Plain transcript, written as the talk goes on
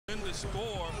to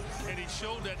score, and he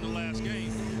showed that in the last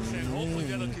game. And hopefully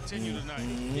that'll continue tonight.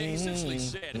 Yeah, he essentially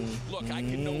said, look, I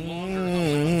can no longer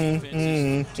allow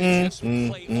defenses to just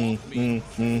play off me,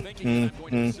 thinking that I'm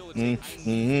going to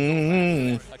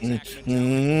facilitate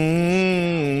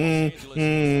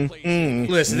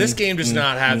Listen, this game does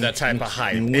not have that type of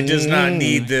hype. It does not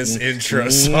need this intro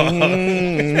song.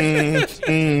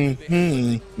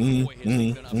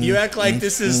 You act like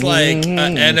this is like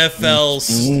an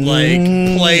NFL like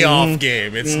playoff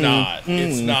game. It's not.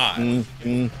 It's not.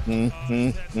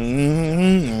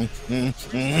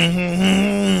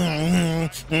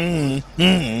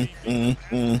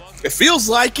 It feels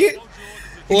like it.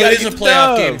 Well, it is a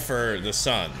playoff game for the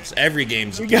Suns. Every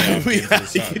game's a playoff game for the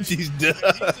Suns. Get these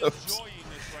dubs.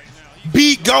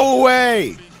 Beat, go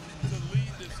away.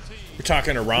 We're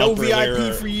talking to Romp No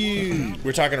earlier. VIP for you.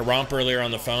 We're talking to Romp earlier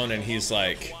on the phone, and he's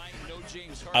like,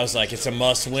 I was like, it's a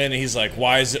must win. And he's like,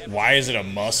 why is it a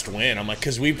must win? I'm like,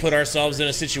 because we put ourselves in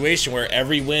a situation where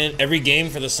every game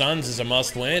for the Suns is a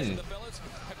must win.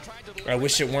 I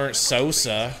wish it weren't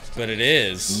Sosa, but it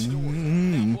is.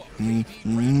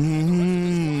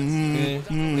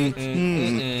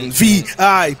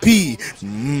 VIP.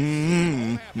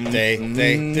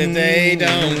 They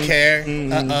don't care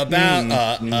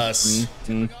about us.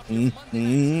 How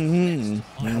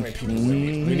many people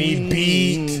we need?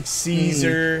 Beat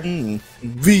Caesar.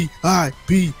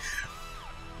 VIP.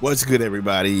 What's good,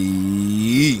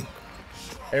 everybody?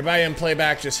 Everybody in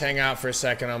playback, just hang out for a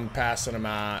second. I'm passing them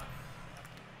out.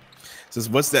 Says,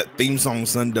 what's that theme song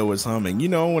Sundo is humming? You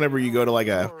know, whenever you go to like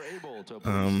a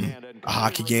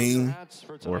hockey game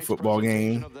or a football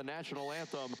game,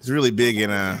 it's really big in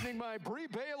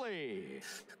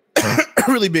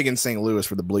really big in St. Louis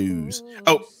for the Blues.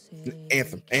 Oh,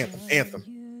 anthem.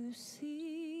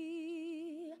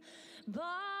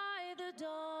 By the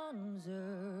dawn's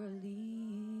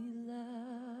early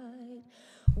light,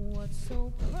 what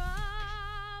so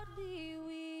proudly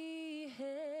we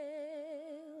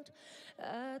hailed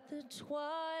at the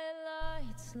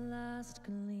twilight's last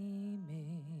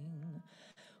gleaming,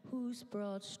 whose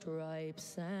broad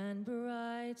stripes and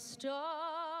bright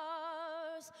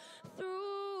stars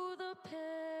through the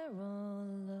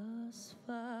perilous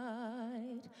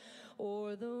fight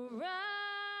o'er the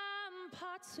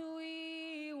ramparts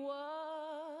we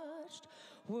watched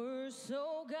were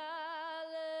so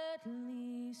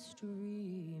gallantly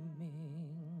streaming,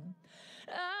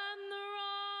 and the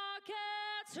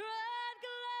rockets' red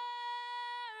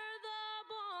glare, the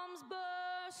bombs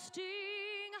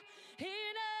bursting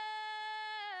in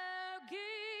air,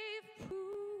 gave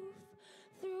proof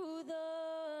through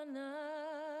the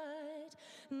night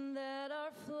that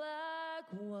our flag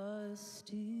was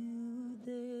still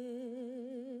there.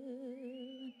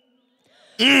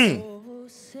 Oh,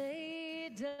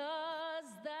 say does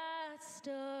that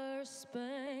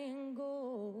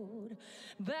star-spangled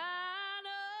banner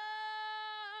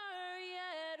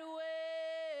yet wave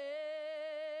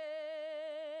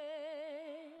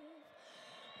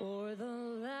o'er the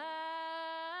land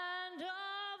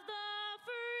of the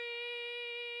free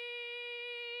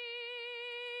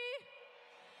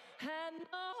and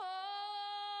the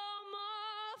home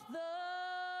of the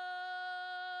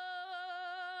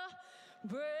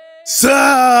brave? Suns,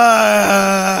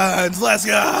 let's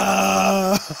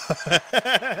go.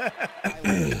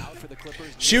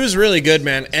 She was really good,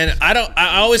 man. And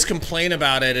I always complain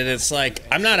about it, and it's like,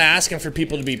 I'm not asking for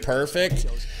people to be perfect,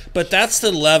 but that's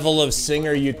the level of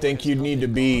singer you'd think you'd need to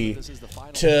be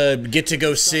to get to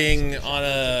go sing on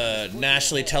a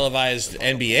nationally televised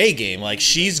NBA game. Like,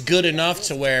 she's good enough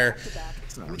to where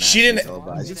she didn't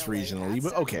televise. It's regionally,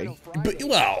 but okay. But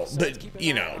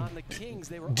you know,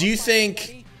 do you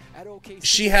think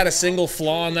she had a single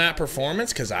flaw in that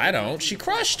performance? Because I don't. She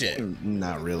crushed it.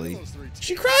 Not really.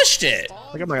 She crushed it.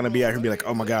 Like, I'm not gonna be out here and be like,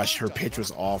 oh my gosh, her pitch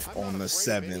was off on the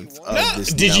 7th.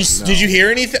 Did you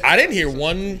hear anything? I didn't hear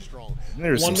one.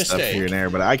 There's some mistake. Stuff here and there,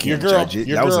 but I can't Your girl, judge it.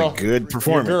 your That girl, was a good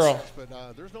performance. Your girl.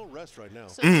 There's no rest right now.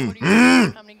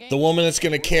 The woman that's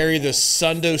going to carry the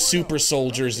Sundo super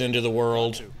soldiers into the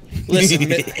world. Listen,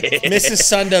 Mrs.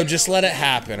 Sundo, just let it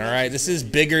happen, all right? This is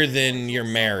bigger than your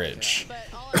marriage.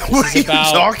 What are you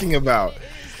talking about?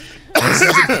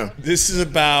 This is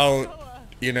about,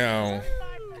 you know.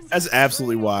 That's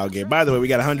absolutely wild, Gabe. By the way, we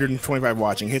got 125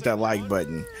 watching. Hit that like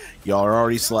button. Y'all are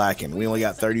already slacking. We only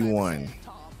got 31.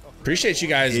 Appreciate you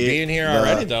guys being here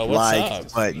already, though. What's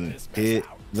up? Button. Hit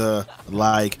the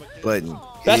like button.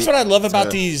 That's what I love about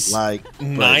these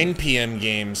 9 p.m.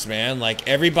 games, man. Like,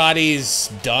 everybody's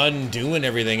done doing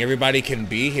everything. Everybody can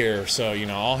be here. So, you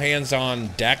know, all hands on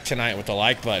deck tonight with the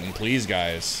like button. Please,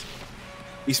 guys.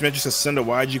 East Metro says, Sundo,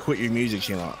 why'd you quit your music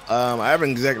channel? I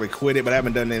haven't exactly quit it, but I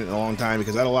haven't done it in a long time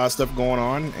because I had a lot of stuff going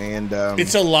on, and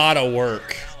it's a lot of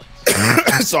work.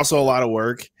 It's also a lot of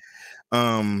work.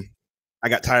 I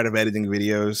got tired of editing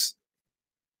videos.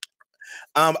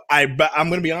 I'm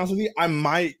gonna be honest with you. I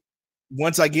might,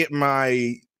 once I get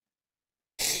my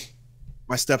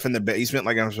stuff in the basement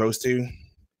like I'm supposed to,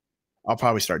 I'll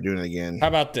probably start doing it again. How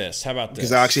about this?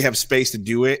 Because I actually have space to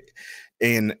do it,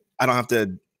 and I don't have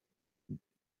to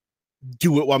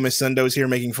do it while Miss Sundo's here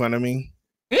making fun of me.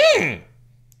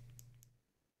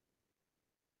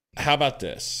 How about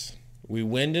this? We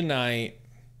win tonight.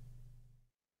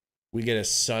 We get a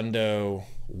Sundo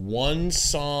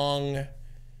one-song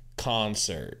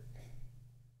concert.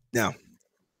 No.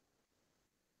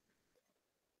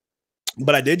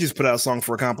 But I did just put out a song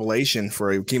for a compilation,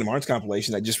 for a Kingdom Hearts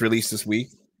compilation that just released this week.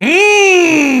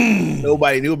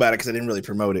 Nobody knew about it because I didn't really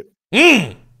promote it.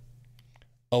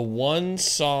 A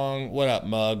one-song, what up,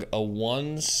 Mug? A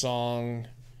one-song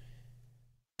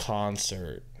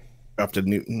concert. After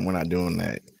Newton, we're not doing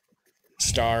that.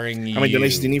 Starring you. How many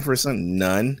donations do you need for a son?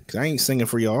 None, because I ain't singing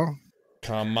for y'all.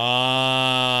 Come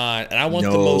on. And I want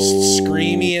the most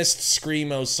screamiest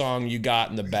screamo song you got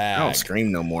in the bag. I don't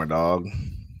scream no more, dog.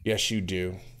 Yes, you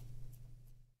do.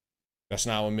 That's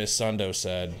not what Miss Sundo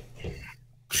said.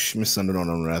 Miss Sundo don't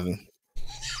know nothing.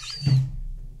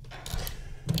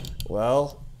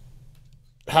 Well,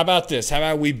 how about this? How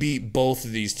about we beat both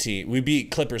of these teams? We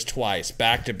beat Clippers twice,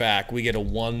 back to back. We get a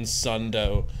one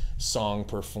Sundo song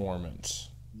performance.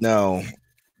 No.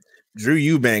 Drew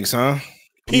Eubanks, huh?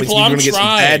 People, I'm I'm gonna get some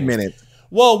trying. Thad minutes.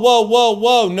 Whoa, whoa, whoa,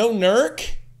 whoa. No Nurk?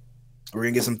 We're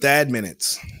going to get some Thad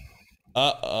minutes.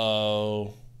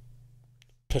 Uh-oh.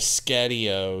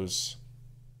 Pescatios.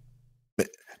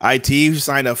 IT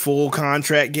signed a full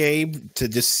contract, Gabe, to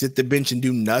just sit the bench and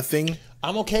do nothing.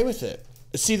 I'm okay with it.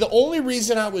 See, the only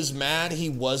reason I was mad he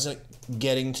wasn't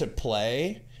getting to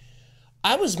play,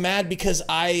 I was mad because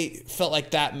I felt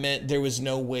like that meant there was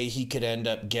no way he could end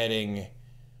up getting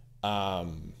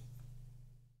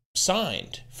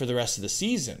signed for the rest of the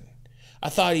season. I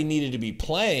thought he needed to be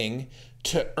playing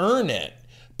to earn it.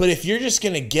 But if you're just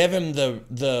going to give him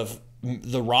the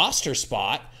roster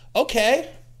spot, okay,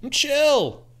 I'm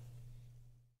chill.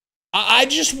 I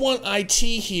just want IT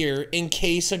here in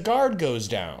case a guard goes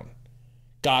down.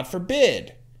 God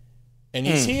forbid. And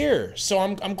he's here. So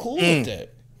I'm cool with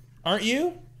it. Aren't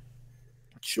you?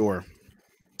 Sure.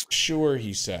 Sure,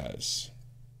 he says.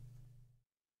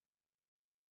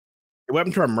 What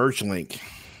happened to our merch link?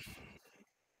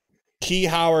 Key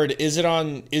Howard, is it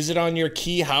on your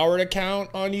Key Howard account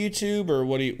on YouTube, or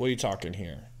what are you talking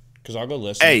here? Because I'll go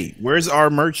listen. Hey, where's our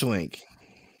merch link?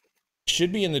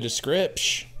 Should be in the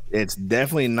description. It's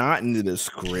definitely not in the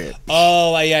description.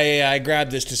 Oh, yeah. I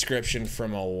grabbed this description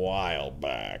from a while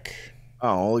back.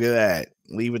 Oh, look at that.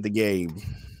 Leave it to Gabe.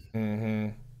 Mm-hmm.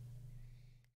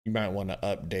 You might want to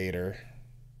update her.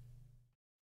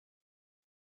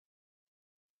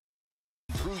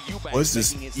 Was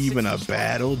this even a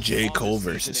battle? J. Cole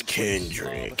versus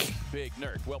Kendrick.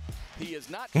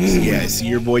 Yeah, see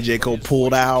your boy J. Cole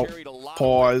pulled out.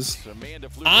 Pause.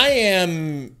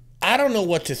 I don't know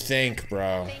what to think,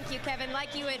 bro. Thank you, Kevin.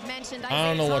 Like you had mentioned, I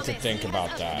don't know what to think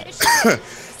about that.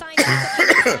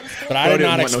 But Bro, I did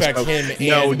not didn't want expect no him in.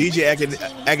 No, DJ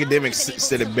Academics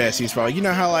said it best. He's probably, you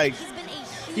know how, like,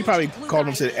 he probably called him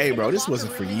and said, hey, bro, this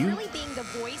wasn't for you. Being the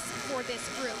voice for this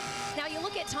group. Now you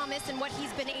look at Thomas and what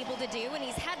he's been able to do, and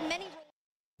he's had many.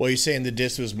 Well, you saying the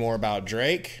diss was more about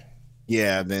Drake?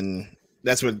 Yeah, then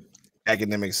that's what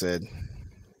Academics said.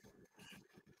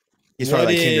 He's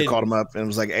probably like Kendrick called him up and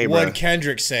was like, hey, bro. What did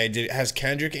Kendrick say? Has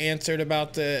Kendrick answered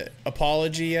about the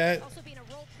apology yet?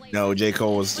 No, J.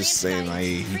 Cole was just saying like,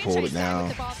 he pulled it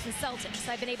down.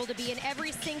 I've been able to be in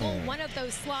every single one of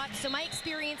those slots, so my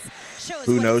experience shows.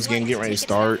 Who knows? Game get ready to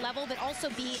start.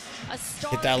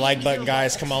 Hit that like button,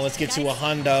 guys. Come on, let's get to a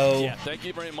hundo. Yeah, thank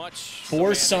you very much.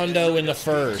 For Sundo in the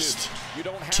first.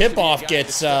 Tip-off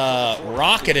gets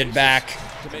rocketed back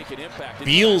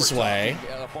Beal's way.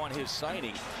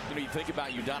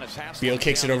 Beal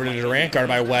kicks it over to Durant, guarded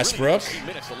by Westbrook.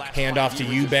 Handoff to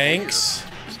Eubanks.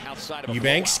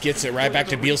 Eubanks gets it right back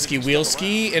to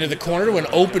Bielski into the corner to an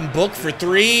open book for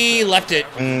three. Left it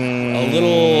a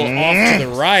little off to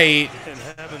the right.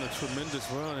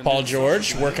 Paul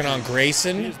George working on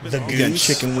Grayson, the goose.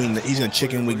 He's gonna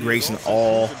chicken wing Grayson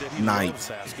all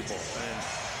night.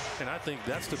 And I think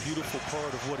that's the beautiful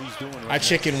part of what he's doing. I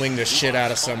chicken winged the shit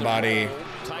out of somebody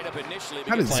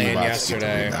playing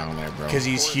yesterday because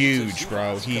he's huge,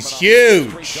 bro. He's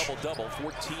huge.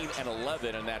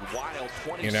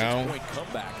 You know,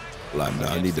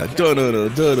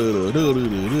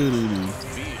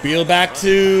 Beal back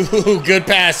to good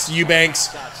pass,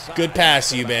 Eubanks. Good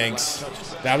pass, Eubanks.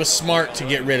 That was smart to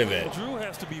get rid of it. Drew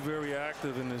has to be very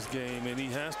active in this game, and he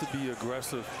has to be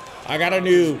aggressive. I got a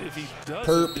new If he doesn't,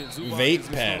 perp then Zubac vape is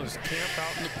pen. gonna camp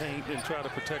out in the paint and try to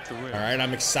protect the rim. All right,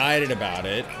 I'm excited about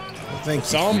it. Thank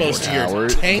It's you, almost your Howard.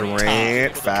 tank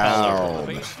Durant top foul.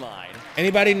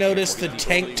 Anybody notice the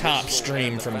tank top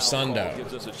stream from Sundo?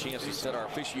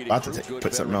 About to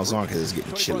put something else on because it's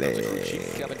getting chilly.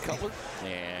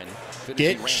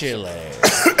 Get chilly.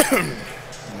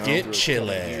 Get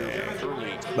chilly.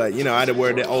 But you know, I had to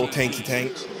wear the old tanky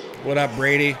tank. What up,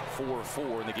 Brady?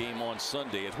 4-4 in the game on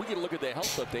Sunday. As we get a look at the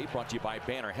health update brought to you by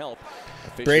Banner Health.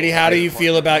 Brady, how do you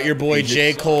feel about your boy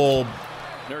J. Cole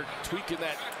They're tweaking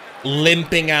that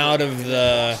limping out of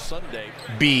the Sunday.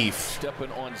 beef?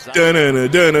 Stepping on Zion.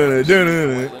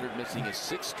 Dun-dun-dun-dun-dun-dun. Leonard missing his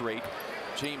 6th straight.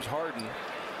 James Harden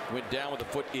went down with a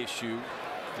foot issue.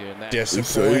 And that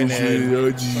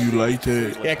Disappointed. You like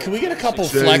that? Yeah, can we get a couple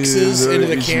flexes into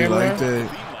the camera? much,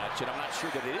 and I'm not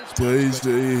sure that it is.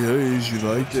 You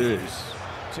like that?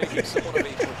 Taking somewhat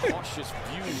of a cautious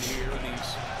view here in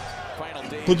these final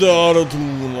days. Put the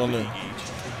auto-tune on it.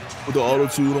 With the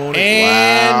auto-tune on it.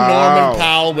 And Wow. Norman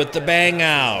Powell with the bang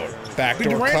out.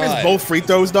 Backdoor Durant missed cut. both free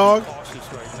throws, dog.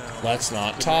 Let's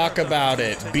not talk about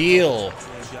it. Beal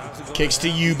kicks to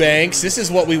Eubanks. This is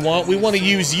what we want. We want to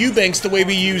use Eubanks the way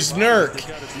we use Nurk.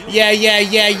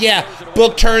 Yeah.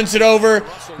 Book turns it over.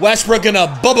 Westbrook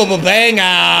gonna bang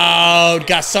out.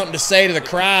 Got something to say to the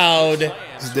crowd.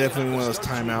 This is definitely one of those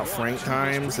timeout Frank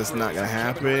times. That's not gonna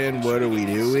happen. What are we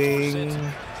doing?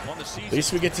 At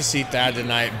least we get to see Thad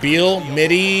tonight. Beal,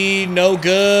 midi, no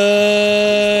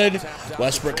good.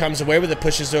 Westbrook comes away with it,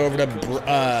 pushes it over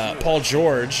to Paul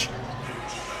George.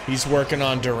 He's working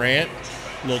on Durant.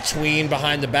 Little tween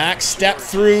behind the back. Step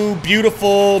through.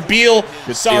 Beautiful. Beal.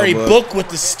 Good Sorry, steal, Book with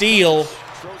the steal.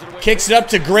 Kicks it up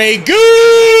to Grey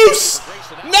Goose.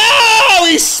 No!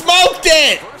 He smoked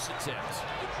it!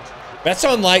 That's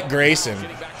unlike Grayson.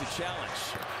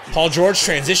 Paul George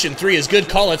transition 3 is good.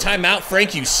 Call a timeout,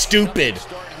 Frank, you stupid.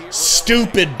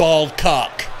 Stupid bald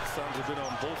cuck.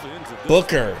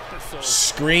 Booker.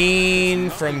 Screen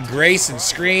from Grayson.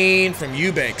 Screen from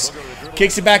Eubanks.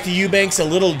 Kicks it back to Eubanks. A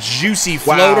little juicy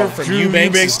floater from Drew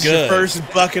Eubanks is is your good.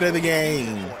 first bucket of the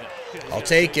game. I'll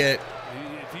take it.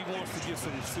 If he wants to get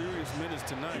some serious minutes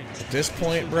tonight, At this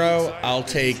point, bro, I'll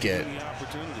take it. the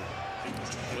opportunity.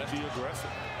 Let's be aggressive.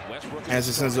 As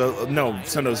it says,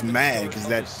 Sundo's mad because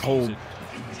that whole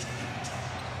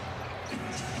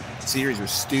series was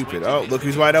stupid. Oh, look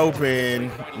who's wide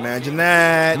open. Imagine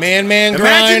that. Man, Imagine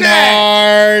grind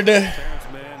hard. Terrence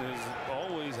Mann has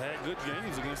always had good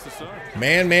games against the Sun.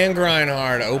 Man, grind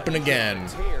hard. Open again.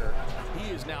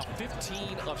 He is now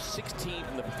 15 of 16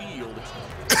 from the field.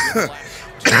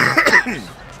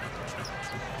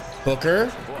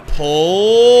 Booker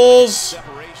pulls.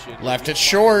 Left it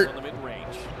short.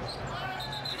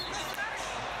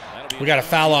 We got a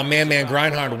foul on Man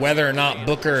Grindhard. Whether or not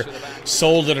Booker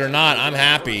sold it or not, I'm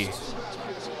happy.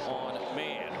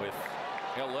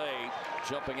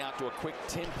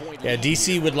 Yeah,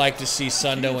 DC would like to see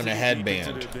Sundo in a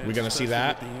headband. We gonna see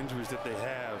that? The injuries that they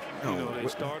have. No, You know, they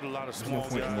started a lot of small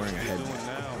point in guys. wearing a What they're headband. doing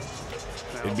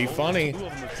now. It'd be funny. Two of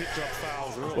them have picked up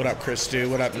fouls early. What up, Chris Stu?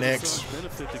 What up, Nix?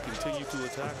 Benefit to continue to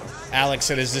attack them. Alex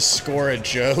said, is this score a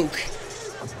joke?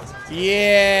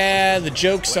 Yeah, the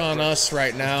joke's on us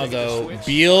right now, though.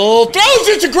 Beal throws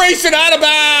it to Grayson out of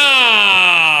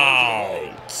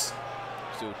bounds!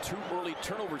 So 2 early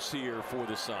turnovers here for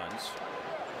the Suns.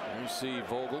 You see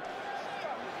Vogel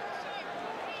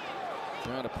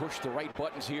trying to push the right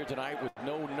buttons here tonight with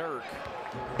no Nurk.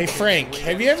 Hey, Frank,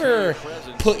 have you ever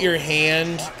put your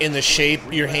hands in the shape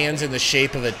of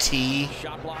a T?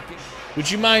 Shot blocking. Would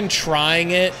you mind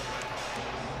trying it?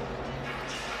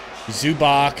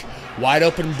 Zubac, wide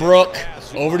open Brook,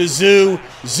 over to Zoo.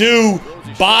 Zoo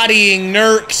bodying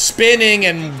Nurk, spinning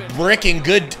and bricking.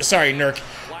 Nurk.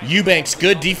 Eubanks,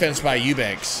 good defense by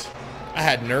Eubanks. I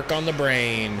had Nurk on the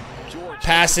brain.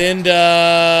 Pass into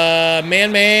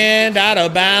man, out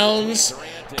of bounds.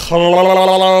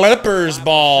 Clippers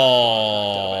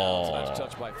ball.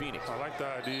 Touched by Phoenix. I like the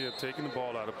idea of taking the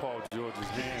ball out of Paul George's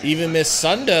hands. Even Miss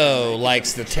Sundo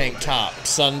likes the tank top.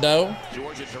 Sundo.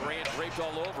 George and Durant draped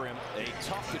all over him. A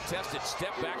tough contested step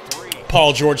back 3.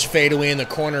 Paul George fadeaway in the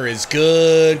corner is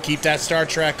good. Keep that Star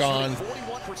Trek on.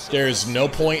 41%. There's no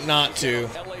point not to.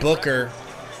 Booker.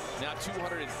 Now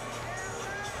 200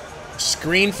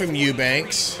 Screen from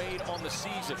Eubanks. made on the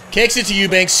Kicks it to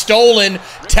Eubanks. Stolen.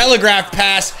 Telegraph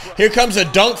pass. Here comes a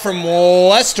dunk from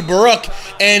Westbrook.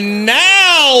 And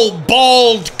now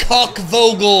Bald Cock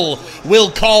Vogel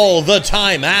will call the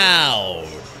timeout.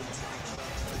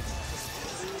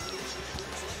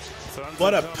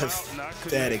 What a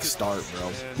pathetic start,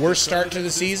 bro. Worst start to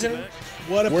the season?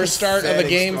 What a worst start of a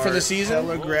game start. for the season?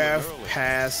 Telegraph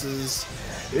passes.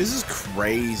 This is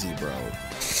crazy, bro.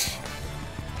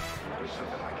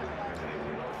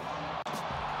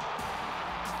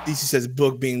 DC says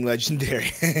Book being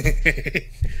legendary.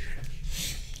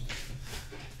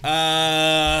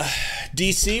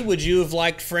 DC, would you have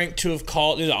liked Frank to have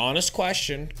called? This is an honest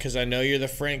question, because I know you're the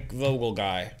Frank Vogel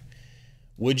guy.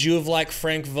 Would you have liked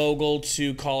Frank Vogel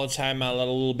to call a timeout a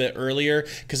little bit earlier?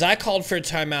 Because I called for a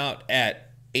timeout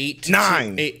at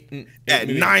 9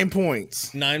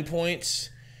 points. 9 points.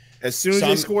 As soon as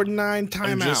they scored 9, timeout.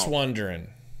 I'm just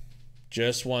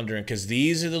wondering, because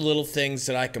these are the little things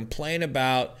that I complain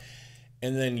about,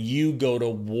 and then you go to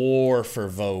war for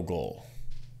Vogel.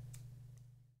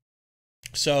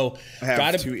 So I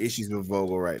have 2 issues with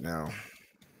Vogel right now.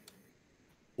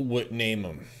 What, name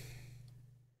them?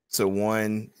 So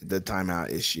 1, the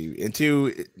timeout issue, and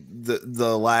 2,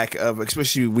 the lack of,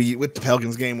 especially with the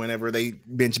Pelicans game, whenever they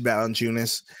bench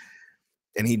Valanciunas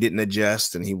and he didn't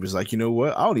adjust, and he was like, you know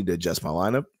what, I don't need to adjust my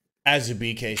lineup.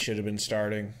 Azubike should have been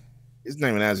starting. His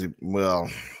name is Azu. Well,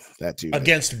 that too.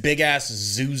 Against big ass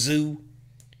Zuzu.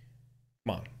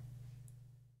 Come on.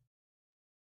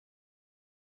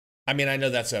 I mean, I know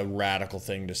that's a radical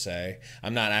thing to say.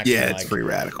 I'm not acting like... Yeah, it's pretty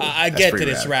radical. I get that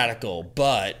it's radical,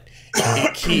 but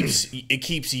it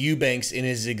keeps Eubanks in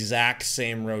his exact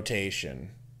same rotation.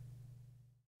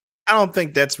 I don't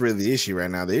think that's really the issue right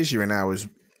now. The issue right now is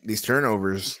these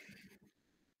turnovers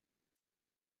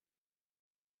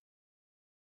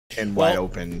and wide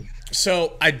open.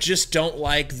 So I just don't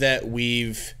like that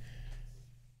we've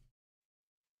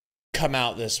come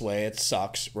out this way. It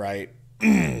sucks, right?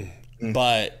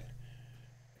 But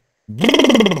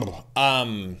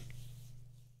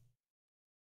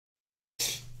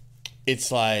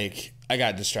it's like I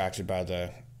got distracted by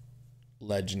the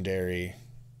legendary,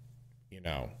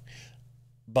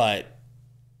 but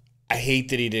I hate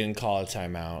that he didn't call a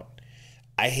timeout.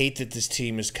 I hate that this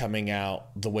team is coming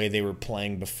out the way they were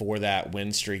playing before that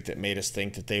win streak that made us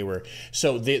think that they were.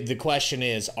 So the question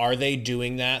is, are they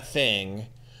doing that thing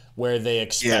where they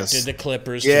expected the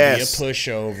Clippers to be a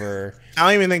pushover? I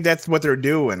don't even think that's what they're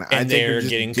doing. I think they're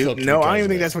getting cooked. No, I don't even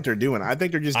think that's what they're doing. I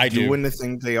think they're just doing the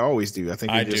thing they always do. I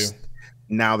think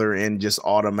now they're in just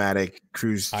automatic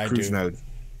cruise mode.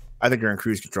 I think they're in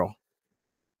cruise control.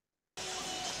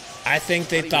 I think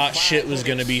they thought shit was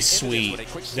going to be sweet.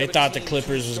 They thought the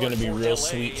Clippers was going to be real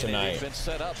sweet tonight,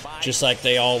 just like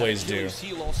they always do.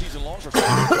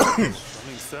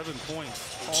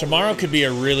 Tomorrow could be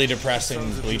a really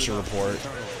depressing Bleacher Report.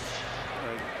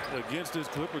 Against this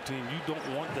Clipper team, you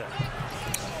don't want that.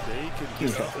 They can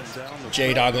get up and down the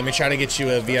J-Dog, let me try to get you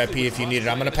a VIP if you need it.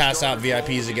 I'm going to pass out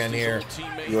VIPs again here.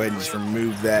 Go ahead and just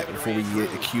remove that before we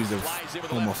get accused of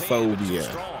homophobia.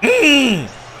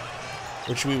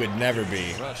 Which we would never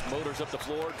be.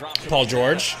 Paul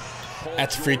George at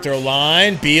the free throw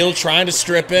line. Beal trying to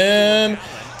strip him.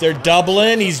 They're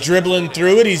doubling. He's dribbling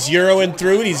through it. He's Euroing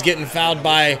through it. He's getting fouled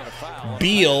by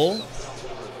Beal.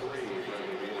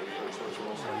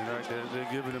 They're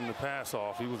giving him the pass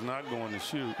off. He was not going to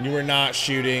shoot. You were not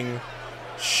shooting.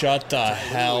 Shut the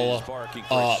hell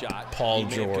up, Paul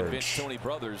George.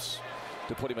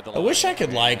 I wish I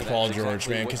could like Paul George,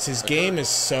 man, because his game is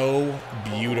so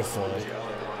beautiful.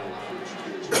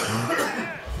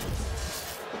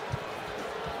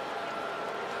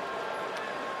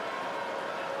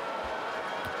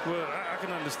 Well, I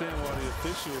can understand why the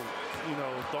official,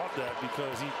 thought that,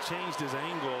 because he changed his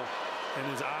angle and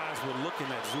his eyes were looking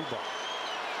at Zubac.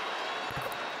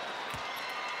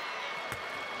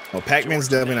 Well, Pac-Man's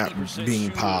definitely not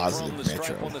being positive,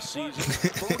 Metro.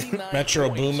 Metro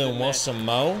Boomin wants some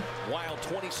mo.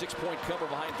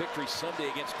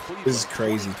 This is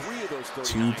crazy.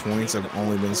 2 points have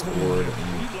only been scored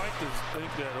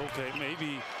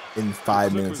in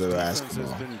 5 minutes of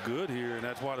basketball. Has been good here, and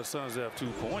that's why the Suns have 2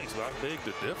 points. But I beg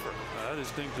to differ. I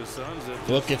just think the Suns have.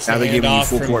 Look, it's the handoff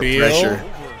from Beal.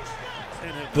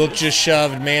 Book just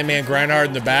shoved Man-Man Grindhard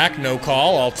in the back. No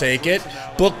call. I'll take it.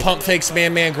 Book pump fakes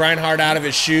Man-Man Grindhard out of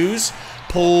his shoes.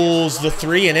 Pulls the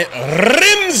 3, and it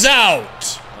rims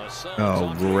out.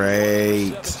 Oh,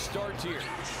 great.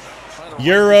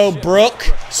 Euro Brook.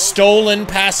 Stolen.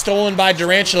 Pass stolen by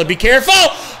Durantula. Be careful.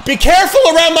 Be careful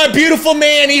around my beautiful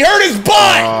man. He hurt his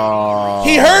butt.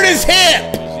 He hurt his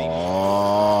hip.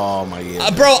 Oh, my God.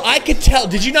 Bro, I could tell.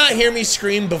 Did you not hear me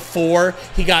scream before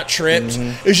he got tripped?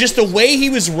 It was just the way he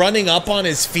was running up on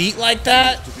his feet like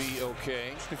that.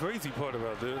 The crazy part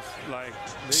about this, like,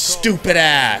 stupid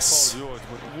ass. George,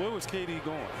 but where was KD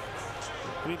going?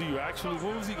 I mean,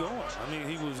 where was he going? I mean,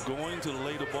 he was going to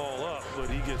lay the ball up, but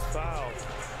he gets fouled.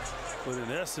 But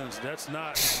in essence, that's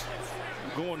not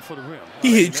going for the rim.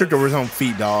 He tripped over his own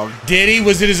feet, dog. Did he?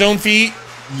 Was it his own feet?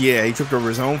 Yeah, he tripped over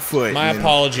his own foot. My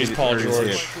apologies, Paul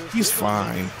George. He's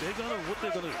fine.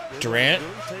 Durant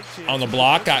on the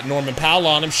block, got Norman Powell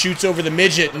on him, shoots over the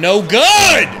midget. No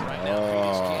good!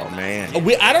 Oh, man.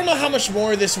 I don't know how much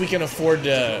more of this we can afford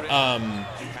to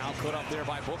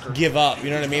give up, you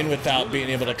know what I mean, without being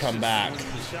able to come back.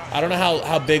 I don't know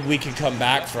how big we can come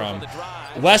back from.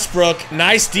 Westbrook,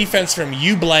 nice defense from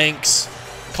U-Blanks,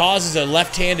 causes a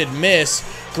left-handed miss.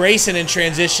 Grayson in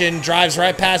transition, drives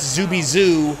right past Zuby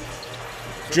Zoo,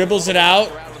 dribbles it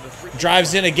out,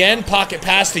 drives in again, pocket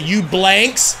pass to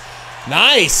U-Blanks.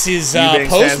 Nice, his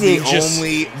post move just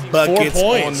only buckets 4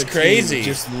 points, on the crazy. Team.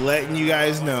 Just letting you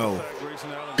guys know.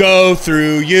 Go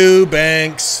through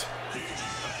U-Banks.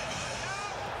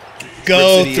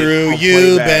 Go through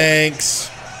U-Banks.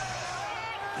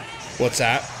 What's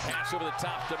that?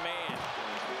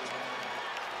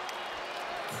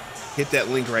 Hit that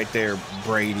link right there,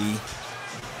 Brady.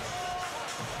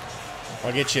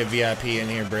 I'll get you a VIP in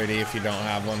here, Brady, if you don't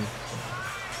have one.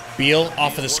 Beal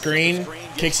off of the screen.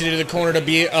 Kicks it into the corner to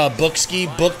be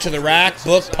Bookski. Book to the rack.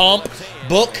 Book pump.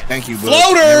 Book. Thank you, Book.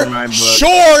 Floater. Mind, Book.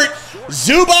 Short.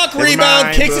 Zubac rebound.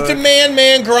 Mind, kicks Book. it to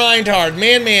Man grind hard.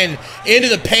 Man into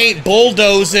the paint.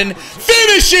 Bulldozing.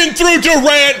 Finishing through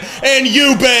Durant and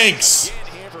Eubanks.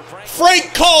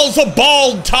 Frank calls a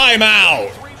bald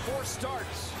timeout.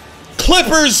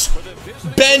 Clippers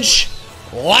bench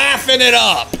laughing it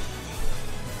up.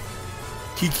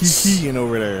 Kiki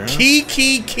over there. Huh?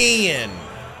 Kiki.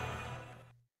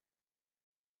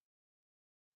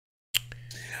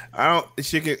 I don't.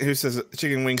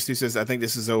 Chicken Wings who says I think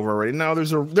this is over already. No,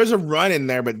 there's a run in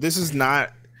there, but this is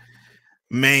not.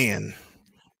 Man,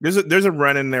 there's a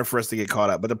run in there for us to get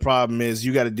caught up. But the problem is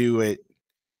you got to do it.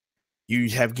 You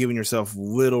have given yourself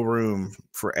little room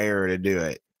for error to do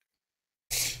it.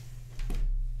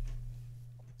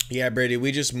 Yeah, Brady,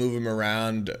 we just move them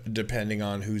around depending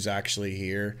on who's actually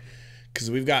here, because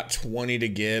we've got 20 to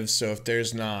give. So if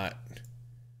there's not,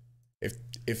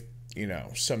 if you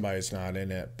know somebody's not in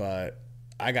it, but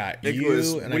I got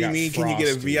Nicholas, you. And what do you mean? Frosty. Can you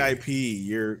get a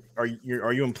VIP? Are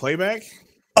you in playback?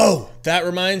 Oh, that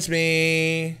reminds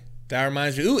me.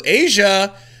 Ooh,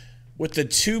 Asia with the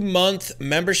 2-month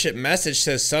membership message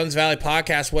says Suns Valley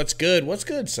Podcast. What's good? What's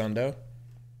good, Sundo?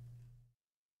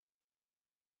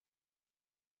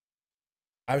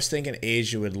 I was thinking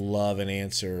Asia would love an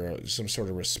answer, some sort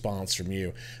of response from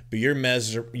you, but you're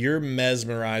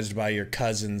mesmerized by your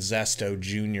cousin Zesto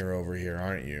Jr. over here,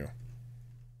 aren't you?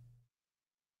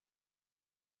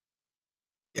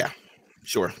 Yeah,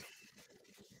 sure.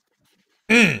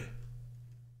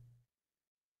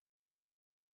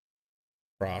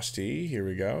 Frosty, here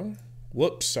we go.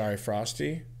 Whoops, sorry,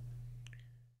 Frosty.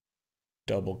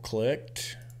 Double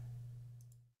clicked.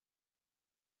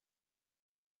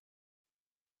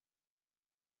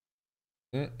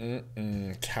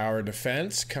 Tower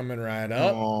defense coming right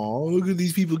up. Oh, look at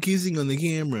these people kissing on the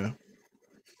camera.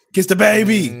 Kiss the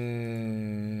baby.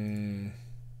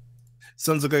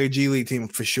 Suns look like a G League team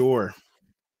for sure.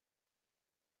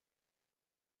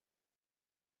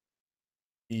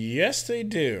 Yes, they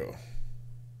do.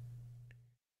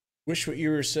 Wish what you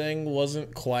were saying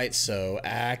wasn't quite so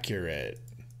accurate.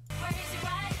 All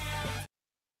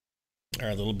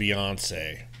right, little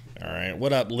Beyonce. All right,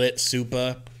 what up, Lit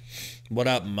Supa? What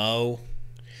up, Mo?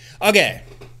 Okay.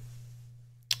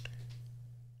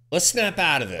 Let's snap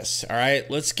out of this. All right.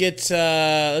 Let's get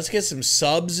some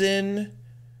subs in.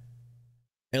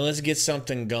 And let's get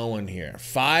something going here.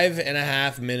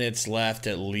 5.5 minutes left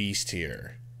at least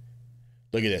here.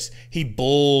 Look at this. He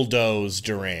bulldozed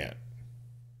Durant.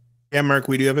 Yeah, Merc,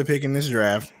 we do have a pick in this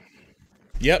draft.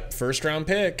 Yep, first round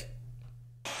pick.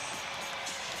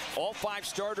 All 5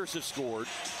 starters have scored.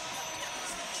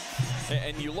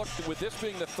 And you look, with this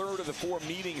being the third of the 4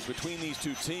 meetings between these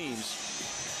two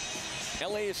teams,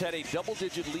 LA has had a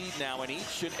double-digit lead now in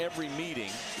each and every meeting.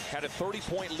 Had a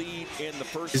 30-point lead in the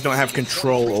first. Just don't have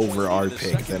control over our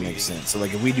pick, if that makes sense. So,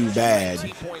 like, if we do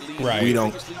bad, right, we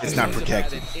don't. It's not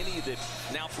protected.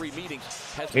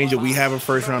 Angel, we have a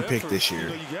first-round pick this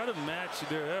year.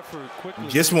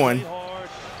 Just one.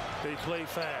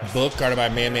 Book guarded by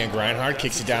Man Grindhard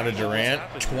kicks it down to Durant.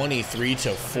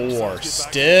 23-4.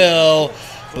 Still,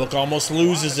 Book almost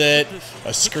loses it.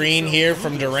 A screen here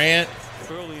from Durant.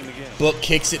 early in the game. Book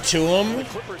kicks it to him.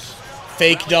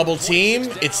 Fake double team.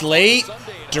 It's late.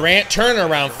 Durant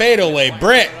turnaround, fadeaway,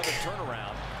 brick.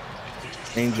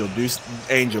 Angel,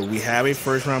 we have a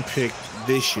first-round pick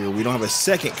this year. We don't have a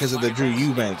second because of the Drew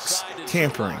Eubanks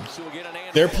tampering.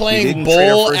 They're playing trade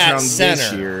our Bull first at round center.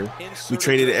 This year. We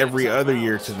traded every other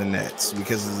year to the Nets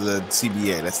because of the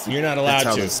CBA. You're not allowed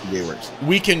that's to. how the CBA works.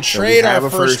 We can trade our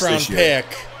first-round pick,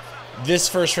 this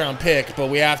first-round pick, but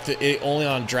we have to only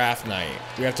on draft night.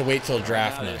 We have to wait till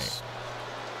draft night.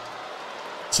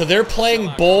 So they're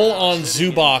playing Bull on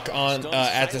Zubac on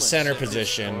at the center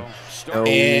position,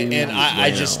 and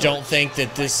I just don't think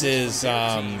that this is, you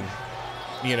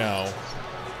know,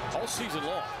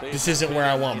 this isn't where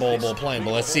I want Bull playing.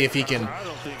 But let's see if he can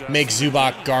make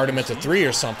Zubac guard him at the 3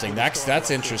 or something.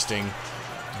 That's interesting.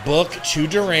 Book to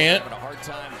Durant.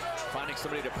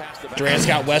 Durant's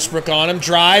got Westbrook on him.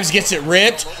 Drives, gets it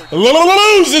ripped.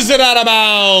 Loses it out of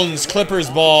bounds. Clippers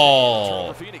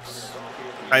ball.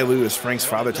 Ty Lue is Frank's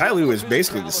father. Ty Lue is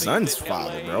basically the son's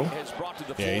father, bro.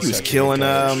 Yeah, he was killing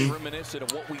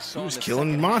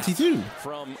Monty too.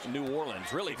 From New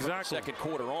Orleans, really, exactly. Second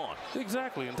quarter on.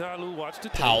 Exactly, and Ty Lue watched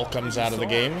it. Powell comes out of the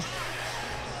game. And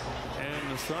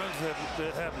the Suns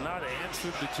have not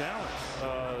answered the challenge.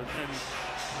 And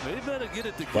they better get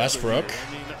it together. Westbrook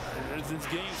this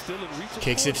game's still in reach.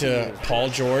 Kicks it to Paul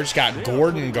George. Got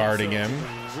Gordon guarding him.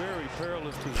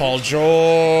 Paul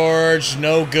George,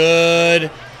 no good.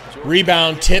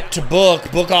 Rebound tip to Book.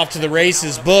 Book off to the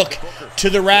races. Book to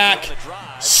the rack.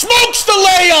 Smokes the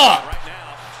layup!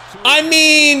 I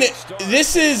mean,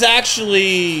 this is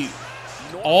actually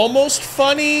almost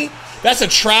funny. That's a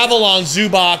travel on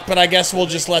Zubac, but I guess we'll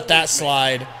just let that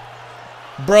slide.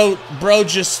 Bro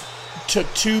just took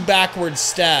 2 backward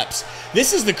steps.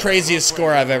 This is the craziest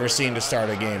score I've ever seen to start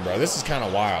a game, bro. This is kind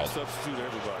of wild.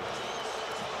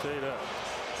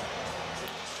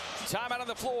 Time out on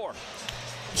the floor.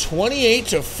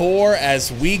 28-4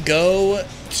 as we go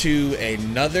to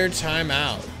another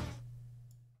timeout.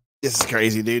 This is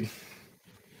crazy, dude.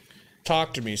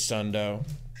 Talk to me, Sundo.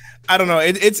 I don't know.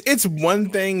 It's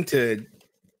one thing to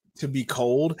be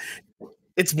cold.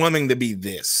 It's one thing to be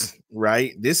this,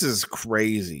 right? This is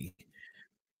crazy.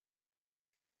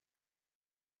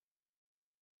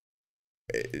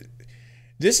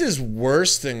 This is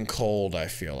worse than cold, I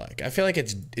feel like. I feel like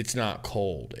it's not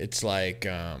cold. It's like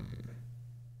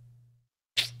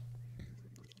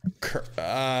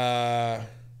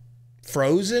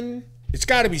frozen. It's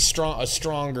got to be a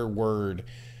stronger word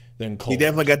than cold. He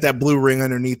definitely got that blue ring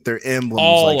underneath their emblems.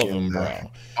 All of them,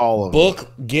 bro. All of them.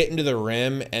 Book getting to the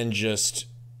rim and just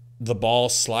the ball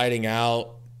sliding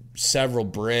out, several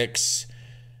bricks,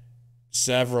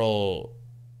 several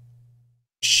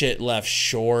shit left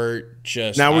short.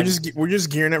 Just now we're just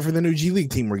gearing up for the new G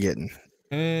League team we're getting.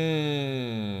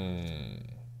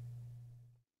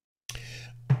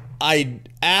 I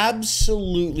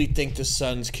absolutely think the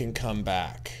Suns can come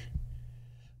back,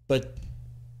 but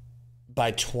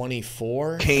by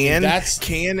 24, that's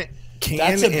a and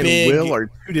big, will are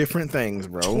 2 different things,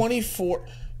 bro.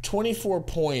 24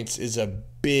 points is a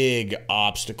big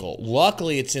obstacle.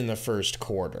 Luckily, it's in the first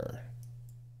quarter.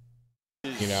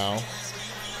 You know.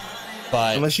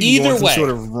 But unless you either want way, some sort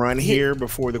of run here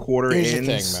before the quarter ends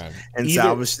the thing, and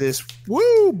salvage this,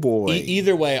 woo boy.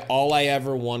 Either way, all I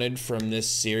ever wanted from this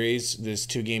series, this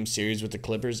 2-game series with the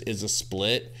Clippers, is a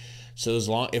split. So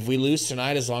if we lose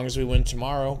tonight, as long as we win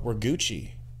tomorrow, we're Gucci.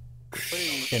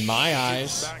 In my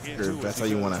eyes. Sure, that's how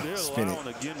you want to spin it.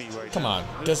 Come on,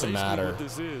 doesn't matter.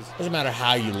 Doesn't matter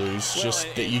how you lose, just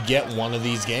that you get one of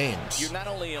these games. You're not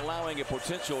only allowing a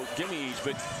potential gimme,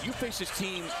 but you face this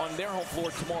team on their home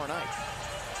floor tomorrow night.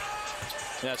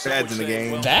 Thad's in the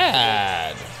game.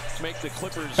 Thad.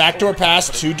 Backdoor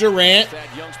pass to Durant.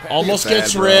 Almost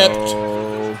gets ripped.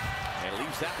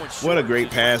 What a great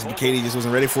pass. Katie just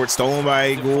wasn't ready for it. Stolen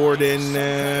by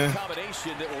Gordon.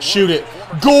 Shoot it.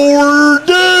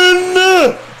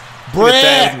 Gordon!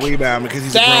 Brick! Rebound because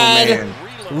he's a grown man.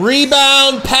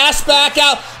 Rebound, pass back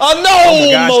out. Oh, no!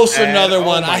 Oh gosh, almost Thad. another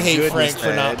one. Oh I hate goodness, Frank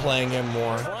for not Thad. playing him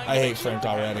more. I hate Frank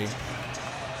already.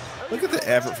 Look at the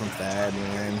effort from Thad,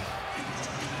 man.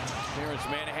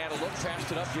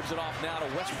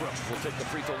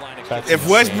 If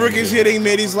Westbrook is hitting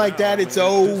middies like that, it's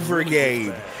over,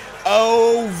 Gabe.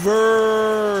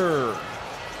 Over.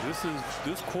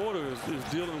 This quarter is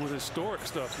dealing with historic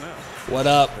stuff now. What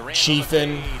up,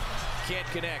 Chiefin? Can't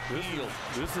connect.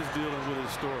 This is dealing with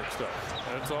historic stuff.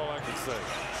 That's all I can say.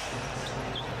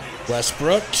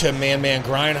 Westbrook to man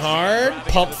grind hard.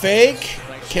 Pump fake.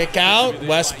 Kick out.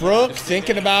 Westbrook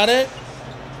thinking about it.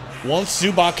 Wants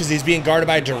Zubac because he's being guarded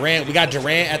by Durant. We got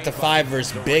Durant at the 5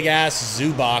 versus big-ass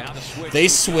Zubac. They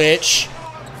switch.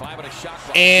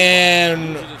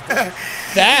 And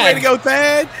Thad. Way to go,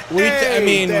 Thad. I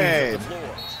mean, Thad.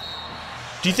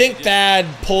 do you think Thad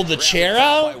pulled the chair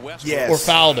out? Yes. Or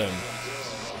fouled him?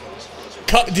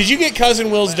 Did you get Cousin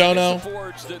Will's dono?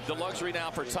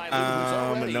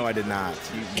 No, I did not.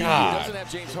 God.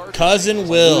 Cousin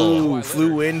Will. Ooh,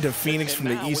 flew into Phoenix from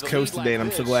the East Coast today, and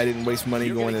I'm so glad I didn't waste money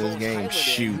going to this game.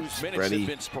 Shoot,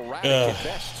 Freddie.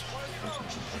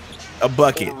 A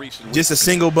bucket. Just a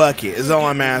single bucket is all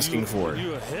I'm asking for.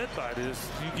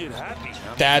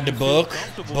 Thad to Book.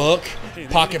 Book.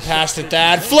 Pocket pass to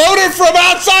Thad. Floater from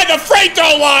outside the free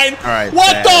throw line. All right.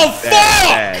 What the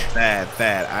fuck?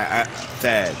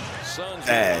 Thad.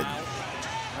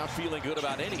 Not feeling good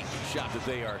about any shot that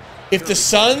they are. If the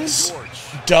Suns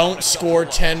don't score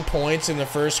 10 points in the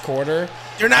first quarter,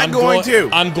 you're not going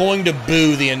to. I'm going to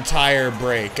boo the entire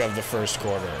break of the first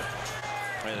quarter.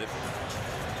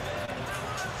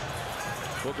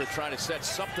 Booker trying to set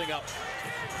something up.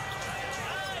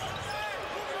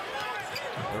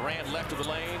 Durant left of the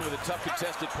lane with a tough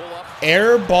contested pull-up.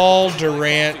 Air ball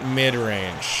Durant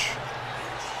mid-range.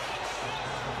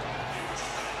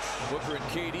 Booker and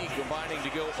KD combining to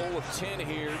go 0 of 10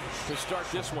 here to start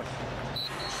this one.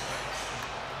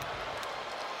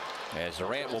 As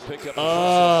Durant will pick up.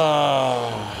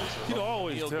 You know,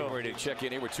 always tell. Ready to check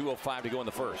in here with 2:05 to go in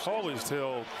the first. Always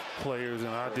tell players,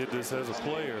 and I did this as a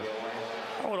player,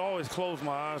 I would always close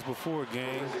my eyes before a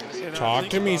game. And Talk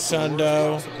to me,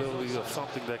 Sundo. Possibility of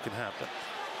something that can happen.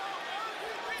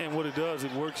 And what it does,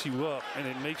 it works you up, and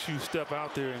it makes you step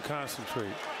out there and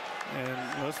concentrate. And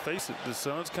let's face it, the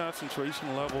Suns'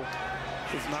 concentration level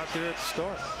is not there at the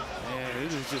start. And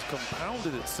it has just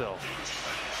compounded itself.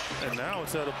 And now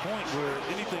it's at a point where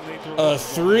anything they throw. A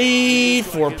 3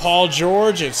 for Paul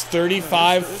George. It's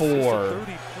 35-4. It's a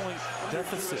 30-point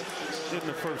deficit in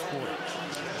the first quarter.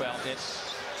 Well,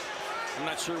 I'm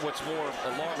not sure what's more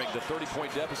alarming, the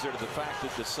 30-point deficit or the fact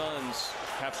that the Suns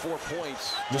have 4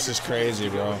 points. This is crazy,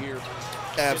 bro.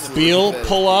 Absolutely. Beal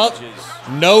pull up.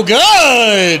 No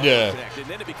good.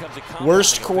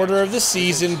 Worst quarter of the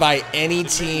season by any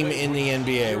team in the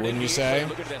NBA, wouldn't you say?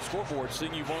 Look at that scoreboard,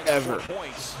 seeing you've won Ever. 4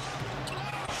 points.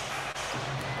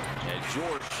 And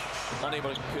George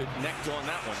unable to connect on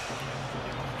that one.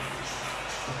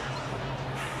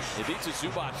 Ivica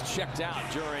Zubac checked out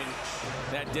during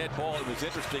that dead ball. It was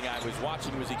interesting. I was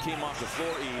watching as he came off the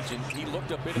floor, and he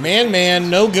looked up into Man,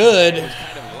 no good. He was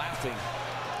kind of laughing,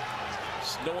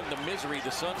 knowing the misery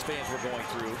the Suns fans were going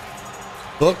through.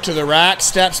 Book to the rack,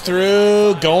 steps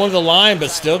through, going to the line,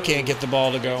 but still can't get the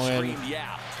ball to go in.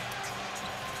 Yeah.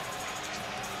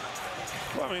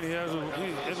 Well, I mean, he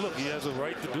has a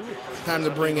right to do it. Time to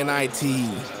bring in IT.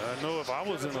 I know if I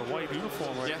was in a white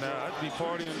uniform right now, I'd be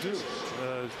partying too.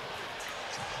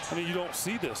 I mean, you don't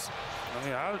see this. I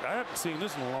mean, I haven't seen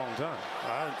this in a long time.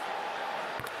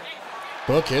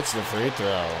 Book hits the free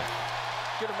throw.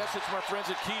 Get a message from our friends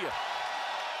at Kia.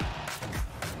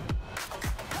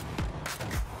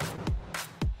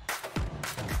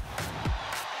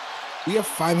 We have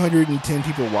 510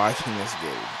 people watching this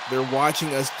game. They're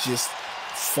watching us just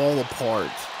fall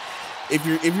apart. If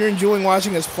you're enjoying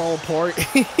watching us fall apart,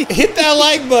 hit that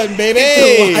like button, baby.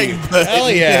 Hit the like button.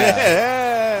 Hell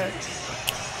yeah.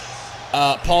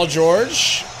 Paul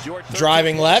George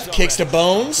driving left, kicks to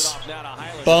Bones.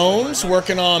 Bones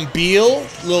working on Beal.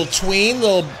 Little tween,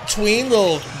 little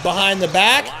behind the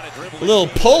back. Little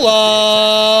pull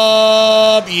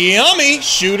up. Yummy.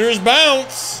 Shooter's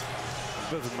bounce.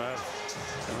 It doesn't matter.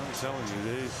 I'm telling you,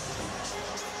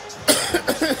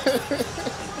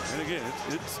 and again,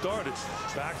 it started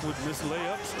back with missed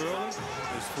layups early,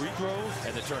 his free throws,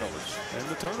 and the turnovers.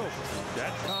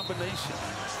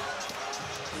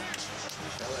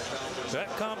 That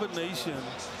combination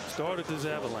started this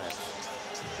avalanche.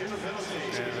 And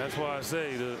that's why I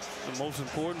say the most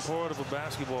important part of a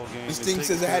basketball game. This thing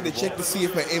says I had to check to see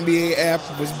if my NBA app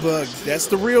was bugged. That's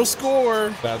the real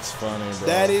score. That's funny, bro.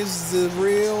 That is the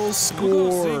real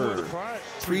score.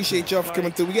 Appreciate y'all for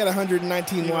coming through. We got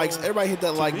 119 likes. Everybody hit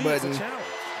that like button.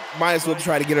 Might as well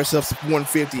try to get ourselves to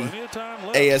 150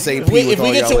 ASAP. If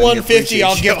we get to 150,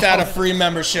 I'll gift out a free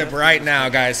membership right now,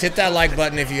 guys. Hit that like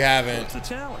button if you haven't. It's a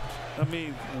challenge. I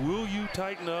mean, will you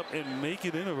tighten up and make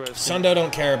it interesting? Sundo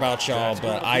don't care about y'all,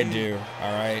 but I do.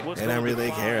 All right. They don't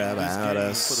really care about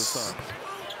us.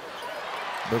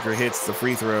 Booker hits the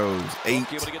free throws. 8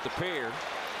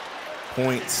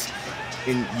 points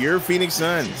in your Phoenix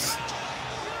Suns.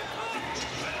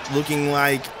 Looking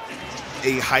like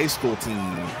a high school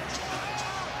team.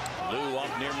 Lou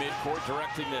off Near midcourt,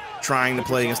 directing the trying to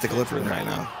play against the Clippers right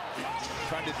now.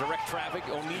 Trying to direct traffic.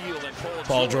 O'Neal and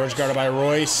Paul George guarded by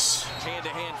Royce.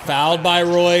 Hand-to-hand Fouled by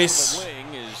Royce.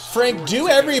 Frank, do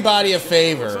everybody a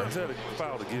favor.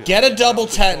 Get a double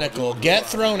technical, get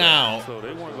thrown out,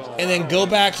 and then go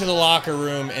back to the locker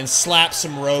room and slap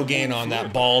some Rogaine on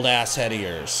that bald-ass head of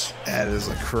yours. That is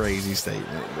a crazy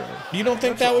statement, bro. You don't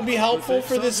think that would be helpful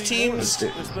for this team's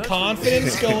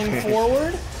confidence going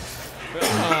forward? We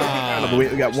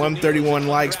got 131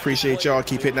 likes. Appreciate y'all.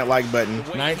 Keep hitting that like button.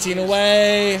 19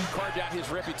 away.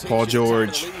 Paul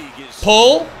George.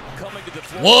 Pull.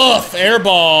 Woof. Air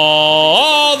ball.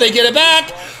 Oh, they get it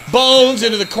back. Bones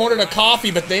into the corner to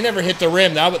Coffee, but they never hit the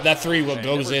rim. That three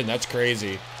goes in. That's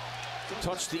crazy.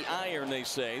 Touch the iron, they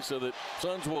say, so that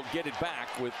Suns will get it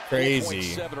back with crazy.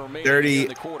 30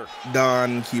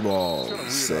 Don Keyball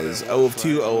says 0 of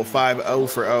 2, 0 of 5, 0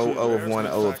 for 0, 0 of 1,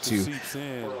 0 of 2.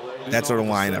 That's our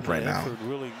lineup right now.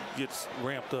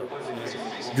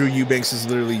 Drew Eubanks is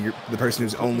literally the person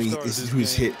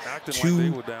who's hit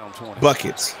 2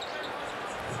 buckets.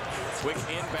 Quick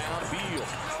inbound, Beal.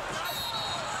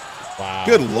 Wow.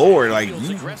 Good Lord, like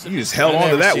you just held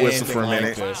on to that whistle for a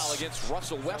minute. Against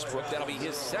Russell Westbrook, that'll be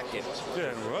his second. Yeah,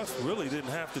 and Russ really didn't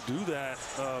have to do that.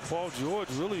 Paul George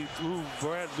really threw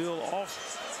Brad Beal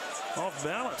off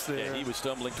balance there. Yeah, he was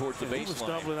stumbling towards the baseline. He was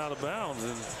stumbling out of bounds,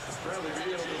 and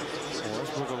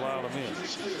Westbrook allowed him in.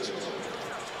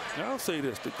 Now I'll say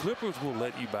this: the Clippers will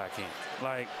let you back in.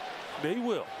 Like they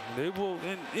will,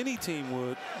 and any team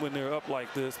would when they're up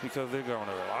like this because they're going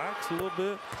to relax a little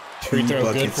bit. Free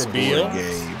throw good for Beal.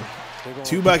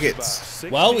 2 buckets.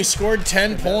 Well, we scored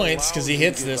 10 points because he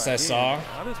hits this, I saw.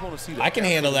 I can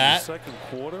handle that.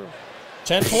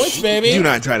 10 points, baby. Do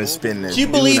not try to spin this. Do you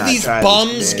believe these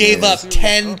bums gave up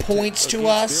 10 points to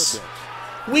us?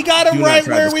 We got them right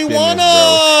where we want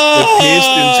them. The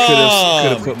Pistons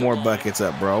could have put more buckets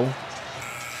up, bro.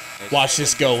 Watch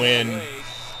this go in.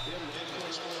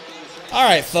 All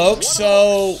right, folks,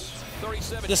 so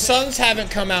the Suns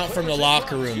haven't come out from the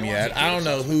locker room yet. I don't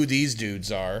know who these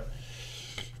dudes are.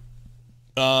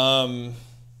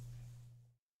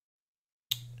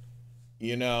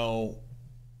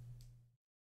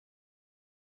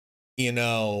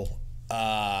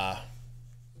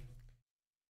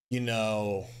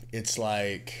 It's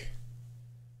like,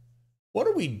 what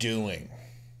are we doing,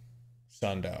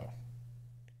 Sundo?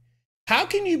 How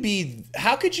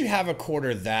could you have a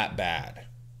quarter that bad?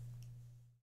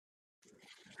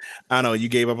 I don't know. You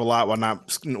gave up a lot while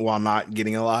not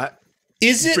getting a lot.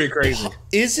 Is it pretty crazy?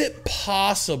 Is it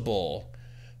possible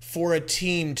for a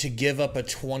team to give up a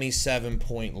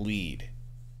 27-point lead?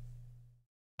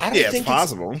 I don't think it's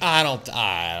possible.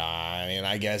 I mean,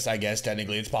 I guess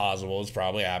technically it's possible. It's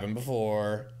probably happened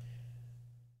before.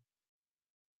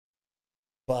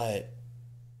 But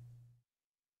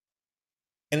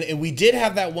and we did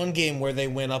have that one game where they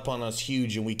went up on us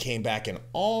huge and we came back and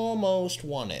almost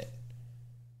won it.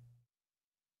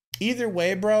 Either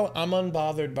way, bro, I'm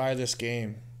unbothered by this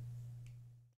game.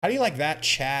 How do you like that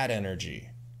Chad energy?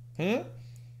 How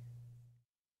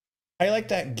do you like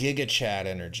that Giga Chad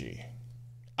energy?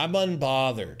 I'm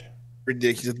unbothered.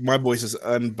 Ridiculous. My voice is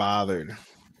unbothered.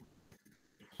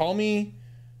 Call me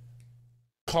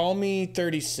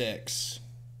 36.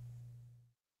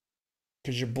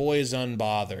 Because your boy is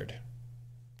unbothered.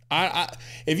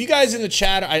 If you guys in the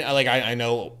chat, I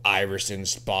know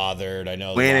Iverson's bothered. I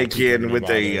know Lanigan with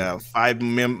a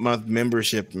 5-month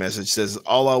membership message says,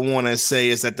 all I want to say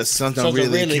is that the Suns don't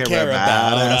really care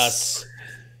about us.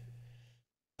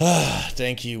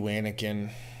 Thank you, Wanikin.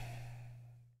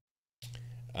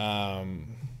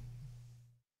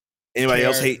 Anybody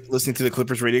else hate listening to the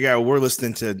Clippers radio guy? We're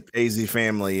listening to AZ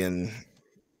Family, and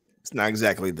it's not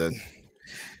exactly the...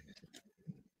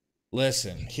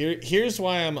 Listen, here's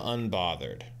why I'm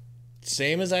unbothered.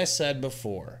 Same as I said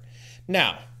before.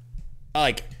 Now,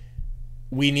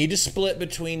 we need to split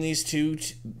between these two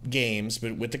games,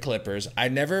 but with the Clippers, I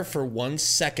never for 1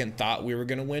 second thought we were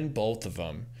going to win both of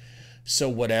them. So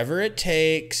whatever it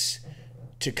takes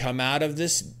to come out of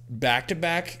this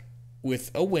back-to-back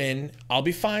with a win, I'll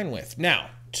be fine with. Now,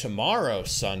 tomorrow,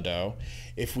 Sundo,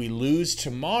 if we lose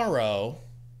tomorrow,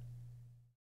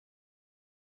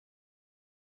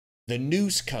 the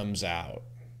noose comes out.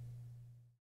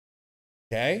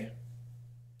 Okay?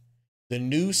 The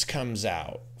noose comes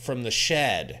out from the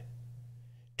shed.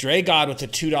 Dre God with the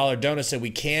 $2 donut said we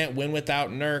can't win without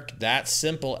Nurk. That's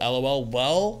simple, LOL.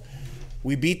 Well,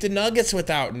 we beat the Nuggets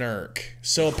without Nurk.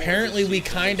 So apparently we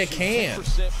kind of can.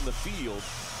 From the field.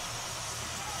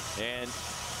 And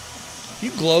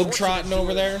you globetrotting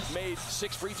over there? Made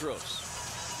 6 free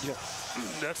throws. Yeah.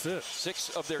 That's it. 6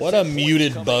 of their What a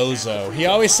muted bozo. He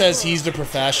always says he's the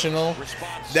professional.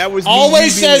 That was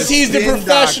Always says he's the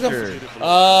professional. Doctor.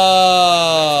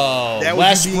 Oh, That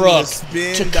was Westbrook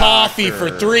being the to spin Coffee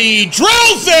doctor. for 3.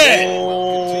 Drills it! Here's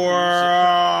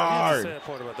the sad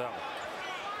part about that one.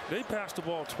 They passed the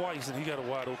ball twice and he got a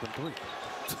wide open 3.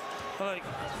 Like,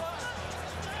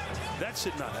 that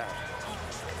should not happen.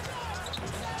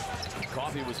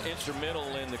 Coffee was instrumental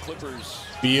in the Clippers.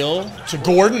 Beal to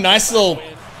Gordon. Nice little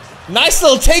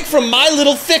take from My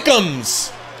Little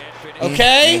Thickums.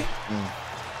 Okay?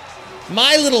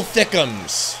 My Little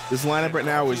Thickums. This lineup right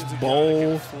now is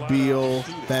Bowl, Beal,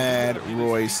 Thad,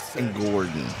 Royce, and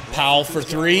Gordon. Powell for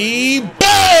 3.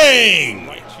 Bang!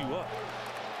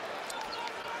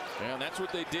 And that's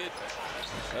what they did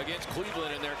against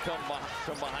Cleveland in their come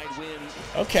behind win.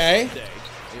 Okay.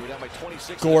 They were down by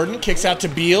 26. Gordon kicks out to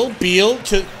Beal. Beal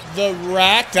to the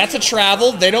rack. That's a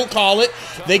travel. They don't call it.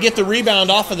 They get the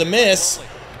rebound off of the miss.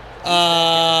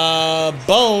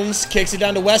 Bones kicks it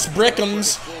down to Wes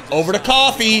Brickham's. Over to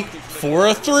Coffee for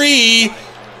a 3.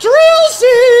 Drills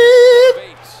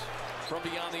it! From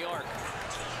beyond the arc.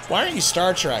 Why aren't you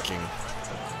Star Trekking?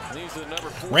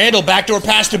 Randall backdoor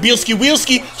pass to Bielski.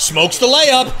 Wheelski smokes the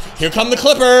layup. Here come the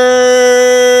Clippers.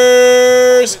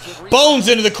 Bones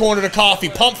into the corner to Coffee.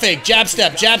 Pump fake. Jab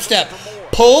step. Jab step.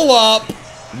 Pull up.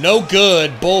 No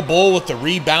good. Bull with the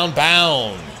rebound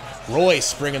bound.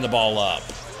 Royce bringing the ball up.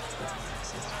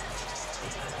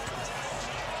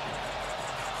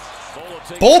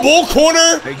 Bull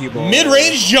corner.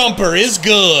 Mid-range jumper is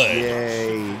good.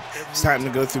 Yay. It's time to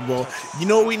go through Bowl. You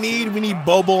know what we need? We need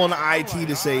Bobo on the IT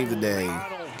to save the day. I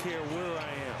don't care where I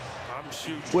am. I'm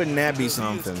shooting. Wouldn't that be He is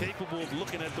something? capable of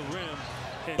looking at the rim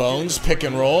and Bones pick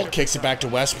and roll. Kicks it back to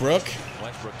Westbrook.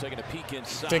 Westbrook taking a peek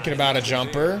inside. Thinking about a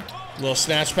jumper. Little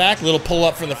snatch back. Little pull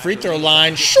up from the free throw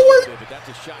line. Short.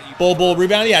 Bull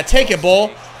rebound. Yeah, take it, Bull.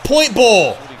 Point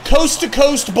Bull. Coast to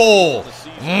coast Bull.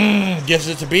 Gives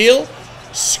it to Beal.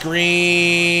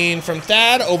 Screen from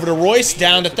Thad. Over to Royce.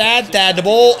 Down to Thad. Thad to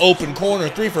Bull. Open corner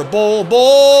 3 for Bull.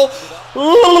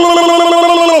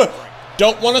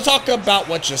 Don't want to talk about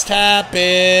what just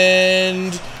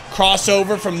happened.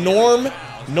 Crossover from Norm.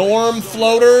 Norm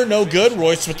floater. No good.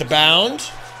 Royce with the bound.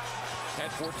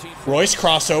 Royce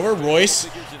crossover. Royce.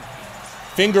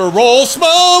 Finger roll.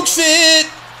 Smokes it.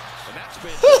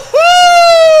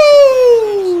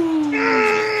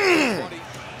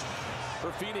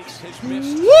 For Phoenix, his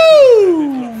miss.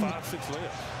 Woo! 5-6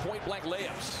 layups. Point blank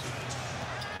layups.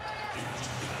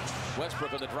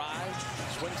 Westbrook on the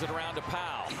drive. Swings it around to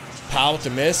Powell. Powell with the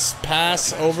miss.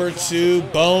 Pass over to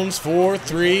Bones for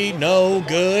 3. No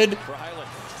good. For Highland.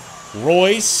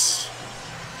 Royce.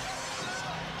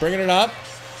 Bringing it up.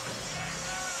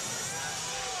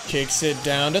 Kicks it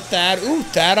down to Thad. Ooh,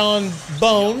 Thad on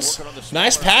Bones.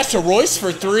 Nice pass to Royce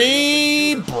for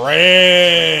 3.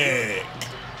 Break.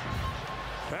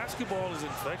 Basketball is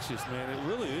infectious, man. It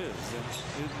really is.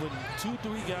 And when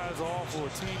 2-3 guys off or a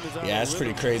team is out Yeah, of it's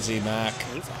pretty rhythm, crazy, Mac.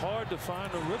 it's hard to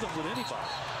find a rhythm with anybody.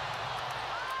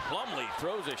 Plumlee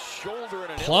throws a shoulder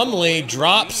and an Plumlee elbow.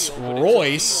 drops O'Neal, but it's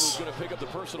Royce. O'Neal who's gonna pick up the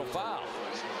personal foul.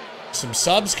 Some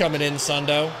subs coming in,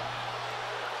 Sundo.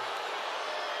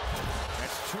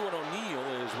 That's 2 on O'Neal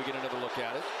as we get another look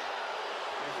at it.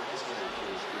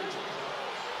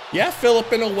 Yeah,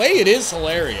 Philip, in a way, it is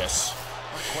hilarious.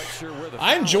 Quite sure where the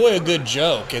I enjoy a good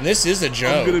joke, and this is a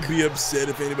joke. I'm gonna be upset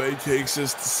if anybody takes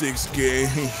us to 6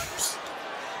 games.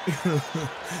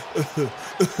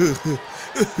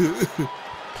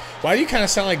 Why do you kind of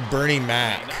sound like Bernie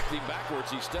Mac? knocked him backwards.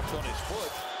 He stepped on his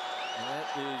foot. And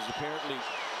that is apparently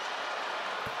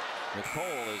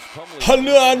Nicole as Plumlee.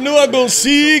 I knew I gonna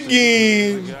see you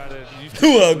again. The guy that used to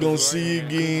Who I shoot with gonna his see right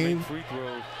hand couldn't again? make free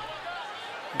throws.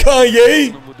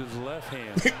 Kanye, With his left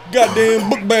hand. goddamn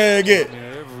book bag I at. mean,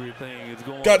 everything is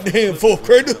going. Goddamn fourth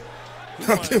grader.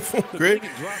 Goddamn fourth grade. He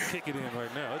can drop kick it in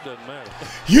right now. It doesn't matter.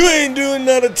 You ain't doing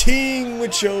not a thing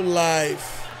with your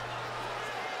life.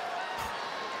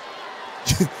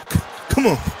 Come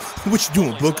on. What you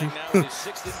doing, Booker? Now his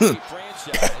 6th NBA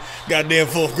franchise. Goddamn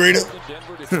fourth grader.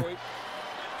 Denver, Detroit,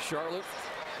 Charlotte.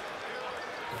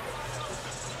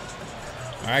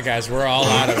 All right, guys, we're all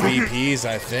out of VPs,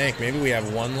 I think. Maybe we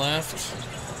have one left.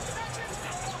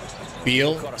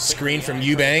 Beal, screen from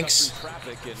Eubanks.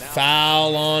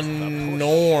 Foul on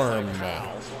Norm.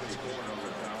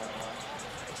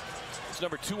 It's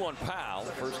number 2 on Powell.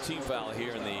 First team foul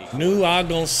here in the. Knew I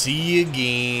gonna see you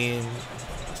again.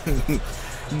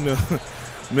 No,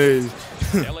 man.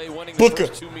 LA winning the Booker.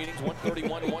 first 2 meetings,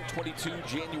 131-122,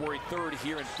 January 3rd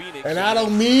here in Phoenix. And I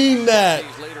don't mean that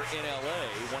Days later in LA,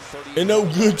 130. in no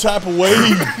good type of way.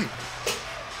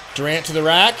 Durant to the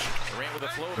rack.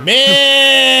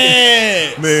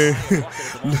 Man!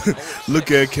 Look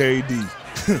at KD.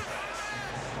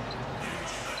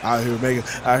 out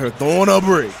here throwing up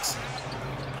bricks.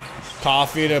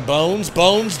 Coffee to Bones.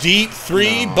 Bones deep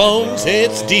three. Bones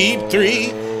hits deep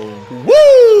three.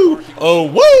 Woo! Oh,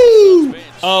 woo!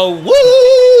 Oh,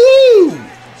 woo!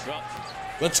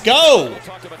 Let's go.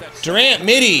 Durant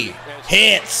midi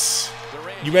hits.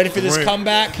 You ready for this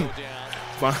comeback?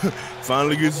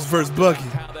 Finally gets his first bucket.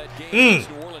 New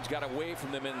Orleans got away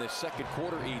from them in the second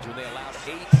quarter each when they allowed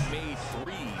 8 made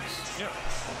threes. Yeah.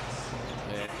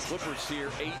 And Clippers here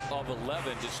 8 of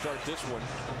 11 to start this one.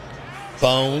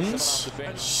 Bones,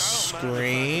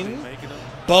 screen,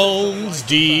 Bones,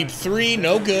 deep three,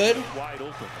 no good.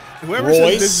 Whoever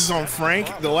says this is on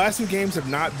Frank, the last 2 games have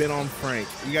not been on Frank.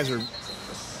 You guys are...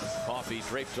 Coffee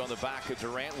draped on the back of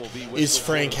Durant will be... Is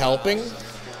Frank helping?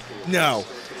 No.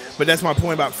 But that's my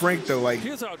point about Frank, though. Like,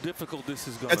 here's how difficult this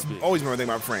is going to be. That's always my thing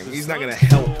about Frank. He's not going to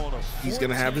help. He's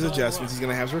going to have his adjustments. He's going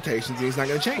to have his rotations. And he's not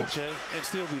going to change.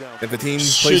 If the team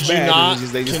plays bad,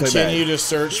 they just play bad. Continue to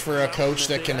search for a coach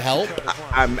that can help?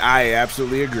 I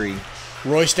absolutely agree.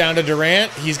 Royce down to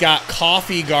Durant. He's got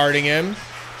Coffee guarding him.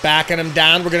 Backing him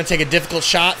down. We're going to take a difficult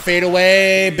shot. Fade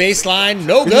away. Baseline.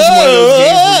 No good. This is one of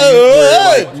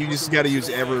those games where you just got to use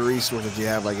every resource that you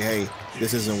have. Like, hey,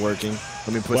 this isn't working.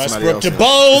 Let me put somebody else to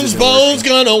Bones. Bones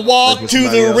gonna walk to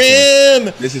the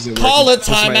rim. This isn't Call a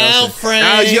timeout, Frank.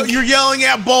 Now you're yelling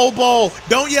at Bobo.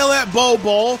 Don't yell at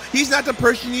Bobo. He's not the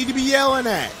person you need to be yelling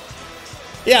at.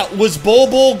 Yeah, was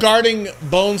Bobo guarding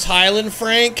Bones Highland,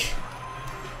 Frank?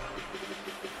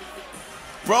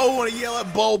 Bro, want to yell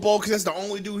at Bobo because that's the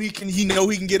only dude he can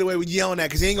get away with yelling at.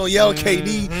 Because he ain't gonna yell at KD.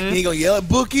 He ain't gonna yell at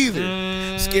Book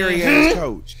either. Scary ass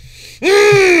coach.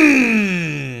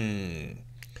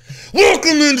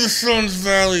 Welcome into Suns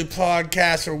Valley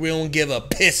Podcast, where we don't give a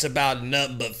piss about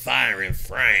nothing but firing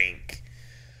Frank.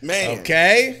 Man.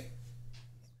 Okay?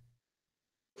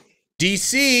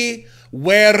 DC,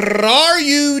 where are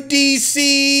you,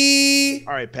 DC?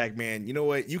 All right, Pac-Man. You know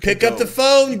what? You can pick up the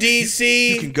phone,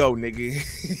 DC. You can go, nigga.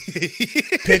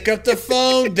 Pick up the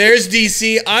phone. There's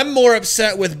DC. I'm more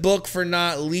upset with Book for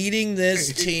not leading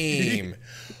this team.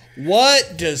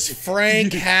 What does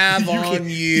Frank have on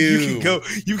you?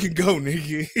 You can go,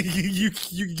 nigga. You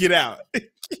can get out.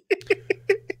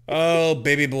 Oh,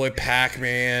 baby boy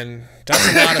Pac-Man. That's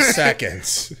a lot of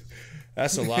seconds.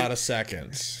 That's a lot of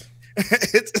seconds.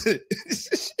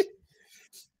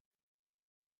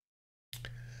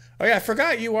 Oh yeah, I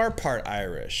forgot you are part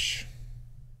Irish.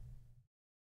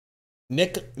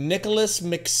 Nicholas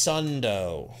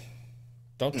McSundo.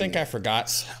 Don't think I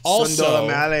forgot.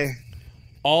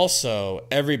 Also,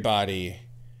 everybody, I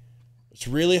was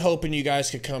really hoping you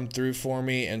guys could come through for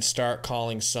me and start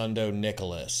calling Sundo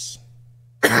Nicholas.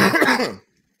 I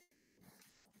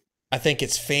think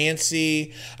it's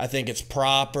fancy. I think it's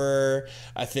proper.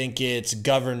 I think it's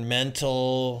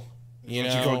governmental. You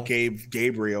know, you call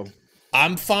Gabriel.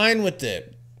 I'm fine with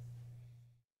it.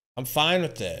 I'm fine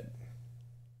with it.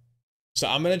 So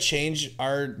I'm gonna change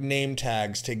our name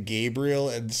tags to Gabriel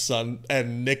and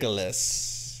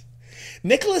Nicholas.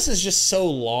 Nicholas is just so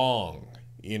long,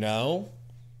 you know?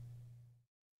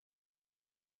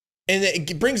 And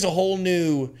it brings a whole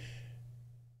new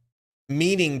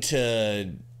meaning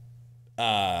to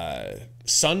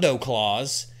Sundo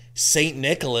Claus, St.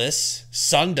 Nicholas,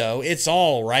 Sundo. It's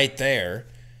all right there.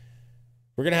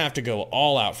 We're going to have to go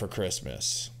all out for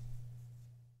Christmas.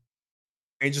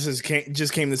 Angel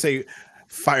just came to say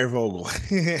Fire Vogel.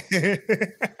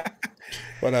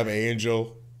 What up,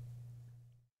 Angel?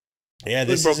 Yeah,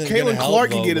 this bro, isn't Caitlin Clark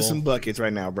can get us Vogel. some buckets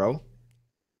right now, bro.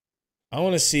 I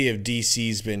want to see if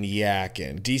DC's been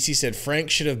yakking. DC said Frank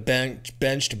should have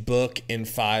benched Book in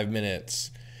 5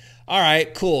 minutes. All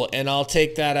right, cool. And I'll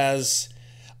take that as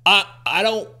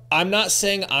I'm not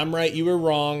saying I'm right, you were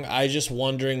wrong. I just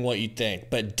wondering what you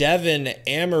think. But Devin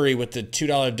Amory with the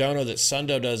 $2 dono that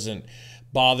Sundo doesn't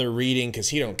bother reading because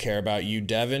he don't care about you,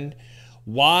 Devin.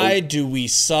 Why do we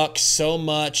suck so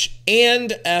much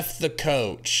and F the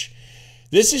coach?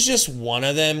 This is just one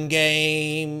of them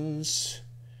games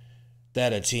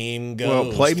that a team goes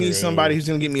Well, play through. me somebody who's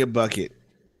going to get me a bucket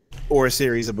or a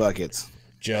series of buckets.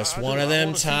 Just one of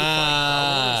them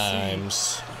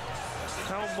times.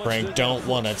 Frank don't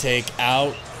want to take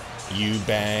out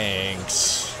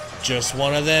Eubanks. Just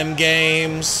one of them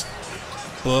games.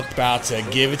 Book about to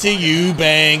give it to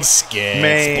Eubanks.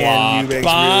 Gets blocked Eubanks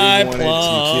by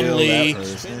really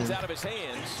Plumlee. to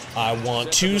I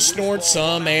want to snort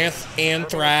some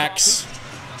anthrax.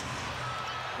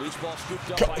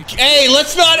 Hey,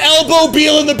 let's not elbow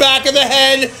Beal in the back of the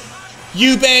head.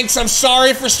 Eubanks, I'm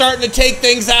sorry for starting to take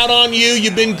things out on you.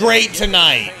 You've been great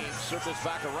tonight.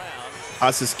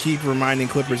 Us just keep reminding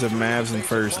Clippers of Mavs in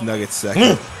first, Nuggets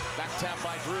second.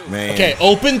 Man. Okay,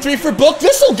 open 3 for Book.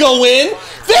 This'll go in.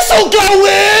 This'll go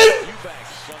in.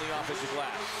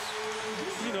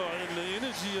 You know, in the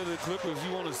energy of the Clippers,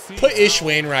 you want to see Put Ish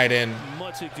Wainwright in.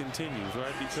 much it continues,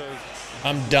 right? Because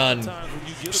I'm done.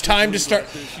 It's time to start.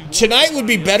 Tonight would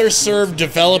be better served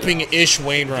developing Ish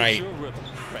Wainwright.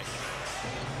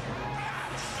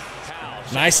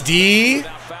 Nice D.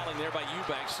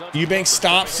 Eubanks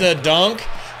stops a dunk.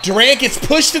 Durant gets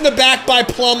pushed in the back by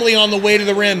Plumlee on the way to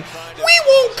the rim. We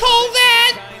won't call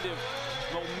that.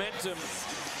 Momentum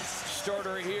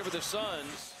starter here for the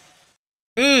Suns.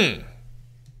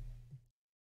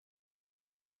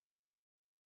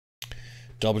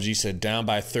 Double G said down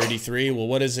by 33. Well,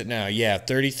 what is it now? Yeah,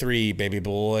 33, baby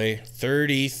boy.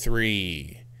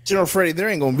 33. General Freddie, there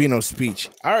ain't going to be no speech.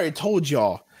 I already told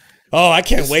y'all. Oh, I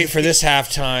can't wait for this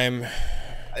halftime.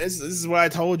 This is what I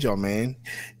told y'all, man.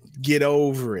 Get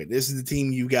over it. This is the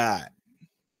team you got.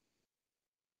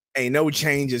 Ain't no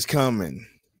changes coming.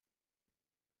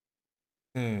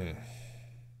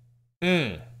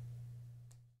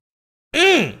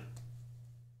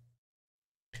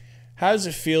 How does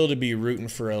it feel to be rooting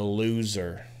for a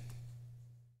loser?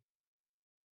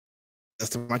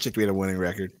 That's the much we had a winning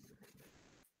record.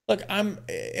 Look, am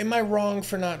I wrong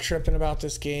for not tripping about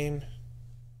this game?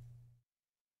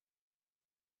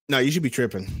 No, you should be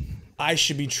tripping. I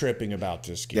should be tripping about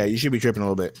this game. Yeah, you should be tripping a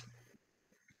little bit.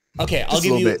 Okay, I'll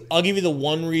give you the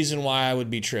one reason why I would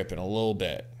be tripping a little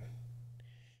bit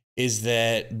is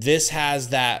that this has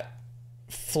that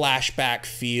flashback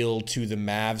feel to the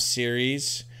Mavs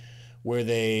series where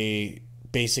they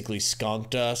basically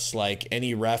skunked us. Like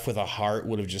any ref with a heart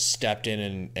would have just stepped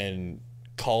in and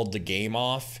called the game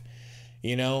off.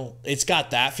 You know, it's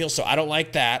got that feel. So I don't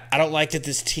like that. I don't like that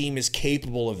this team is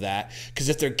capable of that, because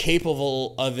if they're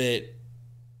capable of it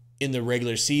in the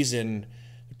regular season,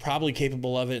 they're probably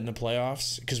capable of it in the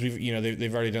playoffs, because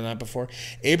they've already done that before.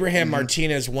 Abraham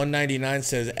Martinez 199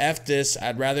 says, F this,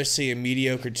 I'd rather see a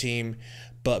mediocre team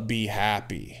but be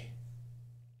happy.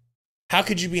 How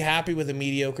could you be happy with a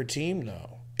mediocre team,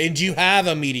 though? And you have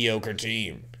a mediocre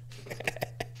team.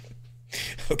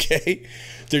 Okay?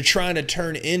 They're trying to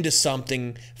turn into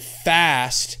something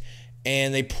fast,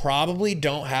 and they probably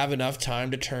don't have enough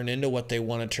time to turn into what they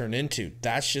want to turn into.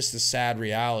 That's just the sad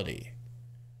reality.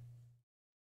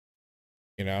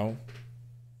 You know?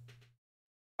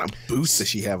 What boots does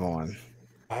she have on?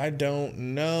 I don't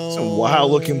know. Some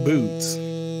wild-looking boots.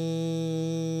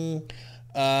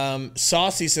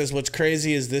 Saucy says, what's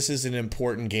crazy is this is an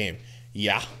important game.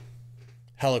 Yeah.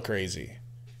 Hella crazy.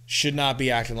 Should not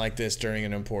be acting like this during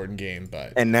an important game,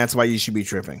 but... And that's why you should be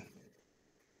tripping.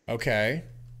 Okay.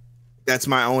 That's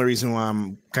my only reason why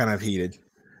I'm kind of heated.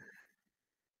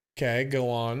 Okay, go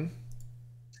on.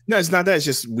 No, it's not that. It's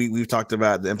just we've talked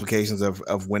about the implications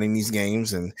of winning these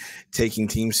games and taking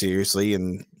teams seriously,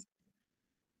 and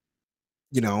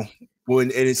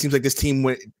it seems like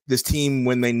this team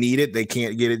when they need it, they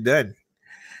can't get it done.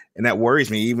 And that worries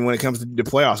me, even when it comes to the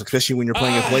playoffs, especially when you're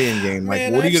playing a play-in game. Like,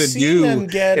 man, what are you going to do in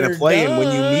a play-in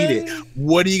when you need it? done.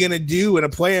 What are you going to do in a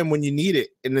play-in when you need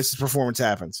it? And this performance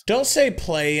happens. Don't say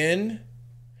play-in.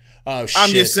 Oh, shit.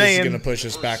 I'm just saying. This is going to push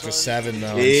us back to 7,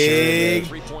 though.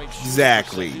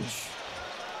 Exactly.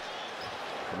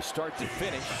 From start to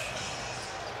finish.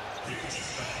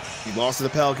 You lost to the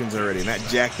Pelicans already, and that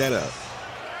jacked that up.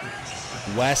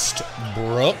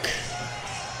 Westbrook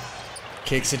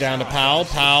kicks it down to Powell.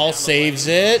 Powell saves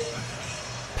it.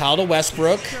 Powell to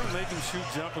Westbrook.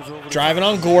 Driving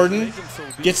on Gordon.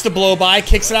 Gets the blow by.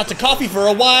 Kicks it out to Coffee for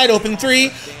a wide open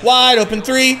three. Wide open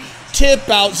three. Tip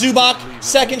out Zubac.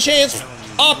 Second chance.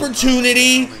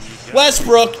 Opportunity.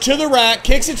 Westbrook to the rack.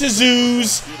 Kicks it to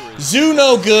Zoos. Zoo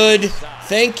no good.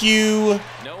 Thank you.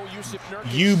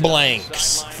 You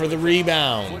blanks for the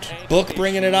rebound. Book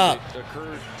bringing it up.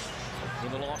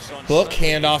 Book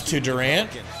handoff to Durant.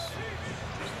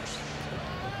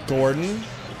 Gordon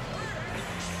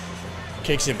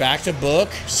kicks it back to Book.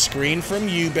 Screen from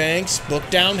Eubanks. Book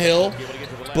downhill.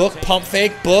 Book pump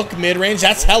fake. Book mid-range.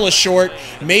 That's hella short.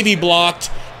 Maybe blocked.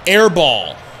 Air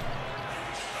ball.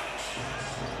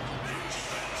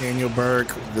 Daniel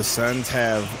Burke, the Suns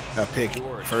have a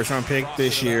first-round pick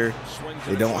this year.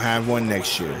 They don't have one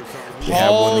next year. They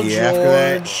have one the year after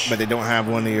that, but they don't have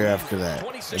one the year after that.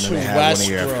 And then they have one the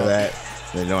year after that.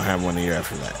 They don't have one the year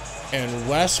after that. And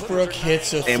Westbrook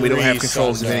hits a three. And we don't have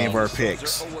controls of any of our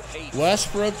picks.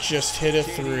 Westbrook just hit a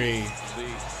three.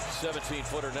 The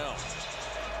 17-footer now.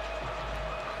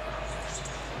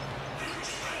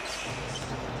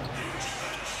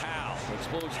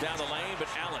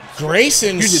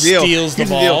 Grayson Here's the deal. steals the Here's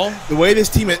ball. The way this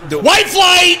team, White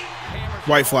flight.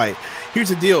 Here's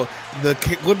the deal. The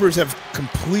Clippers have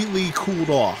completely cooled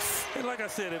off.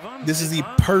 This is the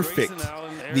perfect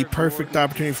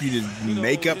opportunity for you to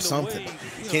make up something.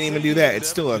 Can't even do that. It's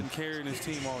still a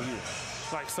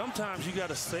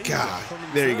God.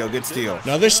 There you go. Good steal.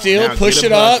 Another steal. Now Push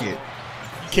it up.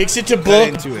 Kicks it to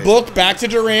Book. Book back to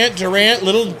Durant. Durant,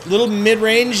 little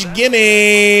mid-range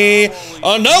gimme.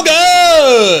 Oh, no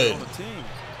good.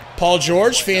 Paul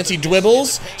George, fancy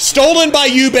dribbles. Stolen by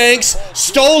Eubanks.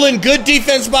 Stolen. Good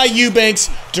defense by Eubanks.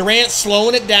 Durant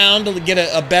slowing it down to get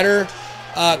a better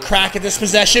crack at this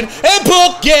possession. And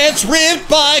Book gets ripped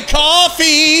by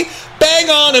Coffee. Bang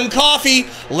on him, Coffee.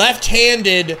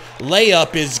 Left-handed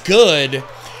layup is good.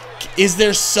 Is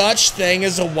there such thing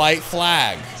as a white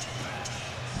flag?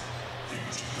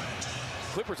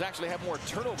 Clippers actually have more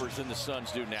turnovers than the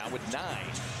Suns do now with 9.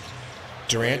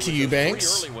 Durant to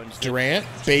Eubanks. Durant,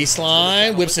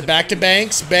 baseline, whips it back to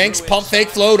Banks. Banks, pump fake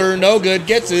floater, no good,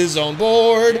 gets his own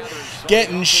board.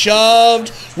 Getting shoved,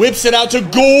 whips it out to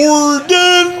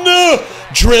Gordon.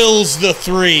 Drills the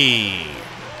 3.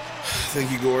 Thank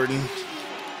you, Gordon.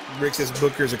 Rick says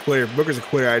Booker's a quitter. Booker's a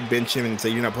quitter. I'd bench him and say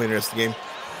you're not playing the rest of the game.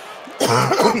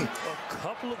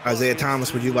 Isaiah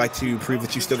Thomas, would you like to prove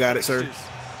that you still got it, sir?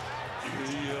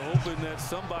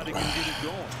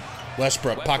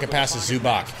 Westbrook, pocket pass to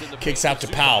Zubac. Kicks out to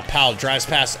Powell. Powell drives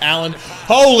past Allen.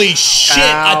 Holy shit,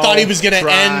 I thought he was going to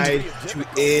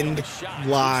end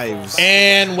lives.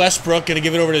 And Westbrook going to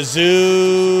give it over to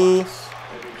Zoo.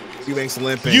 Eubanks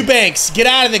limping. Eubanks, get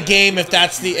out of the game if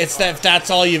that's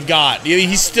all you've got.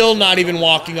 He's still not even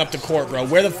walking up the court, bro.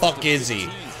 Where the fuck is he?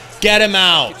 Get him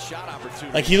out.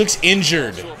 Like, he looks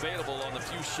injured.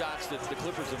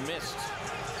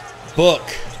 Book.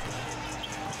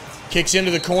 Kicks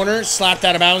into the corner, slapped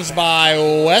out of bounds by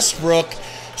Westbrook.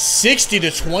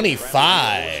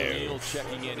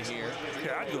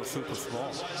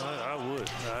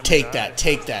 60-25. Take that,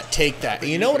 take that, take that. And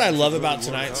you know what I love about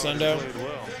tonight, Sundo?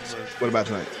 What about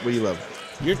tonight? What do you love?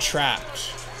 You're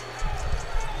trapped.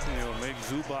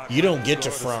 You don't get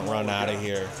to front run out of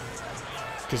here.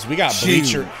 Because we got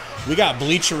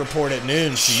Bleacher Report at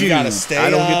noon, so you got to stay up.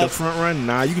 I don't get the front run?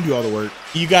 Nah, you can do all the work.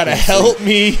 You got to help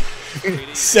me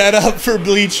set up for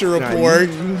Bleacher Report. Nah, you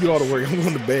can do all the work. I'm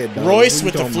going to bed, dog. Royce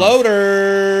with the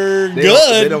floater.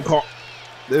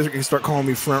 They can start calling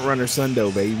me front runner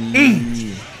Sundo,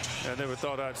 baby. I never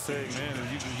thought I'd say, man,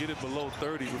 if you can get it below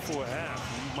 30 before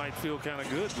half, you might feel kind of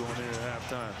good going in at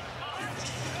halftime.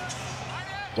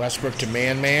 Westbrook to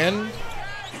man.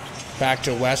 Back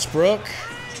to Westbrook.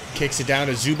 Kicks it down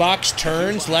to Zubac.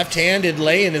 Turns. Left-handed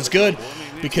lay-in is good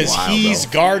because he's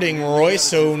guarding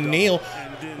Royce O'Neal.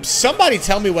 Somebody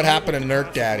tell me what happened to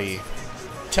Nurk Daddy.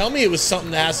 Tell me it was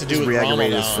something that has to do with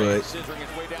Ramadan.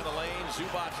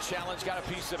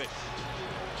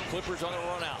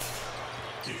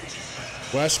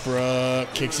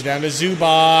 Westbrook kicks it down to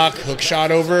Zubac. Hook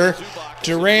shot over.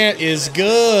 Durant is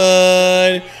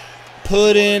good.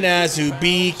 Put in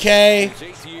Azubike.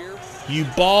 You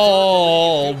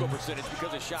bald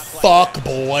fuck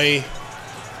boy.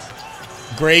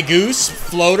 Grey Goose.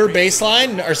 Floater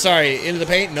baseline. Or sorry, into the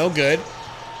paint. No good.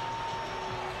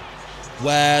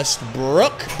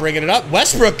 Westbrook bringing it up.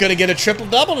 Westbrook gonna get a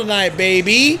triple-double tonight,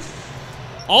 baby.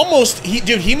 Almost.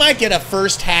 Dude, he might get a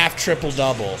first half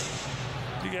triple-double.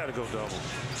 You gotta go double.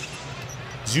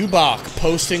 Zubac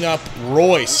posting up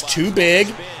Royce. Too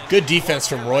big. Good defense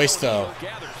from Royce, though.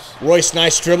 Royce,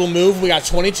 nice dribble move. We got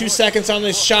 22 seconds on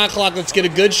this shot clock. Let's get a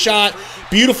good shot.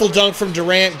 Beautiful dunk from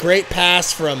Durant. Great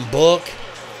pass from Book.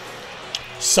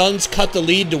 Suns cut the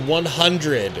lead to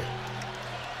 100.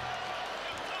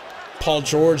 Paul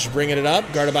George bringing it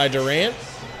up. Guarded by Durant.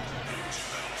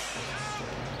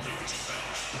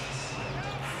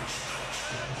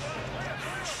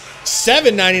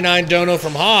 $7.99 dono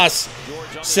from Haas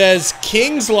says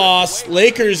Kings loss,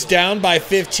 Lakers down by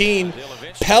 15,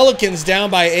 Pelicans down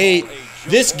by 8.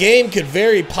 This game could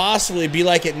very possibly be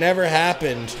like it never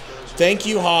happened. Thank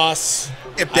you, Haas.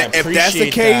 If that's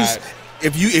the case,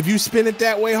 if you spin it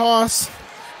that way, Haas,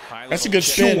 that's a good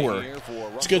spin. Sure.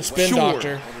 It's a good spin,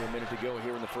 Doctor.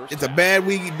 It's a bad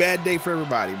week, bad day for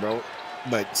everybody, bro.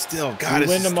 But still, God, we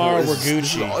win tomorrow, we're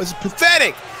Gucci. This is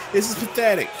pathetic. This is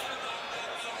pathetic.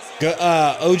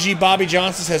 OG Bobby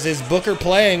Johnson says, is Booker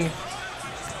playing?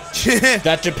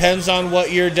 That depends on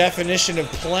what your definition of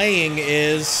playing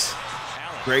is.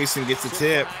 Grayson gets a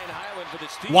tip.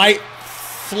 White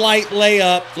flight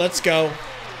layup. Let's go.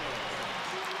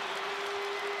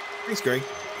 Thanks, Gray.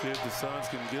 If the Suns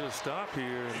can get a stop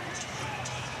here,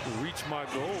 reach my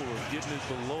goal of getting it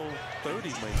below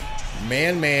 30,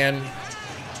 maybe.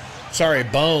 Sorry,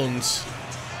 Bones.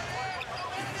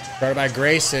 Started by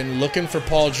Grayson, looking for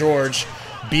Paul George.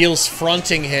 Beal's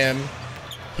fronting him.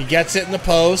 He gets it in the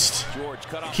post.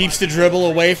 Keeps the dribble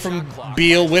away from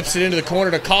Beal. Whips it into the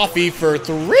corner to Coffee for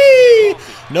 3.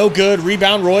 No good.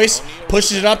 Rebound, Royce.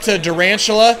 Pushes it up to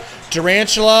Durantula.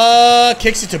 Durantula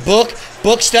kicks it to Book.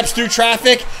 Book steps through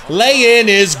traffic. Lay-in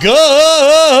is good.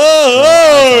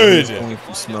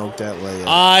 Smoked that layup.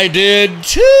 I did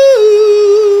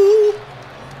too.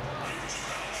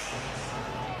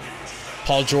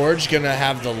 Paul George going to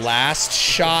have the last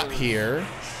shot here.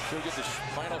 He'll get the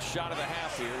final shot of the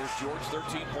half here. There's George,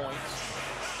 13 points.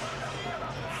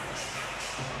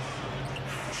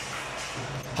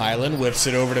 Highland whips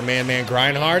it over to man-man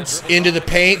Grindhards. Into the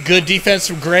paint. Good defense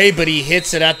from Gray, but he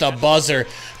hits it at the buzzer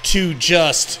to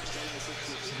just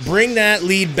bring that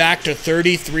lead back to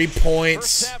 33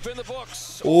 points.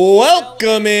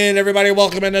 Welcome in, everybody.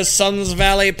 Welcome into Suns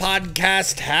Valley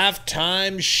Podcast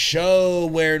Halftime Show,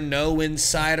 where no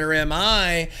insider am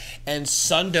I, and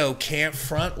Sundo can't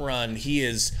front run. He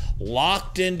is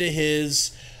locked into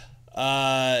his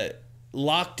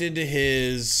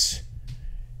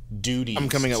duties. I'm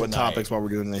coming up with topics while we're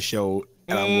doing this show,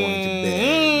 and I'm going to bed.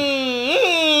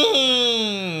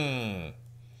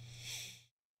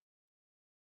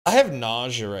 I have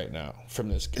nausea right now from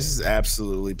this game. This is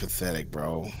absolutely pathetic,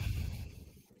 bro.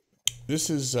 This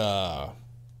is I'm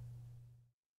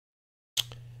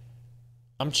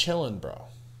chilling, bro.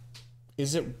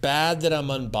 Is it bad that I'm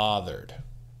unbothered?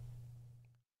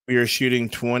 We are shooting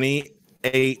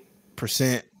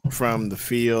 28% from the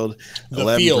field.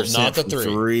 The field, not the from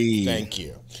three. Thank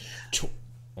you.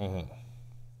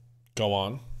 Go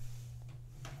on.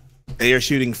 They are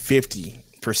shooting 50%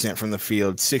 from the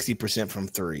field, 60% from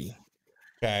 3.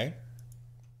 Okay.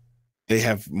 They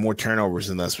have more turnovers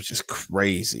than us, which is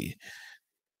crazy.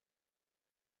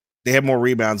 They have more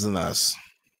rebounds than us.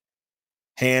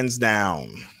 Hands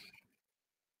down.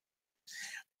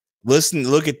 Listen,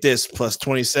 look at this. Plus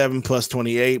 27, plus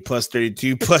 28, plus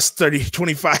 32, plus 30,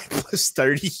 25, plus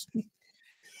 30.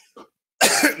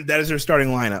 That is their starting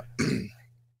lineup.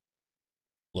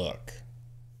 Look.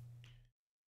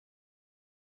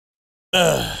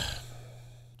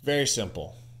 Very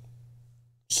simple.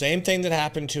 Same thing that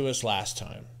happened to us last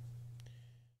time.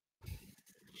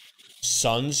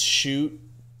 Suns shoot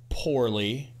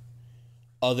poorly.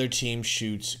 Other team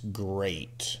shoots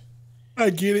great. I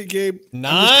get it, Gabe.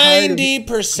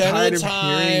 90% of the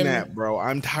time. Hearing that, bro.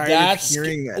 I'm tired of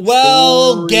hearing that.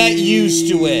 Well, story. get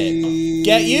used to it.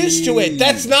 Get used to it.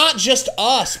 That's not just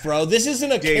us, bro. This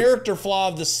isn't a character flaw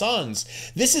of the Suns.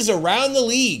 This is around the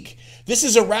league. This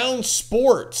is around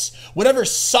sports. Whatever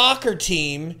soccer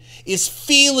team is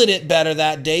feeling it better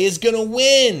that day is going to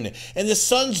win. And the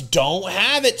Suns don't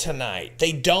have it tonight.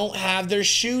 They don't have their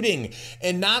shooting.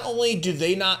 And not only do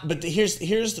they not, but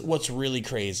here's what's really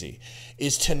crazy,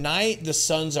 is tonight the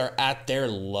Suns are at their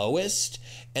lowest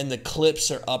and the Clips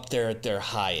are up there at their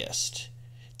highest.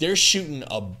 They're shooting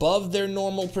above their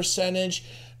normal percentage,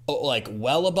 like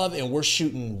well above, and we're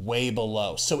shooting way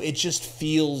below. So it just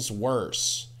feels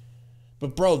worse.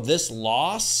 But, bro, this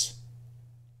loss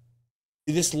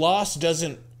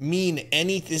doesn't mean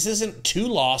anything. This isn't 2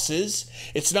 losses.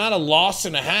 It's not a loss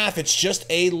and a half. It's just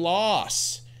a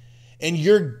loss. And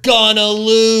you're gonna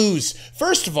lose.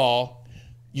 First of all,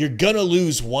 you're gonna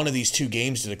lose one of these 2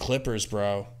 games to the Clippers,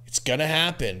 bro. It's gonna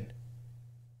happen.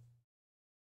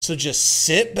 So just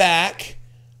sit back,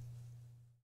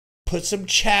 put some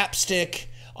chapstick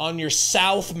on your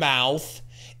south mouth,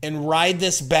 and ride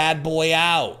this bad boy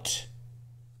out.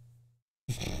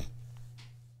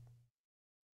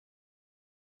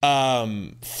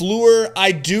 Fleur,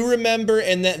 I do remember,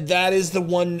 and that is the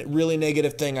one really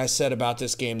negative thing I said about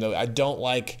this game, though. I don't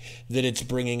like that it's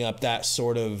bringing up that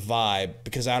sort of vibe,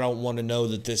 because I don't want to know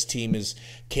that this team is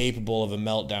capable of a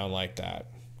meltdown like that.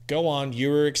 Go on.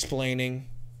 You were explaining.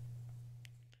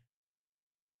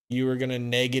 You were gonna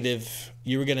neg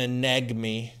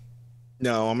me.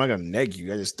 No, I'm not gonna neg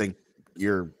you. I just think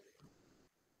you're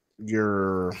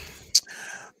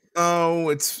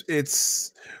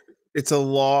it's a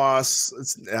loss.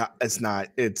 It's not.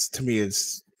 It's, to me,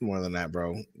 it's more than that,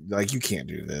 bro. Like, you can't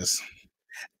do this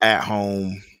at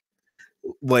home.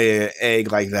 Lay an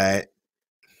egg like that,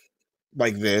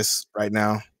 like this right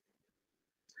now,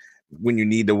 when you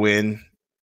need to win.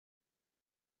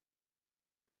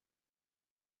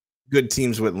 Good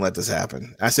teams wouldn't let this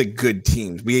happen. I said good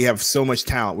teams. We have so much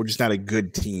talent. We're just not a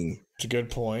good team. It's a good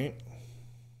point.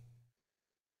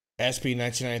 SB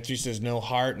 1993 says no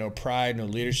heart, no pride, no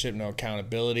leadership, no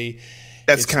accountability.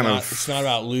 That's It's not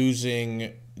about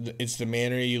losing. It's the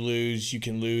manner you lose. You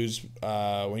can lose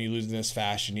when you lose in this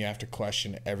fashion. You have to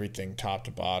question everything top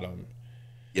to bottom.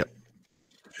 Yep.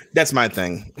 That's my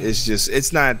thing.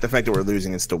 It's not the fact that we're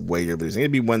losing. It's the way you're losing.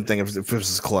 It'd be one thing if this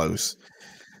was close.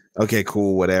 Okay,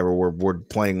 cool, whatever. We're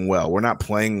playing well. We're not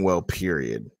playing well,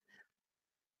 period.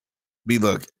 We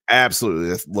look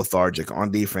absolutely lethargic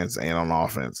on defense and on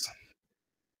offense,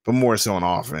 but more so on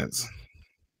offense.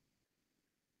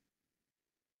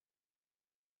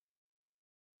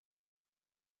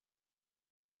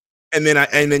 And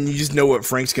then you just know what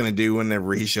Frank's going to do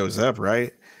whenever he shows up,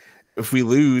 right? If we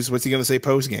lose, what's he going to say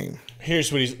post game?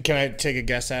 Here's what he's. Can I take a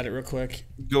guess at it real quick?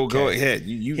 Go ahead.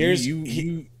 Here's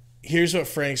what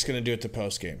Frank's going to do at the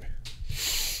post game.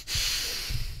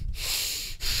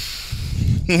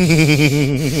 And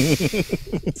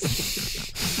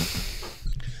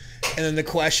then the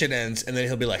question ends, and then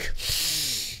he'll be like,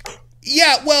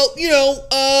 "Yeah, well, I'm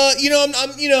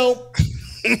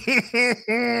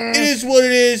it is what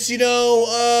it is,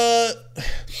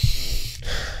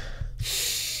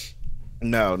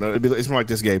 No, it's more like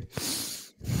this, Gabe.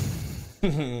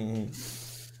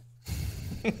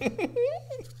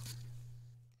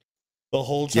 The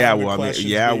whole time.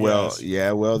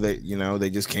 They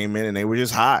just came in and they were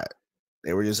just hot.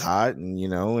 They were just hot, and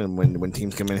and when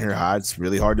teams come in here hot, it's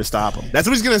really hard to stop them. That's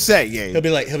what he's gonna say. Yeah, he'll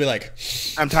be like,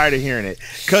 I'm tired of hearing it.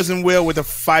 Cousin Will with a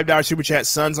 $5 super chat.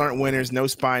 Suns aren't winners. No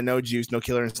spine, no juice, no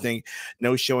killer instinct,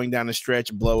 no showing down the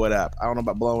stretch. Blow it up. I don't know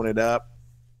about blowing it up,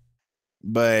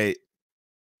 but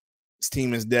this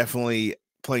team is definitely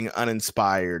playing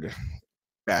uninspired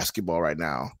basketball right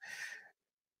now.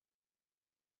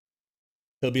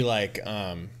 He'll be like,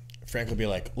 Frank will be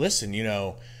like, listen,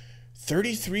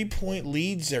 33-point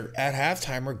leads at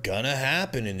halftime are gonna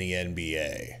happen in the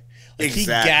NBA. Like, exactly. He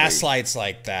gaslights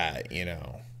like that,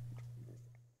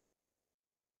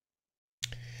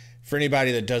 For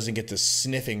anybody that doesn't get the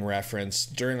sniffing reference,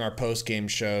 during our post-game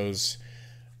shows,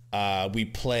 we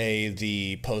play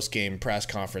the post-game press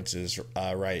conferences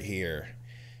right here.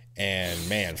 And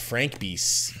man, Frank be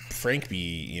smelling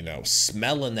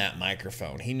that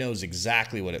microphone. He knows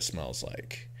exactly what it smells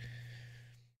like.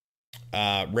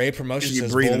 Ray Promotion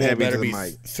says Bolo better be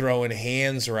throwing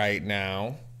hands right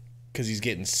now because he's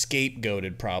getting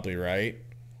scapegoated, probably, right?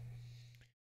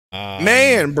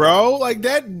 Man, bro, like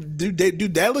that dude,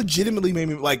 that legitimately made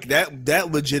me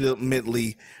that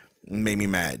legitimately made me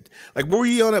mad. Like, what were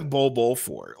you on that Bol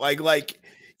for? Like what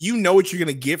you're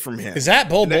gonna get from him. Is that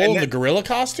Bol in the gorilla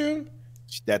costume?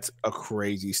 That's a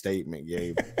crazy statement,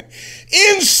 Gabe.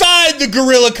 Inside the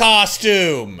gorilla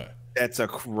costume. That's a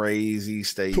crazy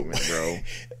statement, bro.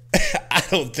 I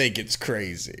don't think it's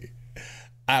crazy.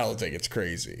 I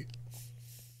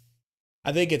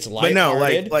think it's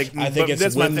lighthearted. But no, I think it's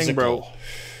that's whimsical. My thing, bro.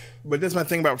 But that's my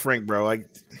thing about Frank, bro. Like,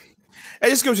 it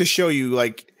just goes to show you,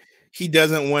 like, he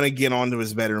doesn't want to get onto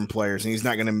his veteran players, and he's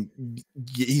not gonna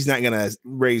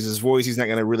raise his voice. He's not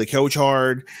gonna really coach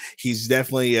hard. He's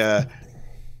definitely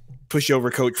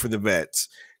pushover coach for the vets,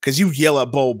 because you yell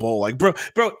at Bol, like, bro.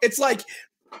 It's like,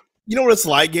 you know what it's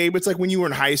like, Gabe? It's like when you were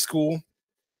in high school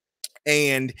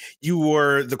and you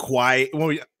were the quiet.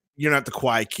 Well, you're not the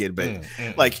quiet kid, but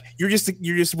like you're just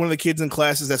one of the kids in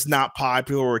classes that's not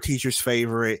popular or a teacher's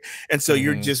favorite, and so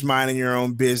you're just minding your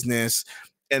own business,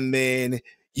 and then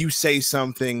you say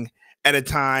something at a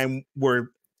time where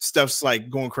stuff's like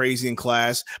going crazy in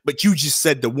class, but you just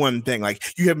said the one thing,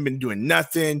 like you haven't been doing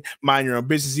nothing, mind your own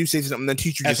business. You say something, the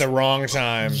teacher at the wrong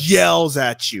time yells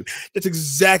at you. That's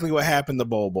exactly what happened to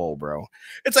Bol, bro.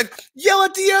 It's like, yell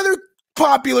at the other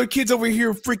popular kids over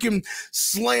here, freaking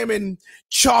slamming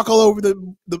chalk all over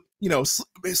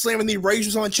slamming the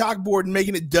erasers on the chalkboard and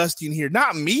making it dusty in here.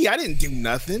 Not me. I didn't do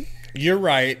nothing. You're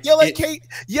right. Yell at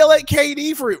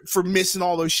KD for missing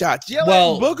all those shots. Yell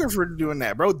at Booker for doing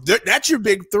that, bro. That's your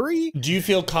big three. Do you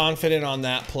feel confident on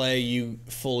that play? You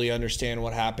fully understand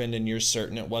what happened, and you're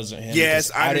certain it wasn't him?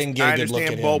 Yes, I didn't get a good look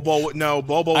at him. Bobo was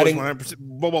 100%.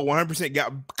 Bobo 100%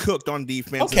 got cooked on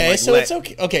defense. Okay, so it's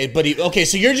okay. Okay, but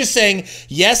so you're just saying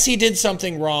yes, he did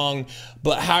something wrong,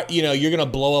 but how you're gonna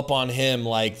blow up on him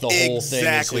like the whole thing?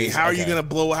 Exactly. How are you gonna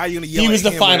blow? How are you gonna yell? He was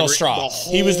the final straw.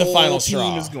 He was the final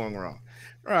straw. Team is going wrong.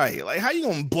 Right. Like, how you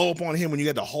gonna blow up on him when you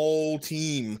got the whole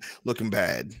team looking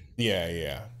bad?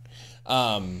 Yeah.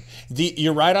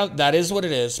 You're right on that is what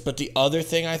it is. But the other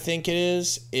thing I think it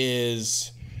is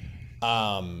it's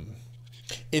kind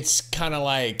of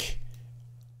like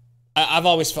I've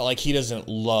always felt like he doesn't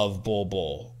love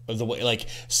Bull the way, like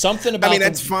something about. I mean,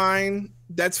 that's fine.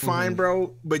 That's fine,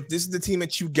 bro. But this is the team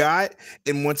that you got,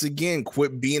 and once again,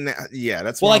 quit being that. Yeah,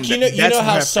 that's well, like you know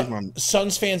how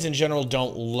Suns fans in general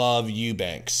don't love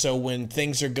Eubanks. So when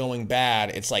things are going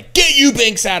bad, it's like get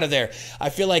Eubanks out of there. I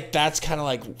feel like that's kind of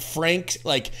like Frank.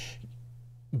 Like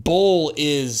Bull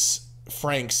is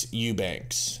Frank's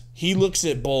Eubanks. He looks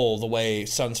at Bull the way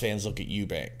Suns fans look at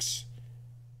Eubanks.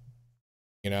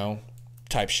 You know,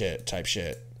 type shit.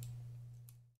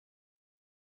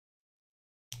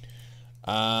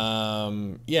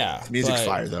 Yeah. Music's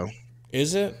fire though.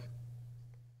 Is it?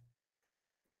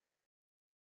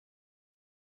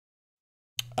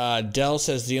 Dell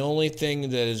says the only thing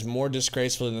that is more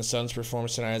disgraceful than the Suns'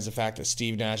 performance tonight is the fact that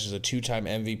Steve Nash is a 2-time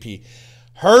MVP.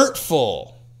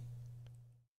 Hurtful.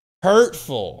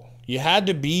 You had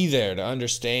to be there to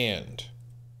understand.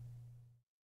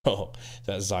 Oh,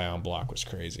 that Zion block was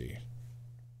crazy.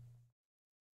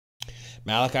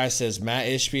 Malachi says Matt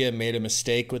Ishbia made a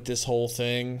mistake with this whole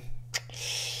thing.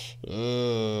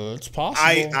 It's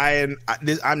possible.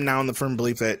 I'm now in the firm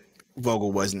belief that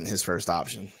Vogel wasn't his first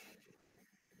option.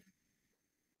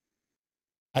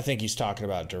 I think he's talking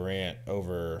about Durant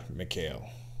over Mikal.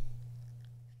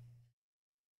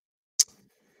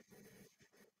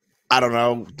 I don't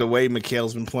know. The way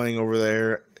Mikal's been playing over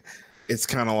there, it's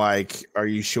kind of like, are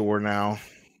you sure now?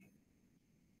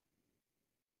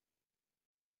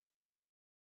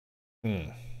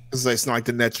 It's not like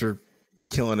the Nets are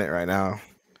killing it right now.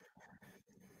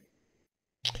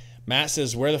 Matt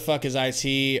says, where the fuck is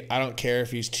IT? I don't care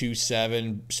if he's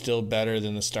 2-7, still better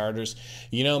than the starters.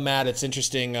 You know, Matt, it's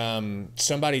interesting.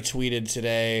 Somebody tweeted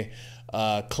today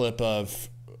a clip of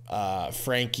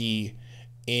Frankie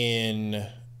in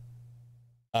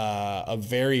a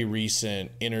very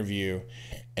recent interview.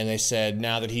 And they said,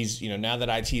 now that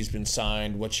IT's been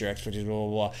signed, what's your expectation? Blah,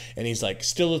 blah, blah. And he's like,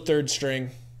 still a third string.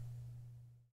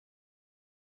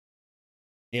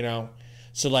 You know,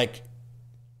 so like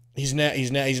he's not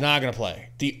gonna play.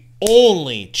 The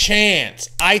only chance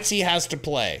IT has to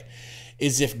play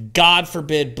is if, God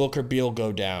forbid, Booker Beal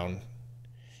go down,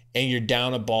 and you're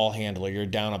down a ball handler, you're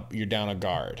down a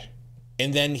guard,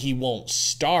 and then he won't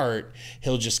start.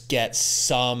 He'll just get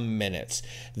some minutes.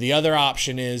 The other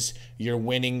option is you're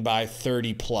winning by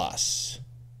 30 plus,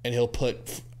 and he'll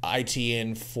put IT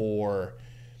in for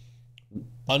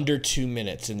under 2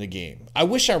 minutes in the game. I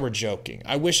wish I were joking.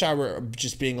 I wish I were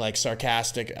just being like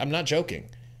sarcastic. I'm not joking.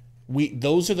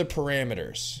 Those are the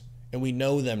parameters, and we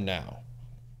know them now.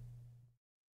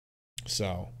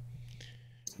 So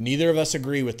neither of us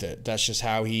agree with it. That's just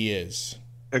how he is.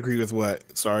 Agree with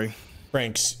what? Sorry.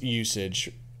 Frank's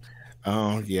usage.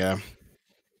 Oh, yeah.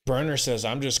 Burner says,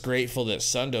 I'm just grateful that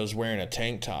Sundo's wearing a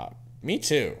tank top. Me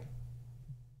too.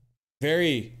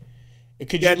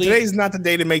 Today's not the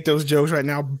day to make those jokes right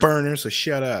now, Burner, so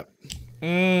shut up.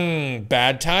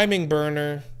 Bad timing,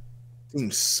 Burner.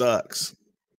 Team sucks.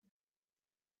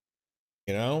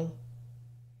 You know?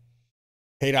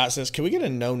 Hey Dot says, can we get a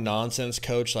no-nonsense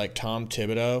coach like Tom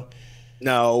Thibodeau?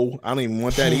 No, I don't even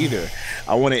want that either.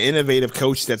 I want an innovative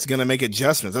coach that's going to make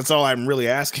adjustments. That's all I'm really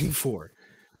asking for.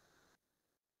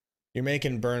 You're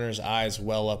making Burner's eyes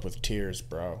well up with tears,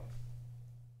 bro.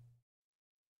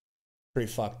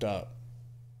 Pretty fucked up.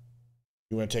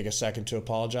 You want to take a second to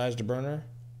apologize to Burner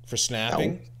for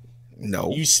snapping?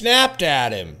 No. You snapped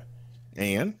at him.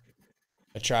 And?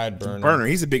 I tried Burner. Burner,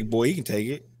 he's a big boy. He can take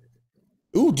it.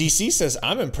 Ooh, DC says,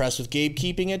 I'm impressed with Gabe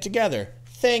keeping it together.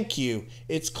 Thank you.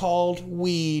 It's called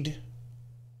weed.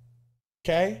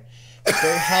 Okay?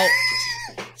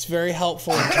 It's very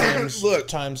helpful in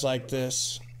times like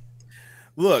this.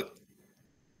 Look,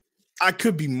 I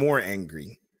could be more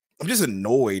angry. I'm just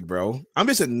annoyed, bro. I'm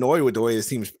just annoyed with the way this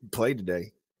team's played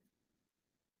today.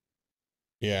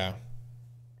 Yeah.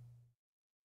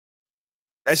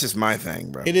 That's just my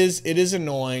thing, bro. It is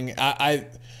annoying. I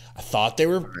thought they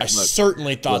were. I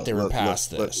certainly thought they were past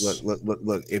this.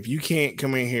 Look. If you can't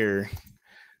come in here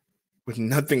with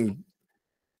nothing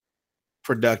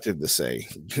productive to say,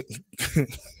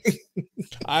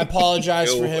 I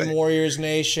apologize for him, Warriors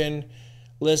Nation.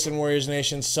 Listen, Warriors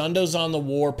Nation, Sundo's on the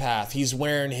warpath. He's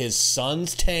wearing his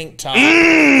son's tank top,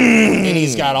 and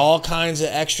he's got all kinds of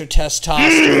extra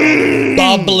testosterone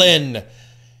bubbling.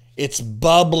 It's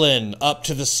bubbling up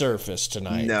to the surface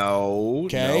tonight. No,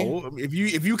 okay. No. If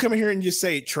you come in here and just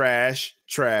say trash,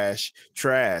 trash,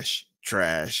 trash,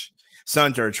 trash,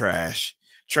 Suns are trash,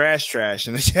 trash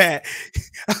in the chat.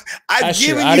 I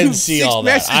didn't see all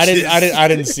that. I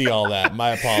didn't see all that.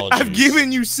 My apologies. I've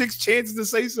given you 6 chances to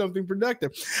say something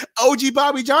productive. OG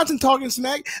Bobby Johnson talking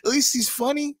smack. At least he's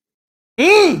funny.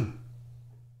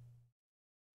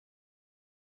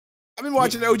 I've been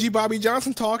watching OG Bobby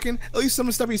Johnson talking. At least some of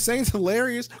the stuff he's saying is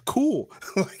hilarious. Cool.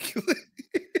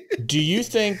 Do you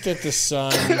think that the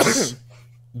Suns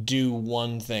do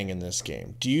one thing in this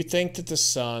game? Do you think that the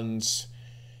Suns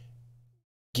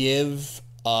give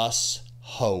us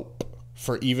hope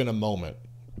for even a moment?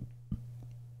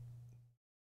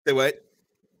 Say what?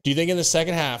 Do you think in the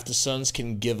second half the Suns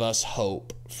can give us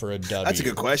hope for a W? That's a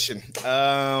good question.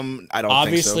 I don't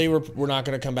Obviously, think so. we're not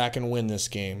going to come back and win this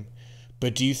game.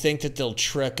 But do you think that they'll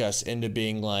trick us into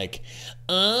being like,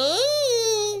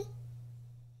 oh?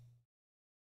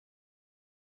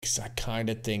 Because I kind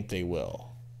of think they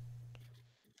will.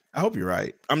 I hope you're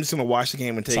right. I'm just going to watch the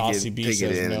game and take it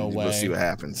in. No we'll see what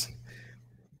happens.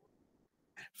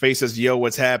 Face says, yo,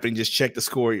 what's happening? Just check the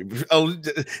score. Oh,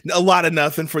 a lot of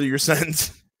nothing for your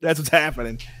Suns. That's what's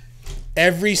happening.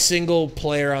 Every single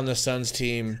player on the Suns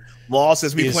team. Law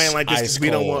says we playing like this because we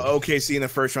don't want OKC in the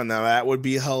first round. Now that would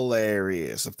be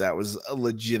hilarious if that was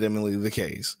legitimately the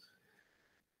case.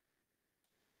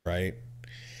 Right.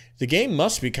 The game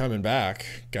must be coming back,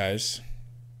 guys.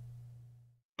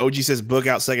 OG says book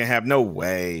out second half. No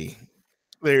way.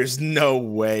 There's no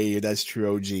way that's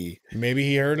true, OG. Maybe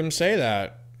he heard him say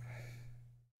that.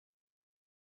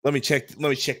 Let me check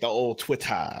the old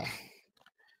Twitter.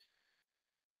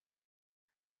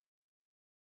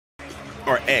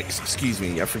 Or X, excuse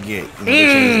me. I forget.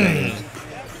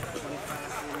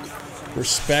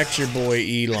 Respect your boy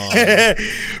Elon.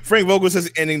 Frank Vogel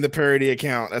says ending the parody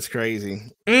account. That's crazy.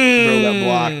 Bro got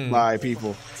blocked by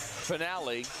people.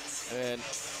 Finale, and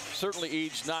certainly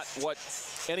Eads not what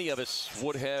any of us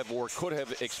would have or could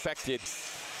have expected,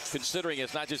 considering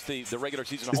it's not just the regular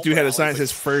season. This dude had to sign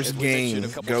his first game.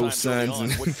 Go Suns.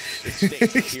 And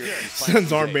Suns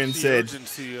armband said,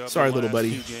 sorry, little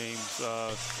buddy.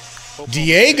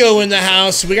 Diego in the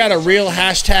house. We got a real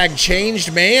hashtag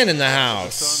changed man in the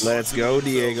house. Let's go,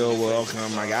 Diego.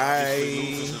 Welcome, my guy.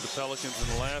 He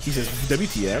says,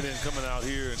 WTF?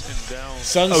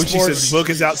 Sun She says, book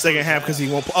is out second half because he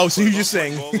won't. Oh, so you're just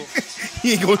saying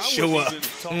he ain't going to show up.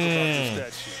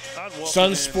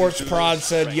 Sun Sports Prod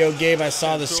said, yo, Gabe, I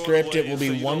saw the script. It will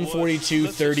be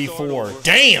 142-34.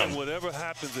 Damn! Whatever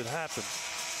happens, it happens.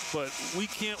 But we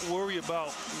can't worry about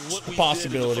what we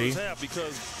possibility. did in the first half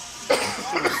because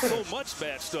there's so much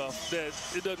bad stuff that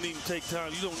it doesn't even take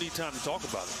time. You don't need time to talk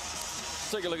about it.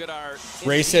 Take a look at our.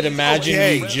 Ray said,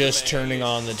 imagine you just turning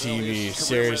on the TV.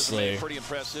 Seriously.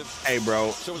 Hey,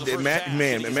 bro.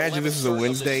 Imagine this is a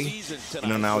Wednesday,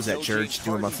 and then I was at church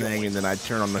doing my thing, and then I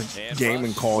turn on the game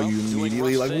and call you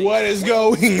immediately. Like, what is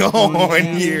going on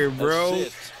here, bro?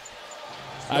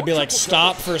 I'd be like,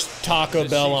 stop for Taco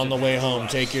Bell on the way home.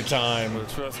 Take your time.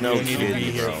 No, you need to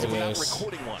be here for this.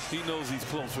 He knows he's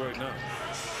close right now.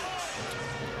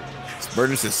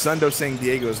 Burden says Sundo saying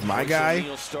Diego is my guy.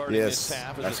 Yes,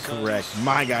 that's correct.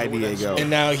 My guy, Diego. And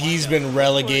now he's been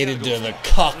relegated to the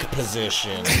cuck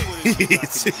position.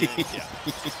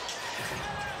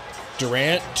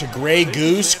 Durant to Grey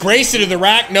Goose. Grayson to the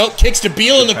rack. Nope. Kicks to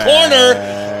Beal in the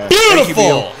corner.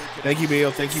 Beautiful. Thank you, Beal.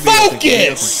 Thank you, Beal.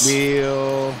 Focus!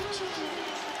 Beal.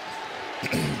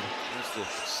 It's the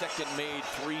second made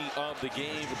three of the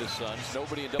game for the Suns.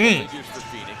 Nobody in double figures for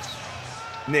Phoenix.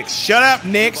 Knicks, shut up,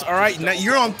 Knicks. All right, now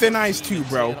you're on thin ice too,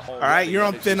 bro. All right, you're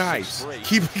on thin ice.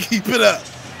 Keep it up.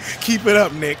 Keep it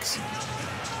up, Knicks.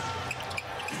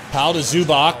 Foul to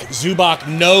Zubac. Zubac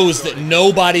knows that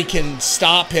nobody can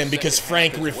stop him because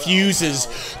Frank refuses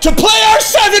to play our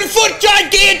 7-foot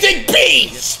gigantic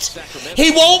beast.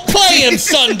 He won't play him,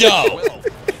 Sundo.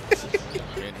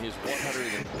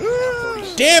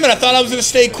 Damn it, I thought I was going to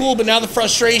stay cool, but now the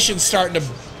frustration's starting to...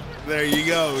 There you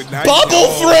go. Nice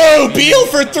bubble through. Beal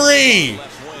for three.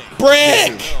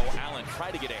 Brick. Allen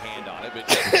tried to get a hand on it, but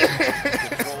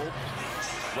controlled.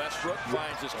 Westbrook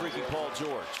finds the streaking Paul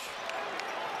George.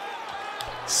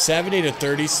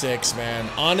 70-36, man.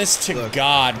 Honest to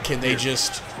God, can they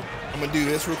just... I'm going to do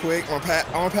this real quick. I'm going to pat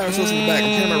ourselves in the back.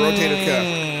 I'm carrying my rotator cuff.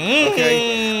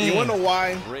 Okay? You want to know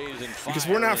why? Because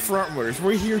we're not front runners.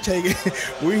 We're here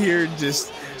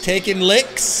just... taking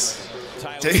licks.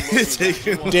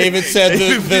 David said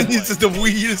this is the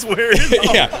weirdest word.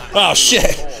 Yeah. Oh,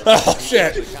 shit. Oh,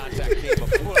 shit.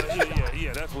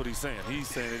 Yeah, that's what he's saying. He's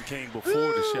saying it came before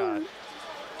the shot.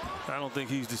 I don't think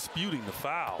he's disputing the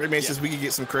foul. Rayman says we could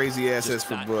get some crazy assets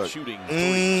for Book. Let's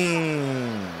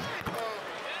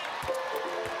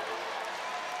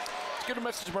get a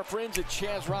message from our friends at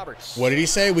Chaz Roberts. What did he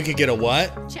say? We could get a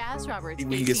what? Chaz Roberts.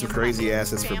 We can get some crazy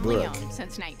assets for Book.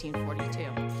 Since 1942.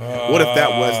 What if that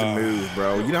was the move,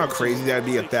 bro? You know how crazy that'd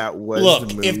be if that was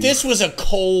the move? If this was a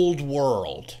cold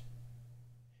world,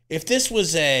 if this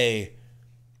was a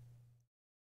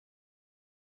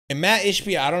And Matt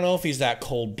Ishbia, I don't know if he's that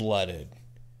cold-blooded.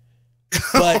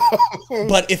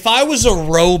 But if I was a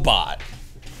robot,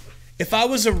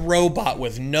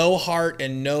 with no heart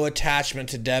and no attachment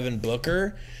to Devin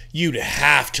Booker, you'd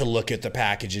have to look at the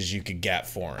packages you could get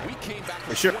for him. We came back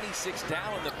from 26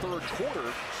 down in the third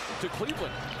quarter to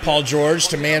Cleveland. Paul George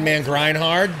to man grind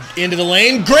hard into the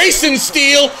lane. Grayson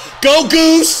steal. Go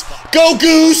Goose. Go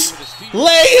Goose.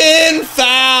 Lay in,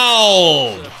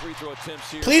 fouled.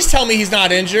 Please tell me he's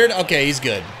not injured. Okay, he's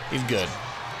good. He's good.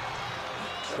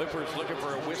 Clippers looking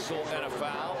for a whistle and a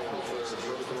foul.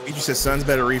 He just said Suns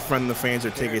better refund the fans or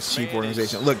take a cheap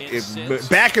organization. Look,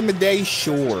 back in the day,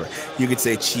 sure, you could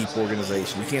say cheap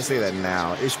organization. You can't say that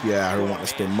now. Ishbia out here wanting to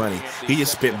spend money. He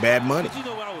just spent bad money. But you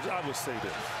know, I would say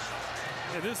this.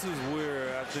 And this is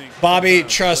where I think Bobby,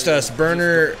 trust us.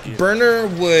 Burner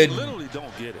would literally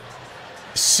don't get it.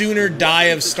 sooner die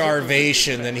of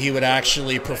starvation than he would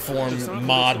actually perform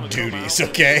mod duties,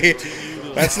 okay?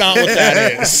 That's not what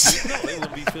that is.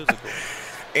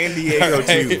 And Diego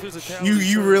Right. too.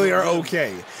 You really are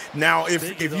okay. Now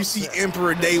if you see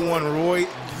Emperor Day One Roy,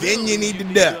 then you need to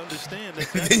duck.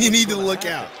 Then you need to look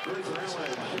out.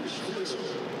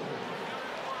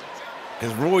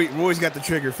 Because Roy's got the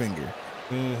trigger finger.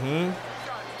 Mm-hmm.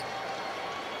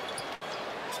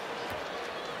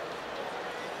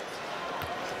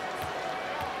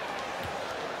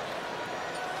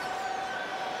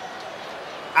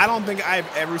 I don't think I've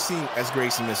ever seen, as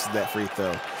Grayson misses that free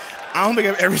throw, I don't think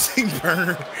I've ever seen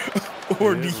Burner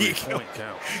or Diego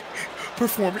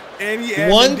perform any.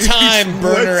 One time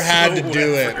Burner had to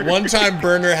do it. One time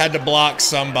Burner had to block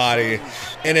somebody,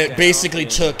 and it basically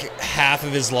took half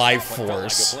of his life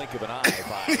force.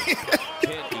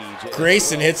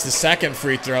 Grayson hits the second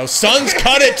free throw. Suns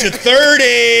cut it to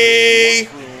 30.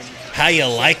 How you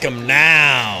like them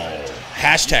now?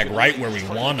 Hashtag right where we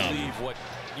want them.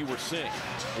 You were seeing.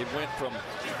 It went from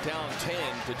down 10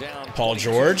 to down. Paul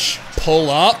George, pull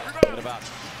up.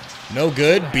 No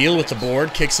good. Beal with the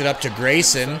board, kicks it up to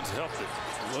Grayson.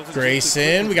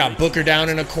 Grayson, we got Booker down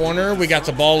in a corner. We got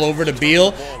the ball over to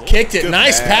Beal. Kicked it.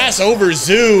 Nice pass over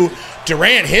Zoo.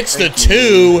 Durant hits the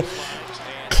two.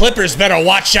 Clippers better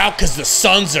watch out because the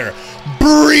Suns are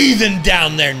breathing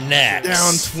down their necks.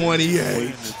 Down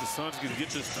 28.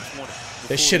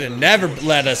 They should have never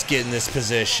let us get in this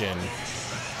position.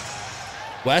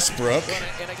 Westbrook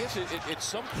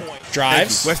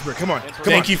drives. Westbrook, come on.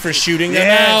 Thank you for shooting them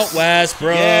out,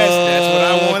 Westbrook. Yes, that's what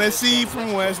I want to see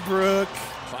from Westbrook.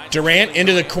 Durant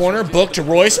into the corner, Book to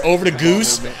Royce, over to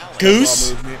Goose.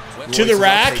 Goose to the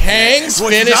rack, hangs,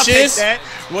 finishes.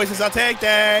 Royce says, I'll take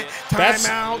that.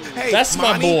 Timeout. Hey, that's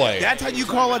my boy. That's how you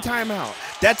call a timeout.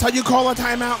 That's how you call a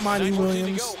timeout, Monty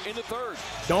Williams.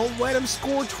 Don't let him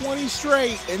score 20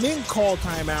 straight and then call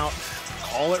timeout.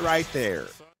 Call it right there.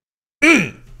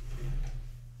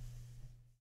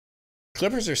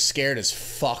 Clippers are scared as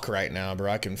fuck right now,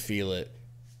 bro. I can feel it.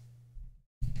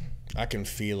 I can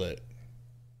feel it.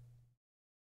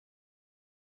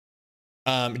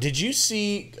 Did you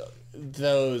see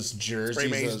those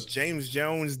jerseys? James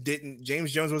Jones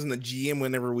wasn't the GM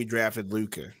whenever we drafted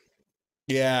Luka.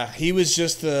 Yeah, he was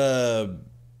just the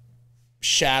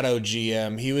shadow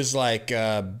GM. He was like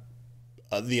the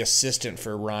assistant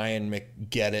for Ryan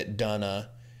McGettit-Dunna.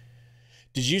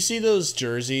 Did you see those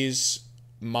jerseys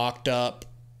mocked up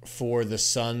for the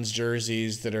Suns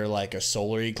jerseys that are like a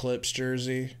solar eclipse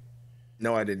jersey?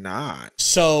 No, I did not.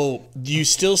 So you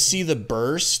still see the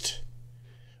burst,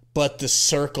 but the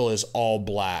circle is all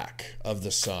black of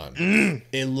the sun.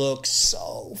 It looks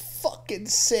so fucking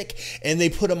sick. And they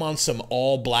put them on some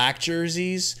all black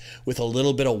jerseys with a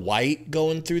little bit of white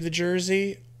going through the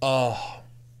jersey. Oh,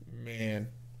 man.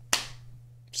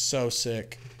 So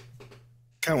sick.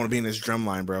 Kind of want to be in this drum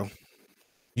line, bro.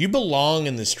 You belong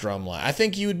in this drum line. I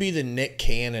think you would be the Nick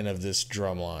Cannon of this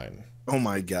drum line. Oh,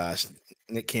 my gosh.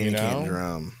 Nick Cannon can't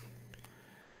drum.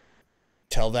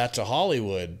 Tell that to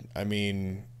Hollywood. I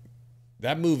mean,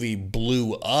 that movie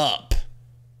blew up.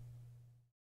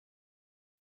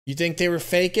 You think they were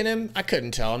faking him? I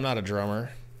couldn't tell. I'm not a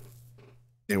drummer.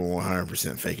 They were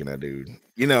 100% faking that dude.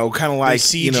 You know, kind of like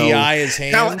CGI his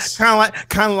hands.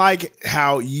 Kind of like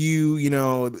how you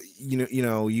in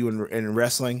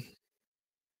wrestling.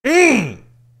 Do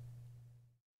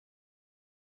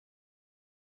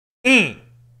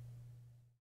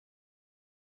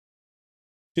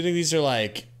you think these are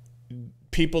like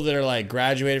people that are like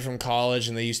graduated from college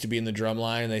and they used to be in the drum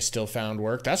line and they still found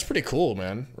work? That's pretty cool,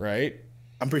 man, right?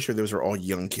 I'm pretty sure those are all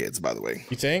young kids, by the way.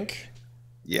 You think?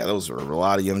 Yeah, those are a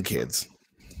lot of young kids.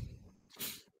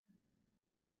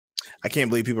 I can't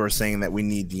believe people are saying that we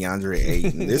need DeAndre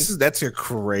Ayton. That's a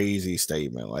crazy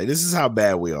statement. Like, this is how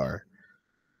bad we are.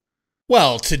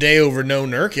 Well, today over no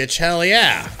Nurkic, hell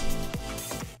yeah.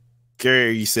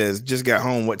 Gary says, just got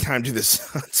home. What time do the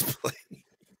Suns play?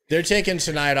 They're taking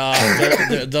tonight off.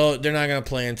 They're not going to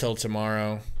play until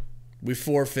tomorrow. We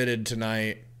forfeited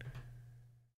tonight.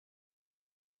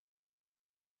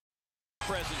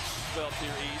 Presence felt here,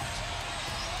 Eve.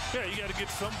 Yeah, you got to get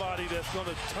somebody that's going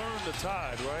to turn the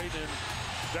tide, right? And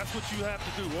that's what you have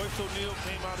to do. Royce O'Neal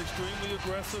came out extremely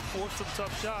aggressive, forced some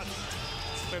tough shots.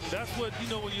 And that's what, you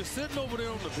know, when you're sitting over there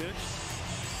on the bench,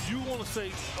 you want to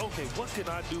say, okay, what can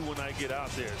I do when I get out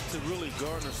there to really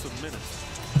garner some minutes?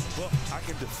 Well, I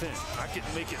can defend. I can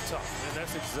make it tough. And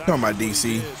that's exactly Talking about what he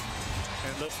DC. did.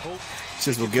 And let's hope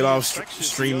Says we'll get off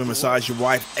stream and massage your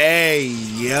wife. Hey,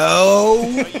 yo.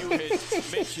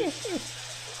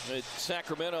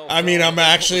 Sacramento. I mean, I'm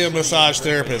actually a massage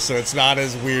therapist, so it's not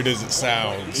as weird as it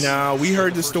sounds. No, we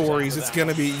heard the stories. It's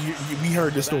gonna be. We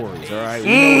heard the stories. All right.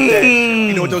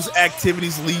 We know what those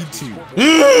activities lead to.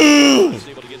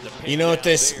 You know what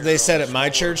they said at my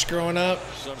church growing up?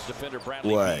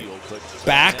 What?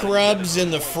 Back rubs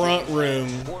in the front room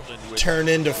turn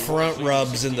into front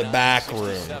rubs in the back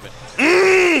room.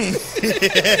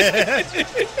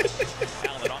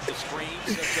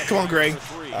 Come on, Greg.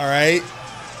 All right.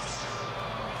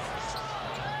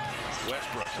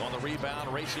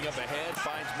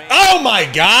 Oh my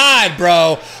God,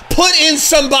 bro! Put in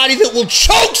somebody that will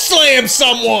choke slam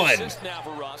someone.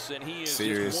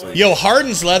 Seriously. Yo,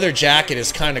 Harden's leather jacket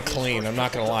is kind of clean. I'm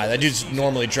not gonna lie. That dude's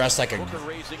normally dressed like a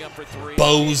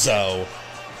bozo.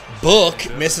 Book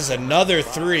misses another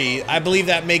 3. I believe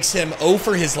that makes him 0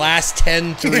 for his last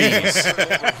 10 threes.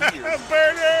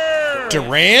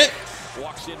 Durant,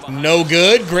 no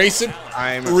good. Grayson,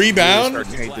 I'm rebound. Really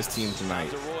starting to hate this team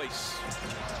tonight.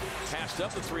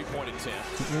 Up the three-point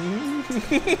attempt.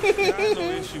 no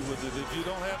issue with it. If you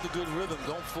don't have the good rhythm,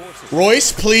 don't force it.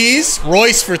 Royce, please.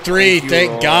 Royce for 3.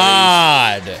 Thank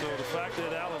God. So the fact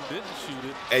that Allen didn't shoot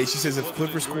it. Hey, she says if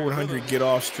Clippers score 100, get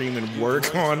off stream and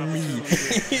work on me.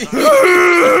 This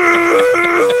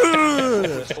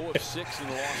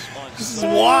is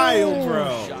wild,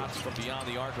 bro. Shots from beyond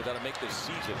the arc without to make this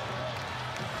season.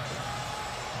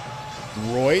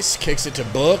 Royce kicks it to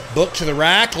Book. Book to the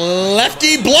rack.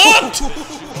 Lefty blocked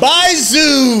by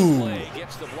Zoo.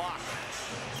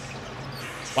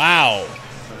 Wow.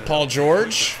 Paul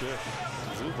George.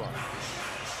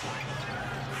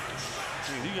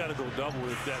 You got to go double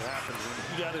if that happens.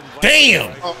 You got to invite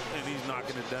Damn. him, and he's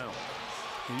knocking it down.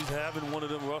 He's having one of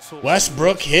them Russell.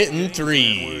 Westbrook hitting Everything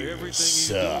threes. he's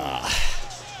doing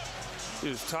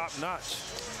is top notch.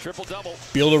 Triple-double.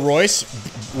 Beal to Royce.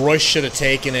 Royce should have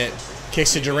taken it.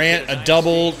 Kicks to Durant. A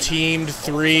double-teamed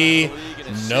 3.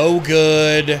 No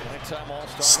good.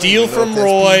 Steal from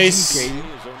Royce.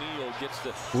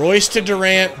 Royce to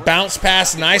Durant. Bounce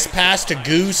pass. Nice pass to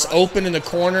Goose. Open in the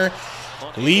corner.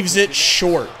 Leaves it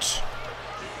short.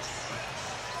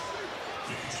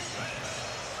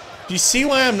 Do you see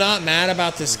why I'm not mad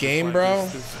about this game, bro?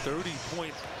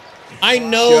 I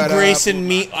know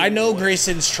I know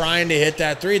Grayson's trying to hit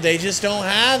that 3. They just don't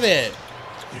have it.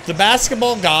 The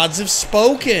basketball gods have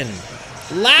spoken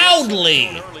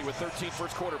loudly.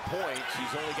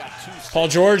 Paul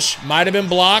George might have been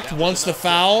blocked once the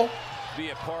foul.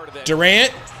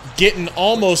 Durant getting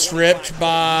almost ripped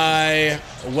by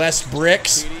West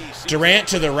Bricks. Durant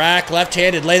to the rack,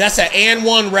 left-handed lay. That's an and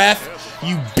one, ref.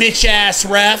 You bitch-ass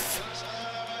ref.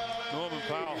 Norman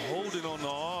Powell holding on the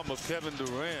arm of Kevin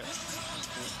Durant.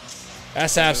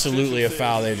 That's absolutely a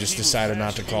foul they just decided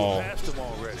not to call.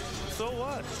 So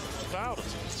what? Fouled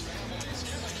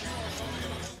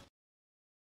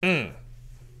him.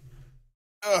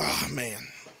 Oh, man.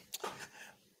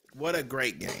 What a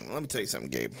great game. Let me tell you something,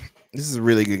 Gabe. This is a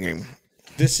really good game.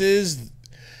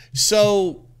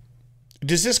 So,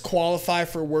 does this qualify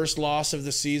for worst loss of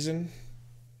the season?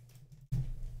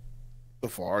 So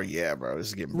far, yeah, bro. This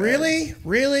is getting bad. Really?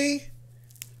 Really?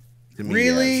 To me,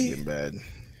 Really? yeah, it's getting bad.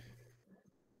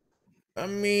 I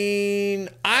mean,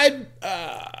 I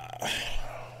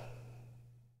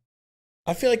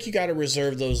feel like you got to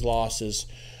reserve those losses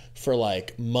for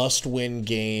like must-win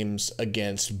games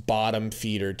against bottom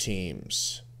feeder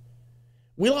teams.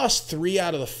 We lost 3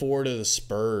 out of the 4 to the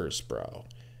Spurs, bro.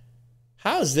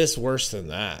 How is this worse than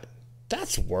that?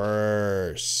 That's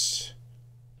worse.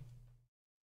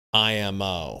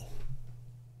 IMO.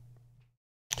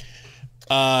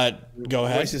 Go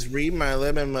ahead. Let's just read my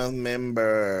 11-month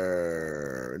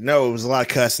member. No, it was a lot of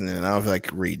cussing in it. I don't feel like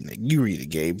reading it. You read it,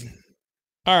 Gabe.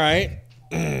 All right.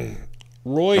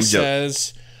 Roy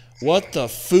says, What the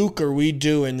fook are we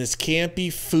doing? This can't be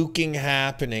fooking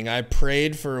happening. I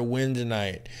prayed for a win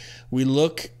tonight. We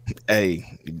look. Hey,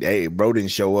 bro didn't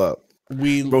show up.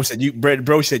 Bro said you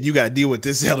got to deal with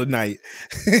this hell tonight.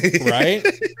 Right?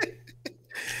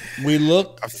 We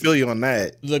look. I feel you on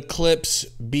that. The Clips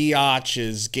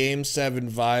biatches. Game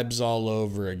 7 vibes all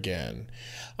over again.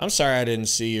 I'm sorry I didn't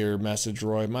see your message,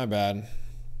 Roy. My bad.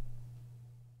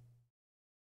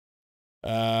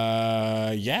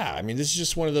 Yeah, I mean, this is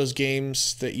just one of those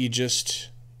games that you just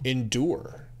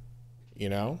endure, you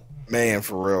know? Man,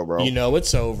 for real, bro. You know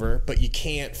it's over, but you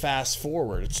can't fast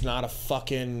forward. It's not a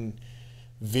fucking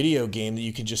video game that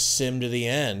you can just sim to the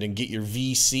end and get your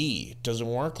VC. It doesn't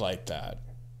work like that.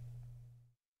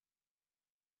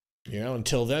 You know,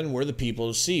 until then, we're the people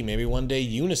to see. Maybe one day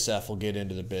UNICEF will get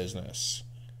into the business.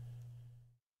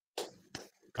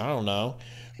 I don't know.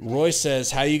 Roy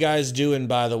says, how you guys doing,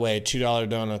 by the way? $2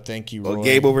 donut. Thank you, Roy. Well,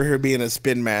 Gabe over here being a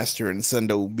spin master and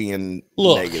Sundo being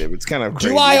negative. It's kind of crazy.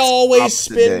 Do I always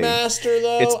spin master,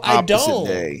 though? It's I don't.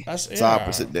 Day. It's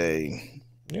opposite day.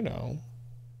 You know.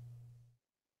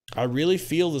 I really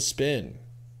feel the spin.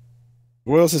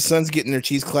 Royal says Suns getting their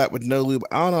cheeks clapped with no lube.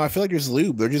 I don't know. I feel like there's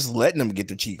lube. They're just letting them get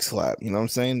their cheeks clapped. You know what I'm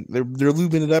saying? They're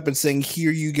lubing it up and saying,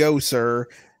 here you go, sir.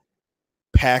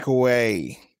 Pack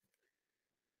away.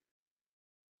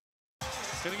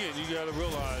 And again, you got to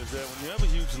realize that when you have a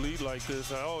huge lead like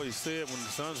this, I always say it when the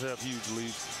Suns have huge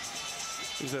leads,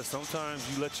 is that sometimes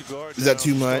you let your guard down. Is that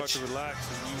too much? To relax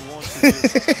and you want to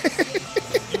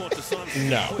you want the Suns to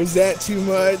no. Is that too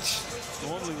much?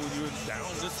 Normally when you're down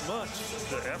this much,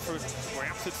 the effort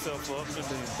ramps itself up and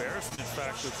the embarrassment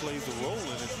factor plays a role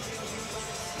in it.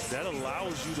 That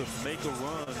allows you to make a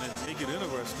run and make it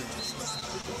interesting.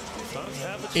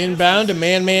 Inbound to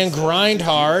Man Grind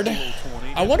Hard.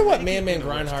 I wonder what Man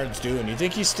Grind Hard's doing. You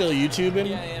think he's still YouTubing?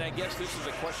 Yeah, and I guess this is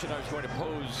a question I was going to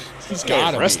pose. He's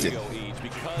got arrested.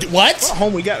 What? I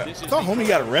thought homie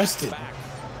got arrested.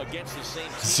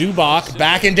 Zubac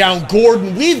backing down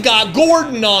Gordon. We've got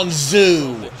Gordon on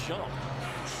Zoo.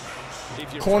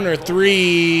 Corner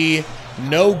 3.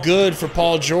 No good for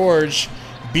Paul George.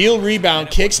 Beal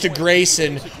rebound, kicks to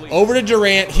Grayson. Over to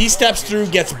Durant. He steps through,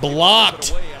 gets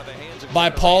blocked by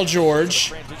Paul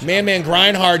George. Man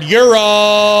grind hard. Euro.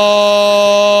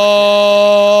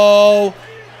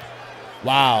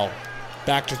 Wow.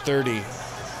 Back to 30.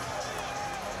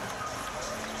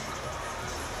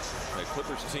 The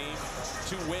Clippers team,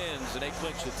 2 wins, and they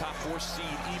clinch the top 4 seed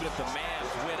even if the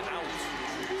Mavs win out.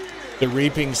 The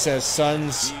Reaping says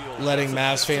Suns letting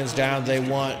Mavs fans down. They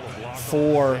want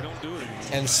 4,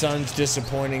 and Suns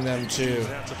disappointing them too.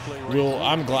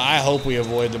 I'm glad. I hope we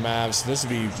avoid the Mavs. This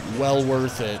would be well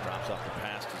worth it. Drops off the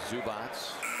pass to Zubac.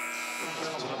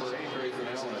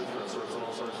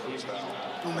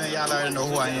 Oh man, y'all already know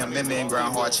who I am. Man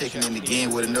Ground Hard checking in the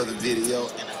game with another video.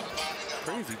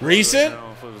 Recent?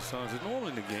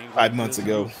 5 months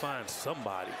ago.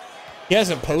 He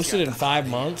hasn't posted in 5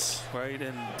 months. Well,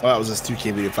 that was his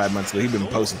 2K video 5 months ago. He's been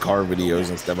posting car videos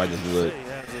and stuff. I just look.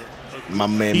 My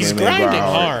man, he's grinding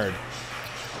hard.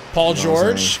 Paul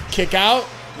George, kick out.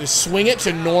 Swing it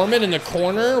to Norman in the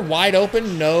corner. Wide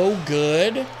open, no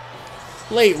good.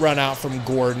 Late run out from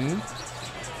Gordon.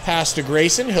 Pass to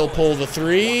Grayson. He'll pull the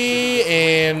 3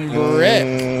 and brick.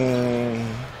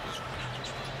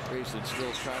 Grayson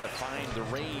still trying to find the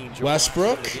range.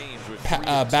 Westbrook.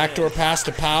 Backdoor pass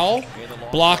to Powell.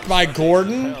 Blocked by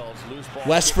Gordon.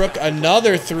 Westbrook,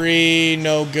 another 3.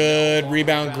 No good.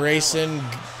 Rebound Grayson.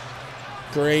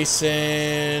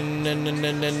 Screen.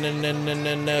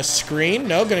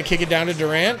 No, going to kick it down to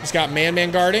Durant. He's got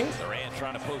man guarding.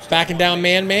 Backing down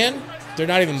man. They're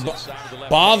not even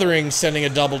bothering sending a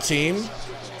double team.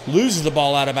 Loses the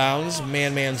ball out of bounds.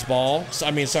 Man's ball.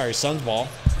 Suns ball.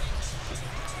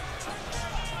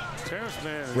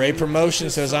 Ray Promotion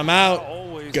says, I'm out.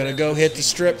 Gonna go hit the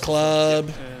strip club.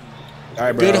 All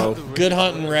right, bro. Good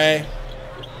hunting, Ray.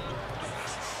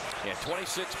 Yeah,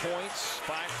 26 points,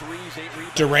 5 threes, 8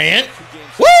 rebounds. Durant.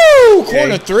 Woo!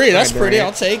 Corner 3. That's pretty.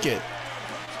 I'll take it.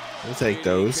 We'll take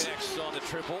those.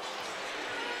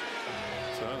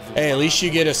 Hey, at least you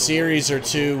get a series or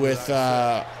 2 with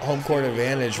home court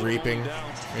advantage, Reaping.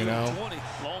 You know?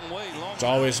 It's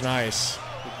always nice.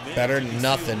 Better than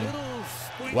nothing.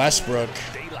 Westbrook.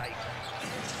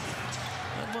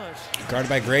 Guarded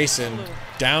by Grayson.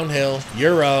 Downhill.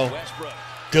 Euro.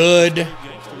 Good.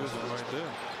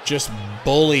 Just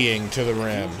bullying to the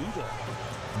rim.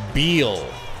 Beal.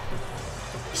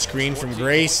 Screen from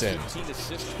Grayson.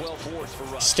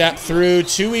 Step through.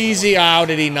 Too easy. How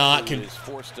did he not? I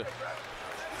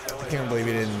can't believe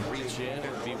he didn't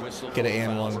get an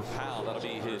and one.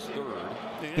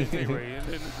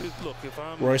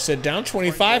 Roy said down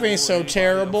 25 ain't so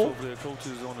terrible.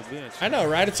 I know,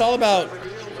 right? It's all about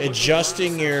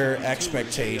adjusting your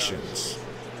expectations.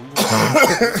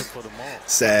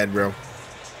 Sad, bro.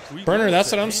 Burner,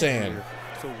 that's what I'm saying.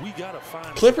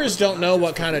 Clippers don't know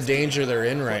what kind of danger they're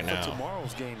in right now.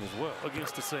 Tomorrow's game as well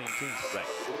against the same team. Right.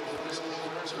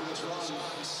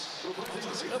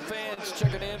 Fans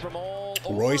checking in from all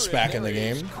Royce over, back in the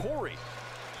there is game. Corey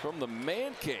from the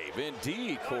Man Cave.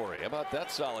 Indeed, Corey. How about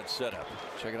that solid setup?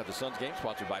 Checking out the Suns game,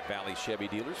 sponsored by Valley Chevy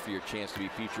Dealers, for your chance to be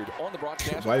featured on the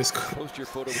broadcast. Why is Post your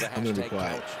photo with the I'm gonna be hashtag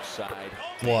quiet. couchside.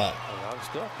 What? A lot of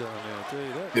stuff down there, I'll tell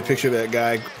you that. The picture of that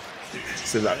guy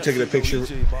said I'm taking a picture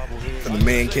from the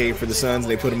Man Cave for the Suns.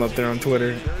 They put him up there on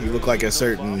Twitter. He looked like a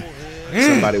certain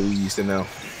somebody we used to know.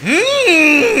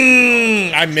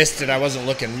 I missed it. I wasn't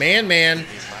looking. Man.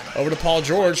 Over to Paul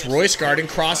George. Royce guarding,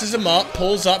 crosses him up,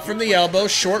 pulls up from the elbow,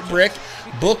 short brick,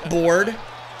 book board.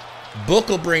 Book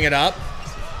will bring it up.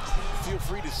 Feel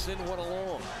free to send one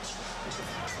along.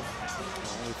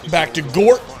 Back to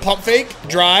Gort, pump fake,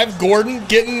 drive. Gordon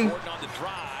getting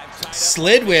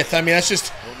slid with. I mean, that's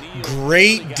just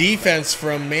great defense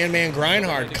from Man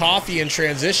Grindhard. Coffee in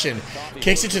transition.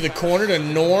 Kicks it to the corner to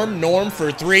Norm. Norm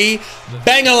for three.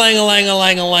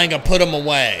 Bang-a-lang-a-lang-a-lang-a-lang-a. Put him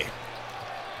away.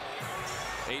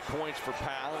 8 points for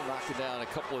Powell, knocking down a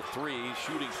couple of threes,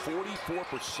 shooting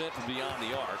 44% from beyond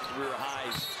the arc. Career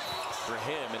highs for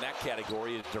him in that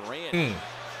category is Durant.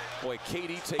 Boy, KD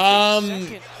takes a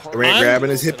second. Durant grabbing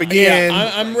his hip again.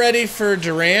 Yeah, I'm ready for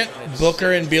Durant,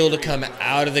 Booker, and Beal to come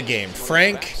out of the game.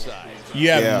 Frank, you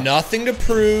have nothing to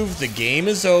prove. The game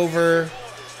is over.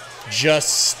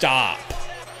 Just stop.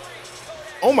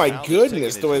 Oh my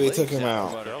goodness, the way they took him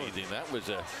out.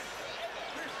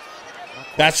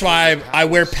 That's why I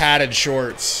wear padded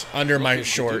shorts under my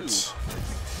shorts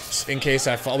in case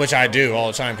I fall, which I do all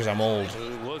the time because I'm old.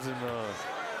 It wasn't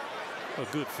a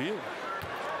good feeling.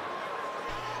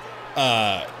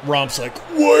 Romp's like,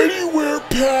 why do you wear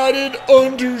padded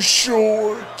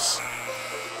undershorts?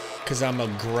 Because I'm a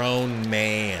grown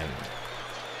man.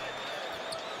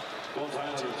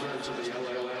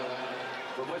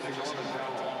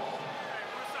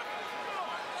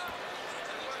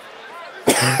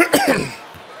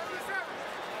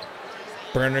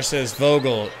 Burner says,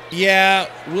 Vogel, yeah,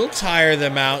 we'll tire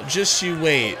them out. Just you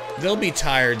wait. They'll be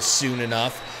tired soon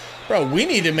enough. Bro, we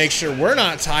need to make sure we're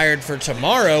not tired for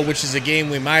tomorrow, which is a game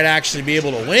we might actually be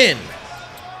able to win.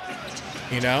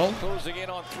 You know? Closing in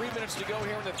on 3 minutes to go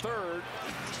here in the third.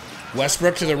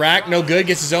 Westbrook to the rack, no good.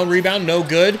 Gets his own rebound, no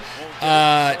good.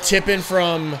 Tip in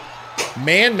from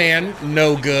Man,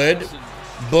 no good.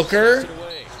 Booker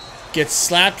gets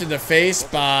slapped in the face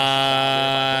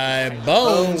by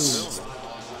Bones.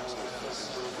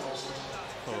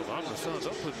 Oh, if I'm the Suns,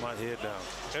 I'll put my head down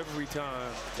every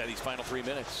time. At these final 3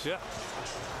 minutes. Yeah.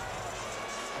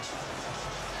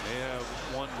 They have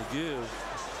one to give.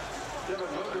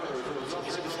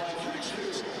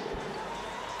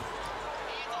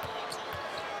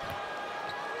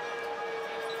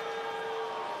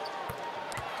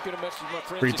 Get a message, my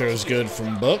friends. Free throw's good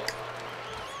from Book.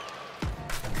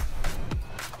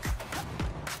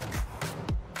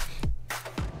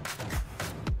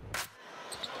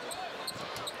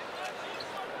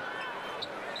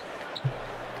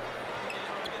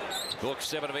 Book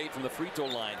 7 of 8 from the free throw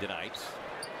line tonight.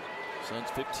 Suns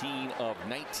 15 of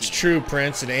 19. It's true,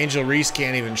 Prince, and Angel Reese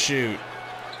can't even shoot.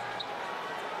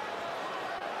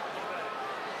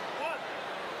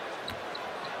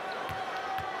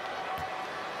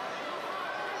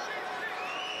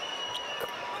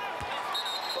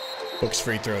 Book's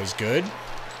free throw is good.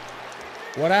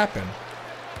 What happened?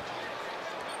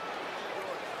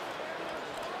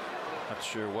 Not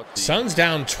sure what the Suns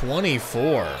down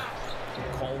 24.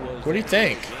 call was. What do you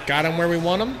think? Got him where we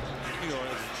want him? You know,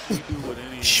 as we do with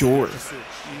any Sure. either Suns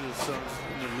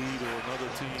in the lead or another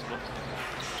team, but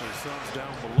the Suns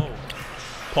down below.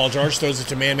 Paul George throws it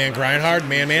to Man Grindhard.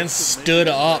 Man stood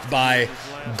up by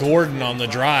Gordon on the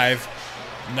drive.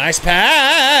 Nice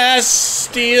pass.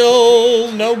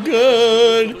 Steal. No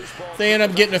good. They end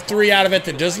up getting a three out of it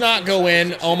that does not go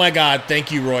in. Oh, my God. Thank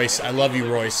you, Royce. I love you,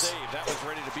 Royce. That was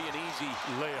ready to be an easy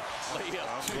layup. I'm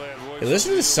glad Royce Hey,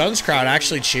 listen to the Suns crowd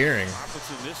actually cheering.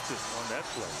 opportunistic on that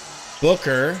play.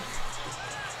 Booker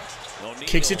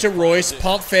kicks it to Royce.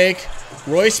 Pump fake.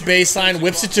 Royce baseline.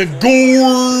 Whips it to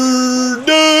Gordon.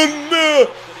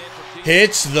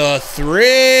 Hits the three.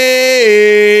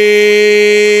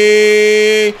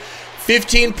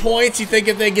 15 points. You think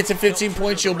if they get to 15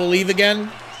 points, you'll believe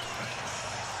again?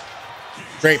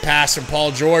 Great pass from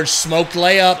Paul George. Smoked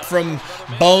layup from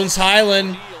Bones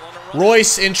Highland.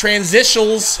 Royce in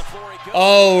transitionals.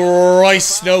 Oh,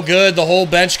 Royce, no good. The whole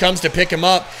bench comes to pick him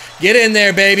up. Get in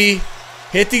there, baby.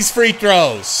 Hit these free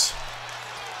throws.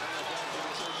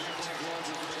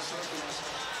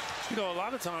 You know, a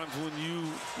lot of times when you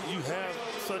have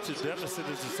such a deficit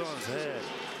as the Suns had,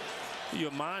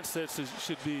 your mindset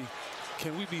should be,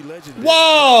 can we be legendary?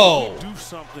 Whoa! Do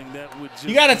something that would just,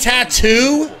 you got a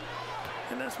tattoo?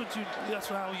 And that's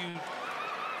how you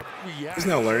react. He's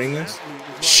not learning this.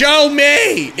 Show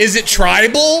me. Is it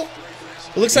tribal?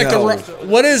 It looks like No.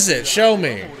 what is it? Show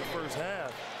me. I'm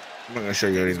not gonna show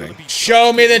you anything.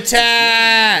 Show me the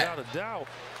tat.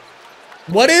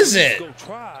 What is it? Go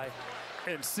try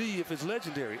and see if it's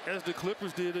legendary, as the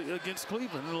Clippers did against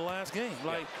Cleveland in the last game.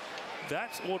 Like,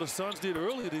 that's what the Suns did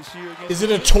earlier this year. Is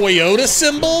it a Toyota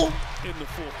symbol? In the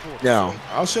fourth quarter. No,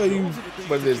 I'll show you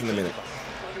what it is in a minute.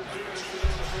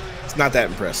 It's not that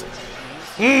impressive.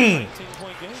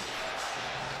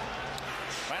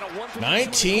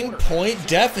 19-point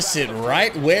deficit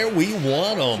right where we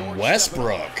want them.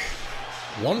 Westbrook.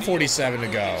 1:47 to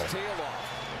go.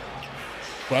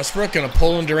 Westbrook gonna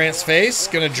pull in Durant's face.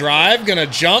 Gonna drive. Gonna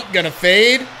jump. Gonna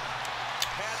fade.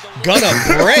 Gonna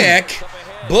brick.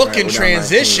 Book Right, in we're down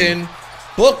transition. 19.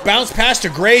 Book bounce pass to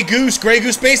Grey Goose. Grey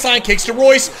Goose baseline. Kicks to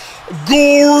Royce.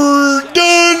 Gordon.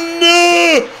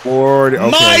 Okay.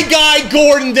 My guy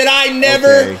Gordon that I never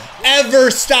Okay.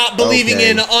 ever stop believing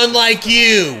Okay. in, unlike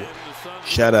you.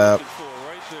 Shut up.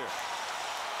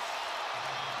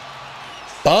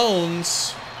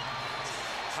 Bones.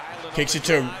 Kicks it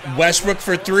to Westbrook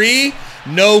for three.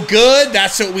 No good.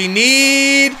 That's what we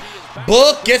need.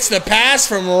 Book gets the pass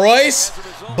from Royce.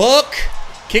 Book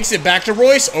kicks it back to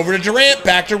Royce. Over to Durant.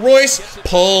 Back to Royce.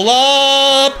 Pull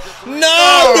up.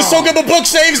 No! It's so good, but Book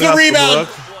saves the Enough, rebound.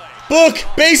 Book. Book,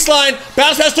 baseline,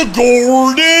 bounce pass to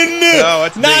Gordon. No,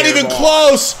 that's a Not big even ball.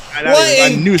 close. I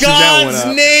What knew in as soon as that went God's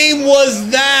up. name was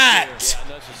that?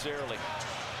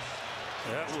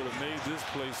 That would have made this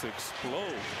place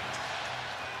explode.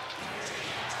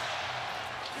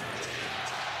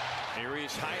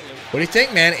 What do you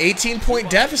think, man? 18-point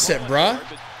deficit, bruh.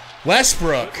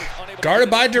 Westbrook, guarded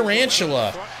by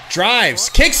Durantula. Drives,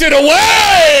 kicks it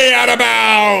away out of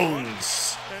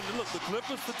bounds. And look, the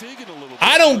Clippers fatiguing a little bit.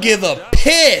 I don't give a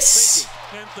piss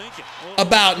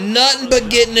about nothing but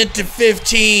getting it to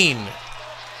 15.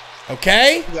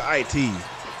 Okay? The IT.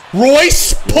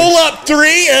 Royce, pull up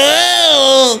three.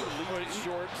 Oh.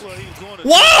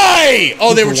 Why?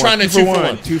 Oh, they were trying to 2 for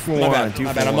 1. 2 for 1. My bad.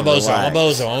 My bad. I'm a bozo. I'm a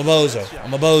bozo. I'm a bozo.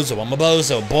 I'm a bozo. I'm a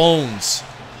bozo. Bones.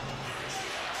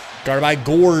 Guarded by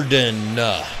Gordon.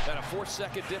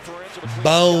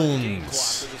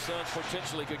 Bones.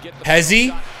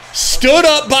 Hezzy stood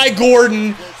up by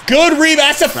Gordon. Good rebound.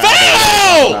 That's a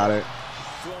foul!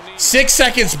 6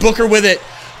 seconds. Booker with it.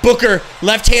 Booker,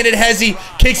 left-handed Hezzy,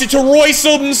 kicks it to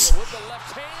Royceums.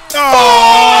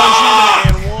 Oh,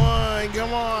 and one.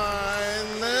 Come on.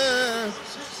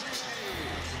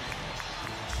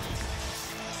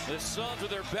 The Suns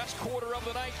with their best quarter of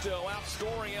the night, though,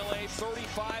 outscoring LA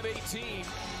 35-18.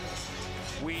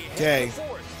 Okay.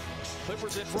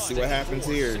 Let's see what happens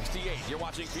here. You're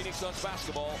watching Phoenix Suns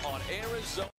basketball on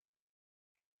Arizona.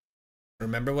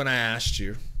 Remember when I asked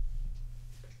you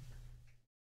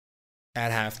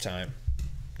at halftime,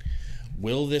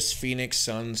 will this Phoenix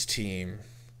Suns team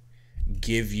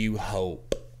give you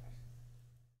hope?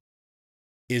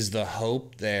 Is the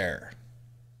hope there?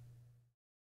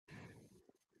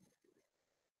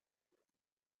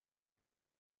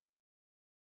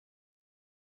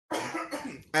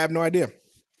 I have no idea.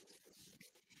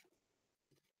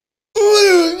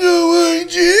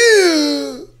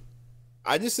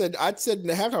 I said in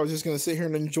the half I was just going to sit here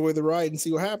and enjoy the ride and see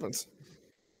what happens.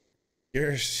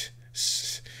 You're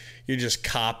just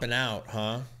copping out,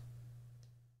 huh?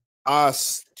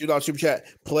 $2 super chat.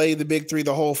 Play the big three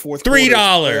the whole fourth $3. quarter.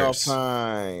 Playoff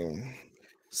time.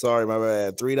 Sorry, my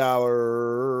bad. $3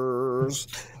 or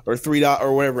 $3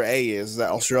 or whatever A is. Is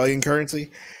that Australian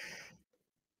currency?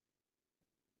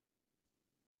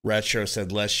 Retro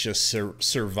said, let's just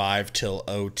survive till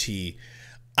OT.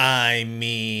 I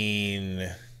mean,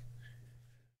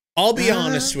 I'll be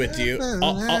honest with you.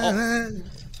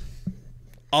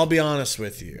 I'll be honest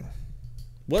with you.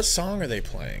 What song are they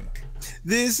playing?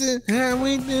 This is how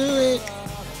we do it.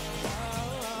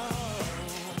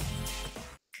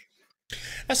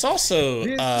 That's also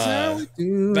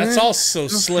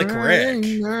Slick Rick.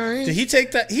 Did he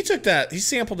take that? He took that. He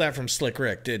sampled that from Slick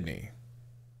Rick, didn't he?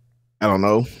 I don't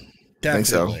know. Definitely. I think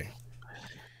so.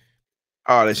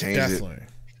 Oh, they changed Definitely.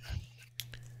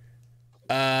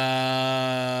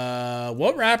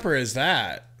 What rapper is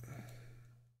that?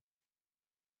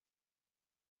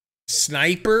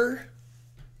 Sniper?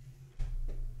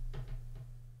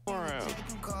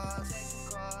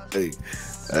 Hey,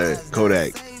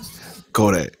 Kodak.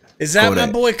 Is that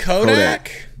my boy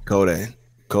Kodak? Kodak.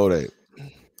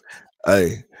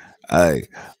 Hey,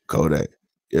 Kodak.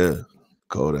 Yeah,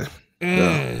 Kodak.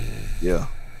 Yeah.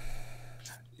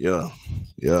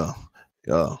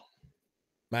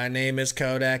 My name is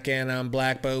Kodak and I'm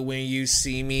black, but when you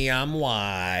see me, I'm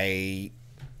white.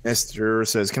 Esther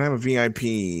says, "Can I have a VIP?"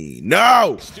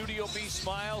 No. Studio B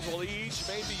smiles. Well, each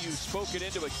maybe you've spoken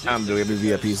into existence. Do we have any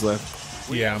VIPs left?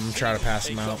 Yeah, I'm trying to pass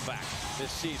them out.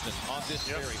 This season on this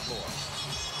very floor.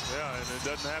 Yeah, and it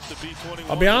doesn't have to be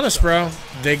 21. I'll be honest, bro.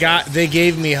 They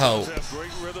gave me hope.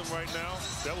 Great rhythm right now.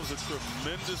 That was a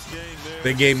tremendous game there.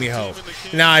 They gave me hope.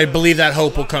 Now I believe that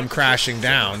hope will come crashing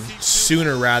down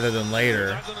sooner rather than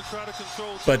later.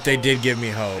 But they did give me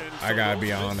hope. I gotta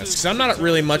be honest, because I'm not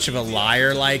really much of a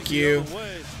liar like you.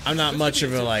 I'm not much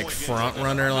of a like front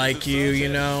runner like you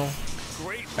know.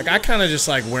 Like I kind of just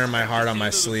like wear my heart on my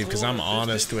sleeve because I'm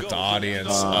honest with the audience,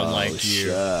 unlike you.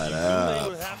 Shut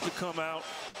up.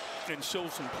 And show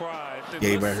some pride.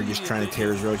 Gabe right here just trying to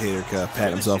tear his rotator cuff,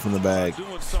 pat himself in the back.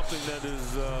 Doing something that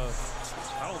is,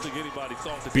 I don't think anybody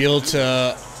thought that. Beal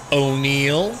to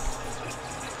O'Neal.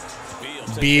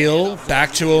 Beal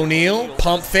back to O'Neal.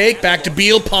 Pump fake. Back to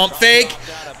Beal. Pump fake.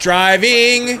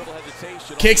 Driving.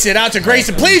 Kicks it out to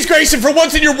Grayson. Please, Grayson, for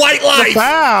once in your white life.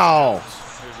 Foul.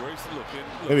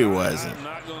 Maybe it wasn't.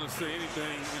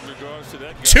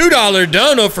 $2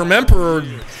 dono from Emperor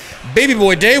Baby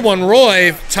Boy Day One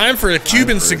Roy. Time for a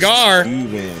Cuban cigar.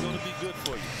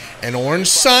 And orange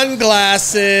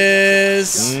sunglasses.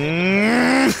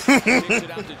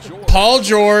 Paul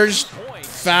George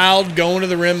fouled going to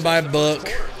the rim by Book.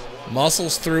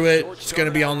 Muscles through it. It's going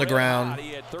to be on the ground.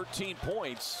 He had 13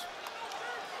 points.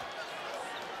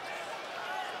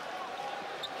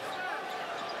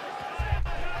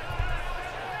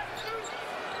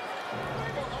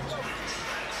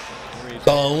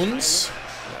 Bones.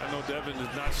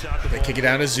 They kick it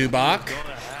down to Zubac.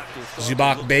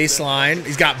 Zubac baseline.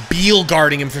 He's got Beal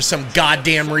guarding him for some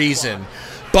goddamn reason.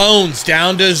 Bones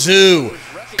down to Zoo.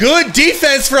 Good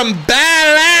defense from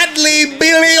Badly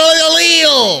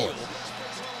Beal.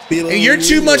 And you're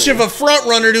too much of a front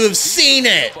runner to have seen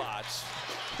it.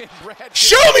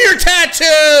 Show me your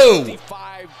tattoo!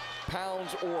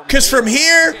 Because from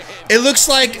here, it looks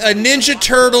like a Ninja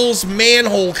Turtles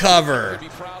manhole cover.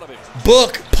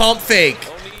 Book, pump fake.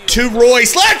 To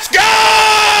Royce. Let's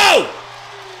go!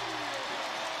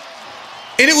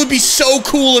 And it would be so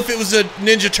cool if it was a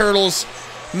Ninja Turtles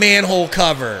manhole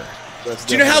cover.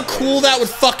 Do you know how cool that would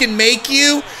fucking make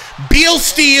you? Beal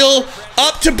steal,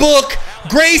 up to Book,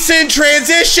 Grayson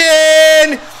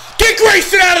transition. Get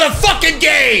Grayson out of the fucking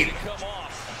game!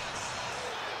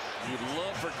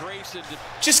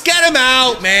 Just get him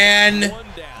out, man.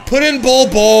 Put in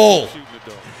Bull.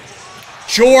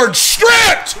 George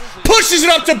stripped! Pushes it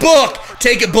up to Book.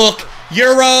 Take it, Book.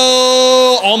 Euro.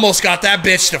 Almost got that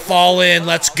bitch to fall in.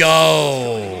 Let's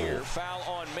go. Foul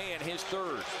on man, his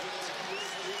third.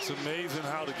 It's amazing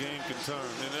how the game can turn.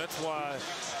 And that's why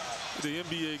the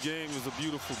NBA game is a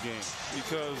beautiful game.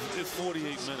 Because it's 48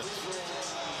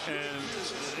 minutes.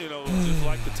 And, you know, just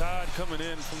like the tide coming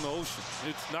in from the ocean,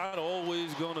 it's not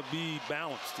always going to be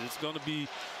balanced. It's going to be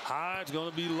high, it's going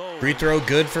to be low. Free throw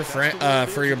good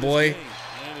for your boy.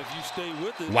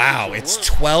 Wow, it's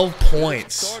 12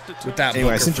 points with that.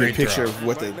 Anyway, I sent you a picture of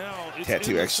what the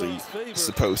tattoo actually is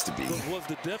supposed to be. Was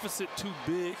the deficit too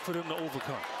big for them to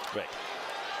overcome? Right.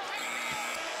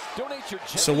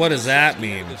 So what does that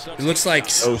mean? It looks like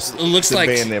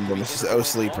band emblem. It's just O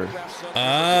Sleeper.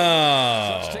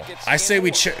 Oh, I say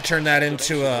we turn that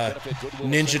into a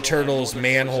Ninja Turtles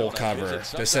manhole cover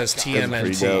that says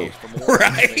TMNT.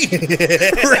 Right,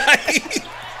 right.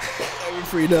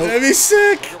 That'd be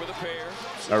sick.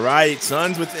 All right,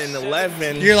 Suns within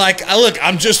 11. You're like, look,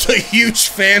 I'm just a huge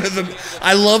fan of them.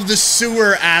 I love the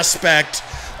sewer aspect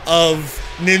of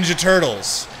Ninja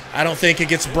Turtles. I don't think it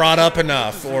gets brought up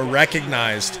enough or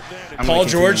recognized. Paul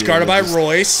George, guarded by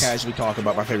Royce. Casually talk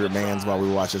about my favorite bands while we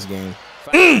watch this game.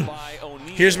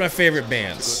 Here's my favorite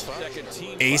bands.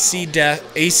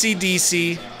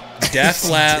 AC/DC, Def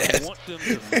Leppard,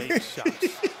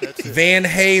 Van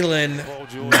Halen,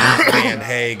 not Van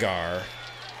Hagar,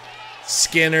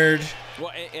 Skinnerd.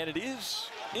 Well, and it is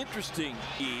interesting,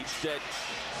 Eve, that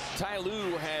Ty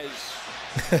Lue has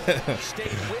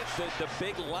stayed with the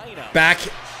big lineup. Back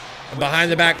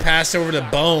behind the back pass over to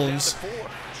Bones.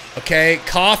 Okay,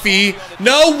 Coffee.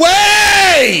 No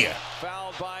way!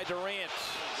 Fouled by Durant.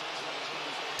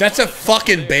 That's a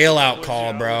fucking bailout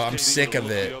call, bro. I'm sick of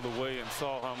it.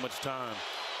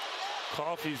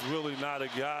 Coffee's really not a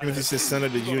guy. Timothy says, Sundo,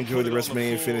 did you enjoy the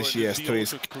WrestleMania finish? Yes,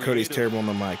 Cody's terrible on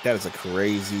the mic. That is a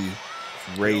crazy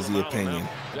opinion.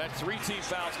 That 3 team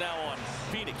fouls now on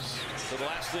Phoenix. So the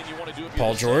last thing you want to do.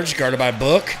 Paul George, guarded by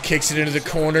Book, kicks it into the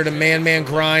corner to Man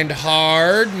grind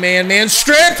hard. Man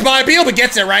stripped by Beal, but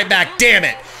gets it right back. Damn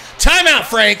it. Timeout,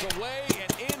 Frank.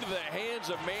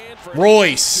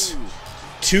 Royce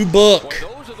to Book.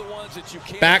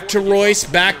 Back to Royce,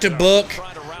 back to Book,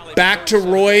 back to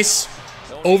Royce.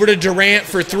 Over to Durant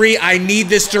for 3. I need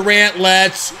this, Durant.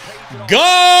 Let's go!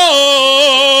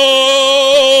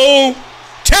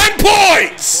 10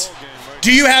 points!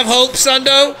 Do you have hope,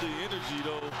 Sundo?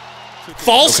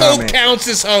 False hope counts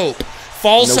as hope.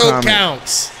 False hope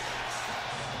counts.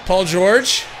 Paul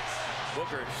George.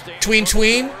 Tween.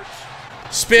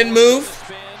 Spin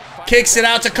move. Kicks it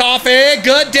out to Coffee.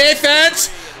 Good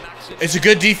defense. It's a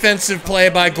good defensive play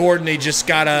by Gordon. He just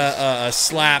got a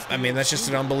slap. I mean, that's just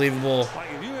an unbelievable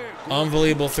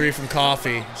 3 from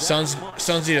Coffee. Suns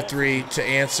need a 3 to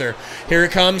answer. Here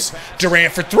it comes.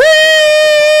 Durant for 3!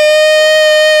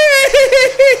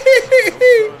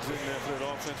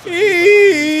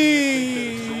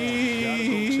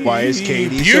 Why is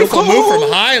KD Beautiful move from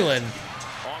Highland.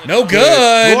 No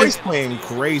good. Roy's playing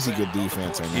crazy good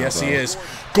defense right now. Yes, he is.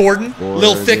 Gordon,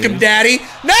 Lil Thickum daddy.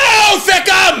 No,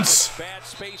 Thickums! Bad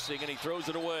spacing, and he throws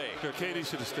it away. KD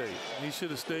should have stayed. He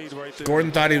should have stayed right there.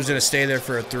 Gordon thought he was going to stay there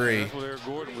for a 3. That's what Eric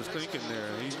Gordon was thinking there.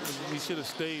 He should have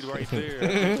stayed right there. I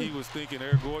think he was thinking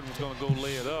Eric Gordon was going to go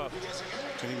lay it up,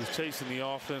 and he was chasing the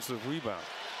offensive rebound.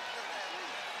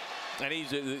 And he's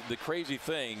the crazy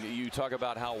thing, you talk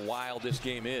about how wild this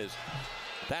game is.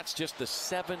 That's just the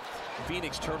 7th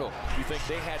Phoenix turnover. You think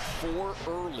they had 4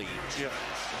 early. Yeah.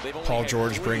 Paul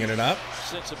George bringing it up.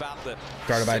 Since about the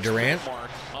guarded by Durant. mark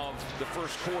of the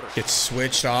first quarter. Gets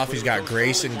switched off. He's got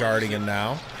Grayson guarding him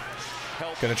now.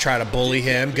 Gonna try to bully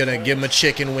him. Gonna give him a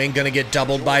chicken wing. Gonna get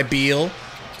doubled by Beal.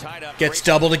 Gets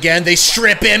doubled again. They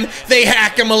strip him. They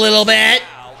hack him a little bit.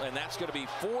 And that's going to be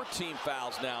 4 team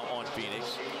fouls now on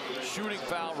Phoenix. Shooting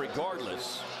foul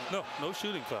regardless. No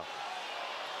shooting foul.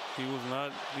 He was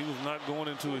not going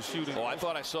into a shooting. Oh, I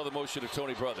thought I saw the motion of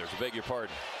Tony Brothers. I beg your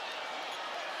pardon.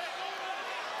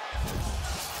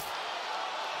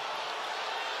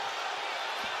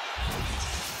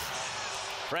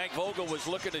 Frank Vogel was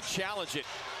looking to challenge it,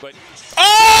 but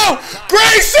oh,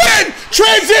 Grayson!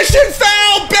 Transition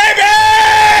foul,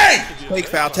 baby! Take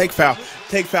foul.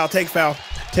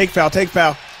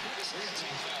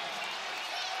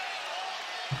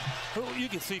 You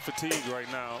can see fatigue right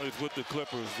now is with the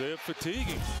Clippers. They're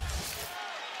fatiguing.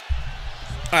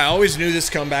 I always knew this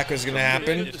comeback was going to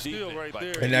happen.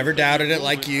 I never doubted it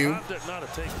like you. Not a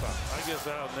take foul. I guess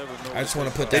I'll never know. I just want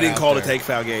to put that They didn't out call there. it a take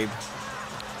foul, Gabe.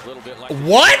 a little bit like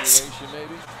what?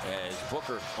 Maybe. As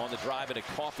Booker on the drive and a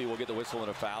Coffee will get the whistle and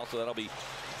a foul, so that'll be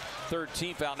 3rd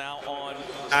team foul now on.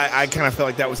 I kind of felt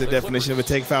like that was the definition of a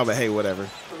take foul, but hey, whatever.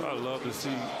 I love to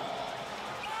see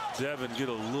Devin get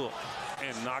a look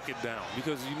and knock it down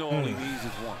because you know all he needs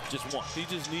is one. Just one. He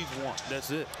just needs one.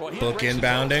 That's it. Well, Book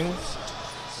inbounding.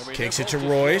 Kicks it to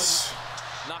Royce.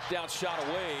 Knockdown shot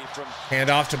away from Hand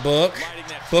off to Book.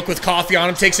 Book with Coffee on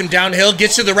him. Takes him downhill.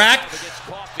 Gets to the rack.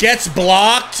 Gets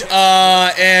blocked.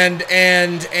 And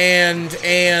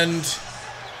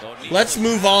let's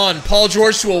move on. Paul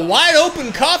George to a wide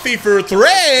open Coffee for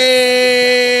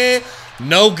 3.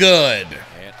 No good.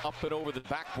 And up and over the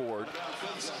backboard.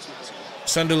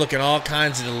 Sundo looking all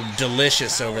kinds of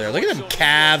delicious over there. Look at them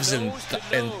calves and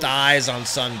thighs on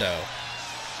Sundo.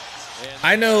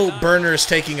 I know Burner's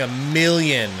taking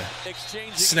 1,000,000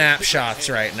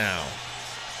 snapshots right now.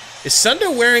 Is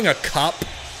Sundo wearing a cup?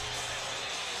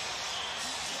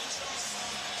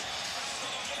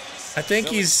 I think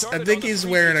he's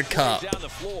wearing a cup.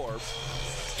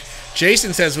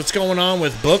 Jason says, what's going on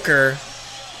with Booker?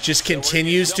 Just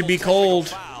continues to be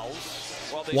cold.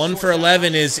 1 for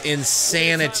 11 is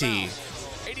insanity.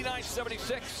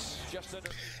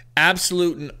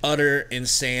 Absolute and utter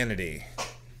insanity.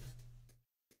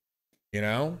 You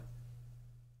know?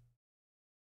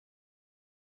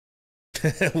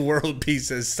 World Peace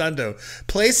says, Sundo,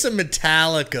 play some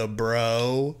Metallica,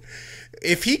 bro.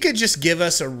 If he could just give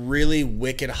us a really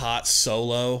wicked hot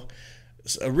solo,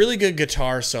 a really good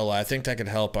guitar solo, I think that could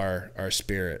help our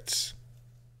spirits.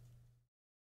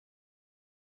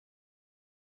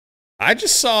 I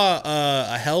just saw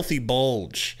a healthy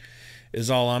bulge, is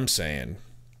all I'm saying.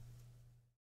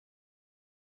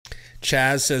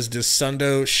 Chaz says, does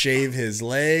Sundo shave his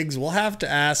legs? We'll have to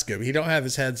ask him. He don't have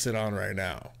his headset on right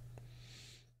now.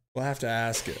 We'll have to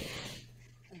ask him.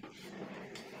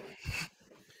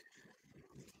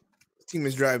 Team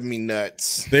is driving me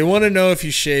nuts. They want to know if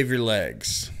you shave your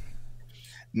legs.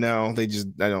 No, I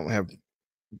don't have.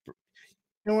 You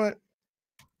know what?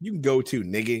 You can go to,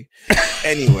 nigga.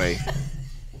 Anyway.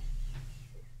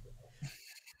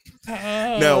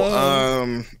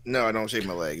 No, I don't shave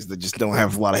my legs. They just don't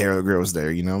have a lot of hair that grows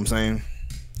there. You know what I'm saying?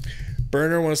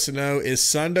 Burner wants to know, is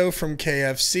Sundo from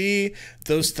KFC?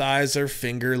 Those thighs are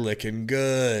finger licking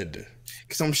good.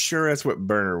 Because I'm sure that's what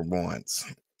Burner wants.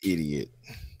 Idiot.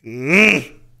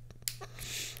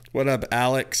 What up,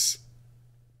 Alex?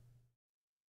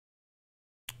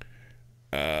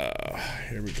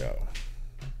 Here we go.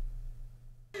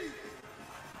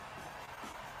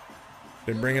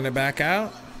 They're bringing it back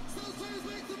out.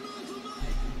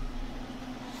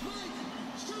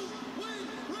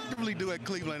 Do at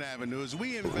Cleveland Avenue is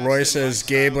Roy says,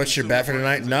 Gabe, what's your bet for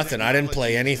tonight? Nothing. I didn't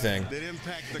play anything.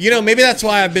 You know, maybe that's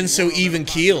why I've been so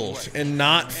even-keeled and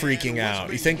not freaking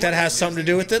out. You think that has something to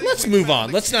do with it? Let's move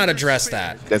on. Let's not address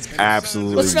that. That's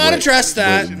absolutely. Let's not address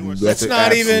that. Let's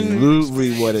not even.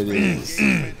 Absolutely what it is.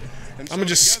 I'm gonna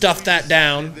just stuff that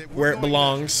down where it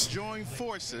belongs.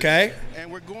 Okay.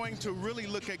 And we're going to really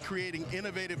look at creating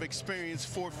innovative experience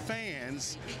for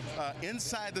fans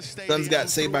inside the stadium. Suns got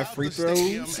saved by free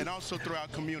throws. And also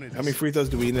throughout communities. How many free throws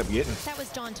do we end up getting? That was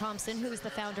John Thompson, who is the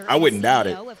founder I wouldn't doubt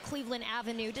it. of Cleveland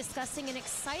Avenue, discussing an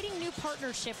exciting new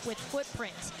partnership with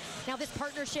Footprint. Now, this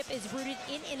partnership is rooted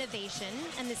in innovation,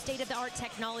 and the state-of-the-art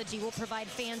technology will provide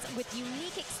fans with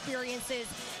unique experiences.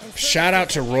 Shout out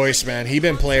to Royce, man. He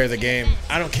been player of the game.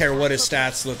 I don't care what his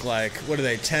stats look like. What are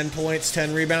they? 10 points,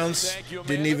 10 rebounds?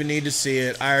 Didn't even need to see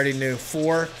it. I already knew.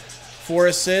 Four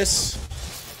assists.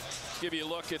 Give you a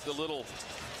look at the little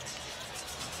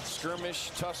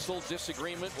skirmish, tussle,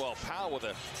 disagreement. Well, Powell with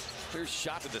a clear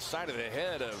shot to the side of the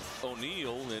head of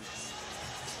O'Neal, and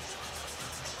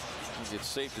it's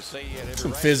safe to say he had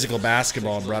some physical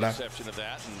basketball, brother. Of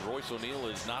that, and Royce O'Neal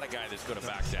is not a guy that's going to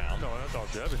back down. No, I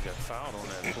thought Devin got fouled on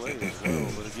that play as well,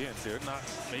 but again, they're not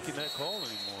making that call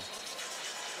anymore.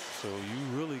 So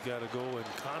you really got to go and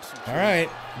concentrate. All right,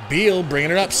 Beal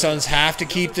bringing it up. Suns have to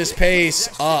keep this pace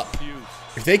up.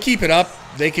 If they keep it up,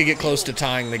 they could get close to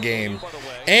tying the game.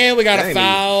 And we got a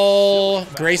foul.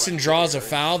 Grayson draws a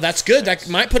foul. That's good. That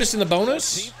might put us in the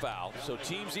bonus.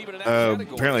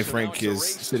 Apparently Frank is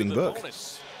sitting book.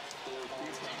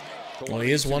 Well,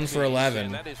 he is 1 for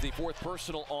 11. That is the fourth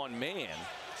personal on man.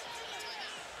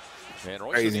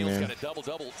 Crazy, man.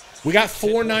 We got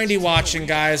 490 watching,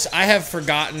 guys. I have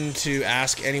forgotten to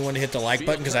ask anyone to hit the like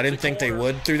button because I didn't think they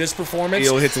would through this performance.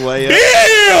 Beal hits a layup.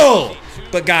 Beal!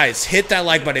 But guys, hit that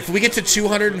like button. If we get to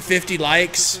 250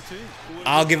 likes,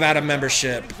 I'll give out a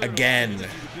membership again.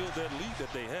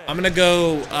 I'm going to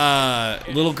go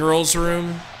little girl's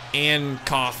room and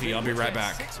coffee. I'll be right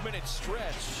back.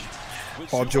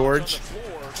 Paul George.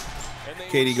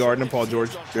 KD Gardner, Paul George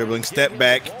dribbling, step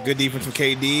back, good defense from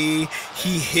KD.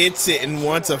 He hits it and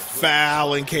wants a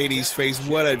foul in KD's face.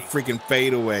 What a freaking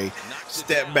fadeaway.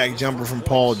 Step back jumper from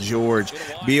Paul George.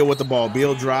 Beal with the ball.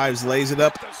 Beal drives, lays it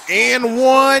up, and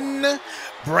one.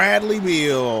 Bradley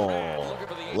Beal.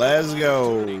 Let's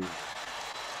go.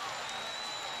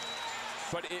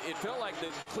 But it felt like the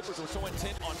Clippers were so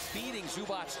intent on feeding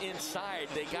Zubac inside,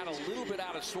 they got a little bit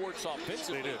out of sorts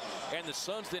offensively. They did. And the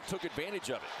Suns then took advantage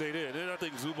of it. They did. And I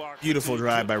think Zubac. Beautiful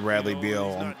drive by Bradley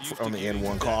Beal on the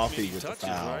N1 coffee with the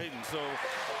foul. Right? So,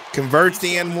 converts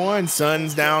the N1.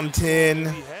 Suns down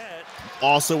 10.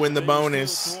 Also in the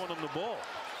bonus. You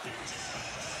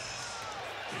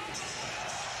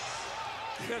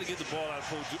got to get the ball out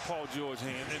of Paul George's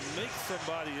hand and make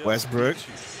somebody else. Westbrook.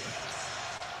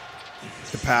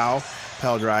 To Powell.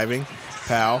 Powell driving.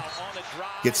 Powell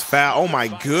gets foul. Oh, my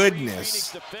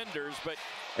goodness.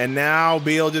 And now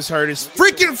Beal just hurt his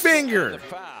freaking finger.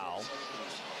 Foul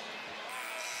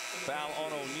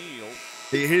on O'Neal.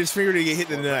 He hit his finger to get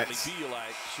hit in the nuts.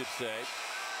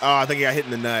 Oh, I think he got hit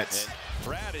in the nuts. And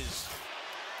Brad is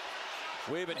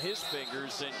waving his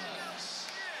fingers. And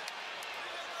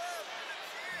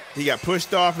he got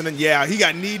pushed off, and then, yeah, he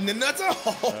got kneed in the nuts.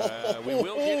 We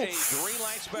will get a green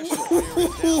light special here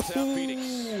in downtown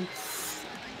Phoenix.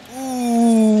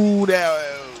 Ooh, that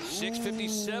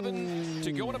 6:57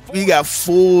 to go in a fourth. He got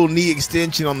full knee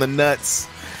extension on the nuts.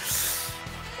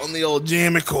 On the old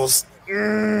jamicles.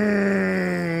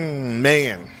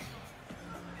 Man.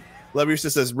 Love Your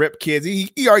Sister says, rip kids. He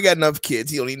already got enough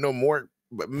kids. He don't need no more.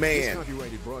 But man,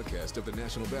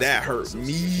 that hurt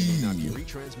me. Not be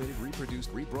retransmitted, reproduced,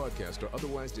 rebroadcast, or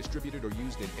otherwise distributed or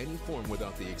used in any form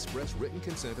without the express written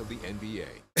consent of the NBA.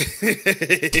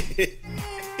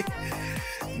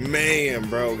 Man,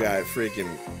 bro got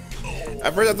freaking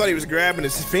At first, I thought he was grabbing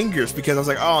his fingers because I was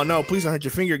like, "Oh no, please don't hurt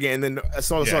your finger again." And then I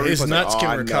saw the his nuts like,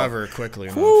 can recover quickly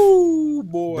enough. Woo,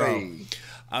 boy! Bro,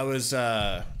 I was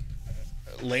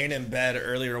laying in bed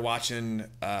earlier watching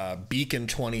Beacon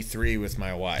 23 with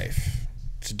my wife.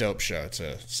 It's a dope show. It's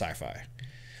a sci-fi,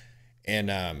 and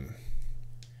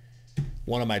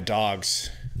one of my dogs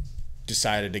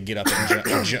decided to get up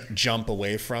and jump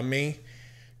away from me.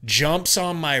 Jumps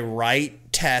on my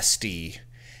right testy,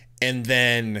 and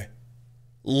then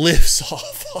lifts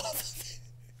off of it.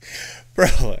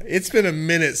 Bro, it's been a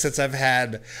minute since I've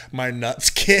had my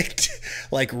nuts kicked,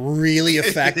 like really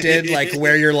affected, like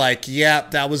where you're like,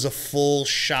 yep, that was a full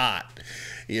shot,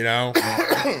 you know?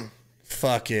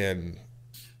 Fucking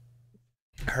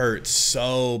hurts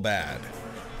so bad.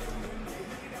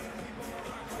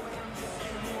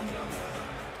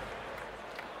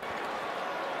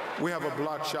 We have a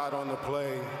block shot on the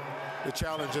play. The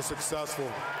challenge is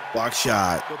successful. Block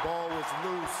shot. The ball was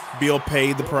loose. Bill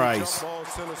paid the price. Ball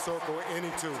center circle, any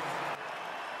two.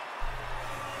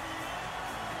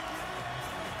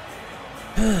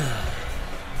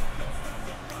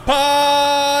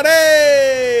 Party!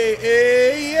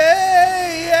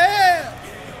 Yeah!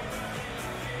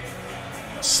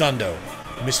 Sundo,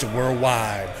 Mr.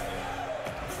 Worldwide.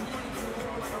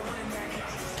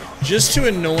 Just to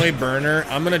annoy Burner,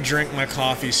 I'm going to drink my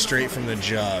coffee straight from the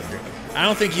jug. I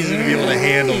don't think he's going to be able to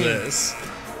handle this.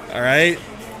 All right?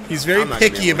 He's very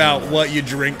picky about what you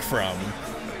drink from.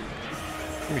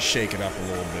 Let me shake it up a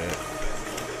little bit.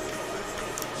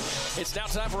 It's now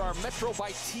time for our Metro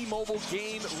by T-Mobile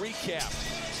game recap.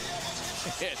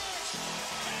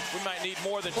 We might need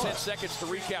more than 10 seconds to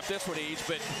recap this one each,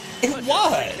 but...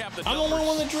 What? I'm the only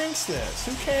one that drinks this.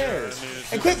 Who cares?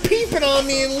 And quit peeping on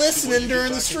me and listening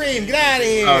during the stream. Get out of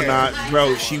here. Oh, no,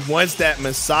 bro. She wants that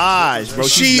massage, bro.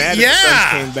 She's mad that the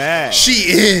Suns came back. She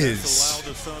is. Allow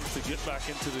the Suns to get back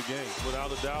into the game,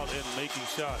 without a doubt, and making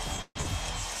shots.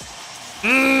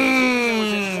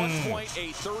 Within 1 point,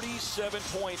 a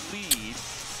 37-point lead.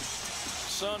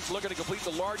 Suns looking to complete the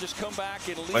largest comeback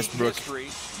in league Westbrook history.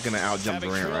 Gonna outjump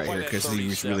Durant right here because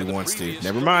he really wants to.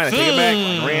 Never mind, I take it back.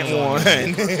 Durant won.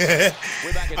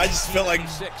 I just felt like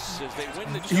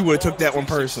he would have took that one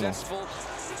personal.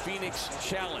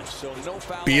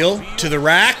 Beal to the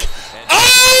rack.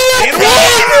 Oh,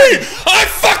 I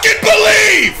fucking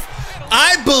believe!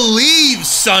 I believe,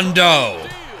 Sundo.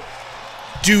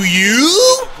 Do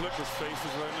you?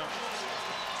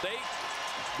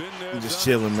 I'm just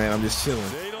chilling, man. I'm just chilling.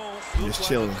 I'm just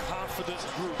chilling.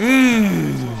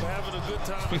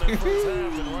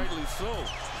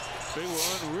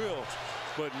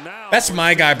 That's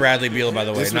my guy, Bradley Beal, by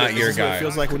the way, this not your guy. It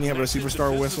feels like when you have a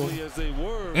superstar whistle.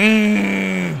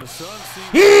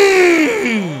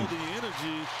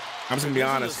 I'm just gonna be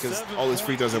honest, because all these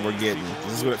free throws that we're getting,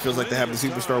 this is what it feels like to have the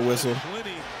superstar whistle.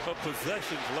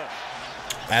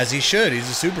 As he should. He's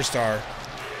a superstar.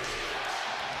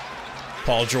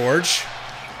 Paul George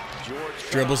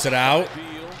dribbles it out,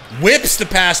 whips the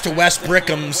pass to West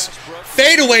Brickham's.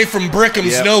 Fade away from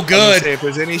Brickham's, no good. If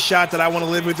there's any shot that I want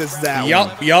to live with, it's that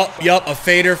one. Yup, a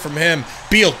fader from him.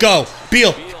 Beal, go.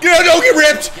 Beal, don't get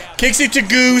ripped. Kicks it to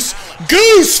Goose.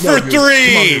 Goose for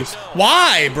three. Come on,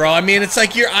 why, bro? I mean, it's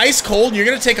like you're ice cold and you're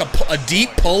going to take a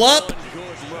deep pull-up.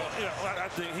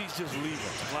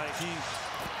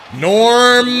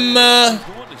 Norm.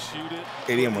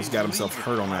 KD almost got himself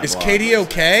hurt on that. Is KD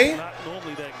okay?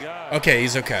 Okay,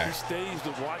 he's okay. He stays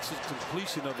to watch the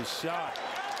completion of his shot.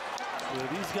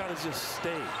 He's got to just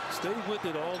stay with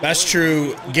it all. That's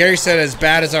true. Gary said as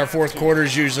bad as our fourth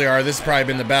quarters usually are, this has probably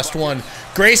been the best one.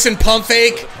 Grayson pump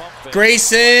fake.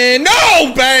 Grayson,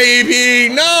 no,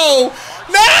 baby, no.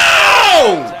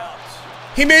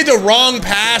 He made the wrong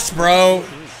pass, bro.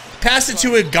 Passed it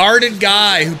to a guarded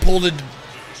guy who pulled a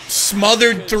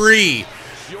smothered three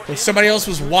when somebody else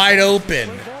was wide open.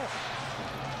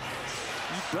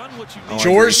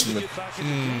 George,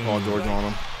 Paul George on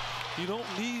him. You don't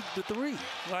need the three.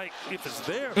 Like, if it's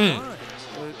there, fine.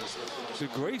 But the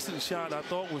Grayson shot I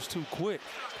thought was too quick.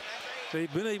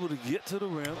 They've been able to get to the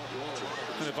rim.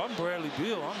 And if I'm Bradley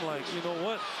Beal, I'm like, you know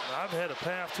what? I've had a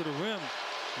path to the rim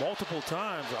multiple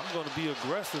times. I'm going to be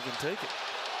aggressive and take it.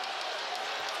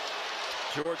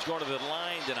 George going to the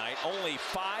line tonight. Only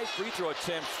 5 free throw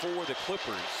attempts for the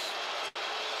Clippers.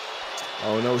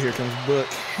 Oh no, here comes Book.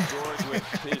 George with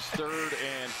his 3rd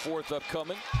and 4th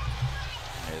upcoming.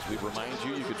 As we remind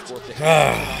you, you can score the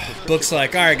Book's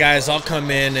like, all right, guys, I'll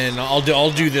come in and I'll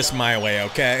do this my way,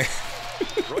 okay?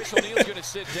 Royce O'Neal's going to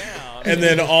sit down. And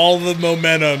then all the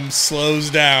momentum slows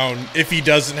down if he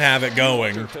doesn't have it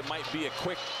going. It might be a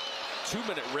quick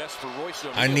 2-minute rest for Royce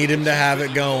O'Neal. I need him to have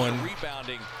it going.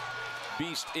 Rebounding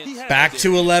Back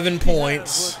to 11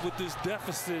 points. With this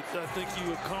deficit, I think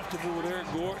you are comfortable with Eric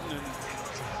Gordon and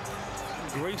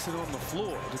Grayson on the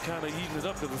floor to kind of even it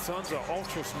up because the Suns are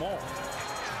ultra small.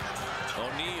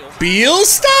 Beal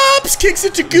stops, kicks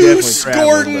it to Goose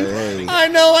Gordon. Hey. I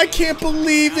know, I can't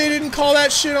believe they didn't call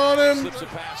that shit on him.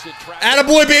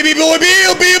 Attaboy, baby boy,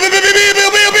 Beal,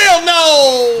 Beal.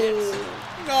 No.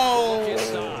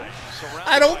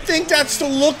 I don't think that's the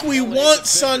look we want,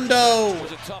 Sundo.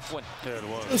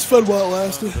 It was fun while it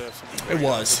lasted. It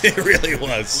was. It really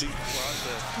was.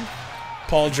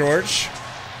 Paul George.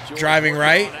 Driving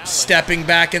right, stepping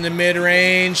back in the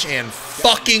mid-range, and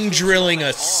fucking drilling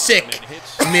a sick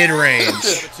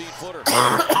mid-range.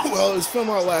 Well, it was fun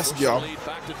while it lasted, y'all.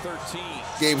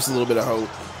 Gave us a little bit of hope.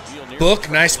 Book,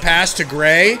 nice pass to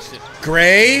Gray.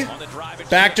 Gray,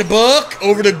 back to Book,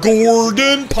 over to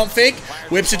Gordon. Pump fake,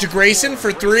 whips it to Grayson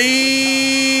for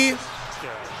 3.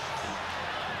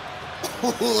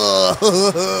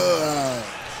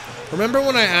 Remember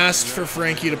when I asked for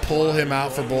Frankie to pull him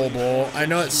out for Bol Bol? I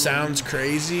know it sounds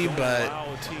crazy, but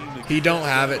he don't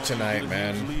have it tonight,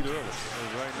 man.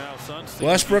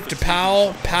 Westbrook to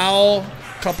Powell. Powell,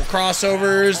 couple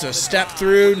crossovers, a step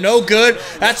through, no good.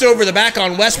 That's over the back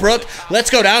on Westbrook. Let's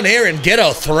go down here and get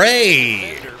a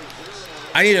 3.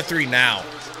 I need a 3 now.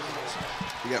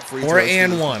 Or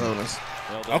and 1.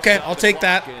 Okay, I'll take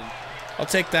that. I'll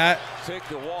take that. Take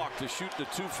the walk to shoot the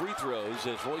 2 free throws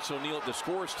as Royce O'Neal at the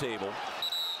scores table.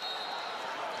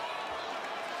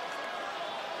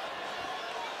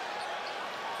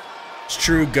 It's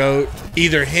true, GOAT.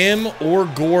 Either him or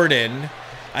Gordon.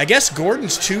 I guess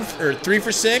Gordon's 3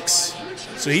 for 6,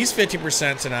 so he's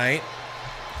 50% tonight.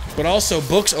 But also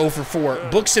Book's 0 for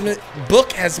 4. Book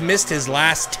has missed his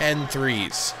last 10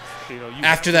 threes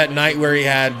after that night where he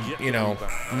had,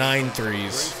 9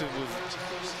 threes.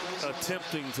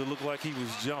 Attempting to look like he was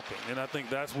jumping, and I think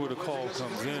that's where the call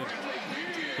comes in.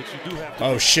 But you do have to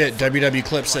oh shit, WW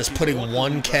Clip says putting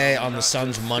 1K on the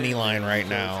Suns money line right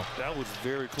now. That was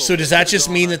very close. So does that just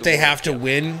mean that they have to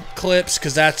win, Clips?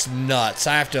 Because that's nuts.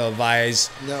 I have to advise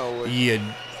you.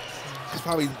 It's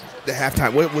probably the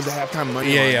halftime. What was the halftime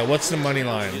money line? Yeah, what's the money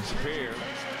line?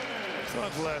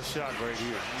 Suns last shot right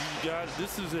here. You got it.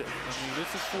 This is it. I mean,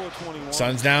 this is 421.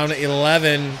 Suns down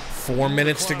 11. 4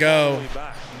 minutes to go.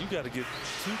 You got to get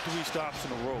 2-3 stops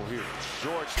in a row here.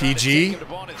 PG.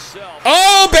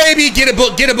 Oh, baby. Get a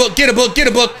book. Get a book. Get a book. Get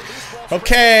a book.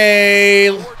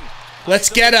 Okay. Let's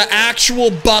get an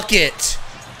actual bucket.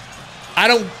 I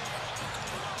don't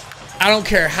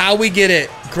care how we get it.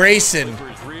 Grayson.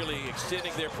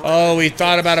 Oh, he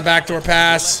thought about a backdoor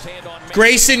pass.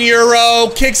 Grayson Euro.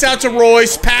 Kicks out to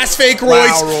Royce. Pass fake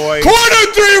Royce. Wow, Royce.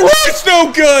 Corner 3. Royce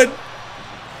no good.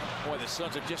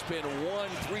 Suns have just been 1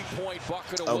 3-point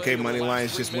bucket away. Okay, money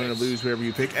lines just win or lose wherever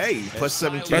you pick. Hey, plus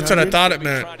 17. That's what I thought it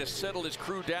meant.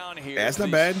 That's not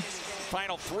bad.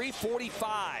 Final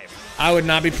 345. I would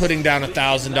not be putting down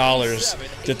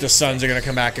 $1,000 that the Suns are going to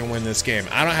come back and win this game.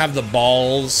 I don't have the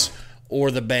balls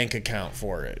or the bank account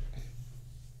for it.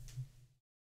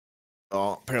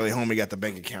 Oh, apparently homie got the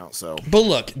bank account, so. But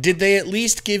look, did they at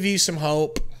least give you some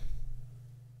hope?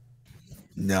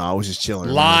 No, I was just chilling.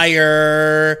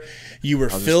 Liar. You were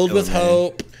filled with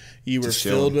hope. You were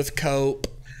filled with cope.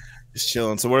 Just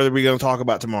chilling. So what are we going to talk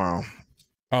about tomorrow?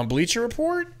 On Bleacher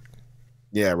Report?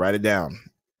 Yeah, write it down.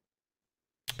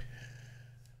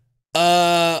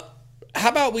 How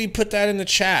about we put that in the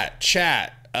chat?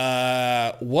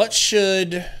 What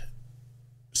should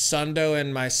Sundo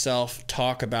and myself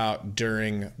talk about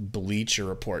during Bleacher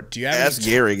Report? Do you have Ask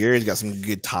Gary. Gary's got some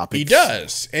good topics. He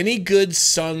does. Any good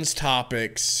Suns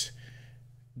topics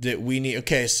that we need?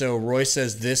 Okay, so Roy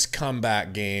says this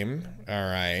comeback game. All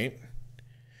right.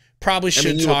 Probably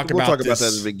should talk about that at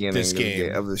the beginning this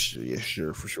game. Of this. Yeah,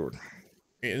 sure, for sure.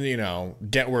 We're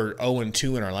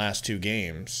 0-2 in our last 2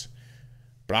 games.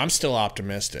 But I'm still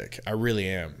optimistic. I really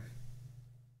am.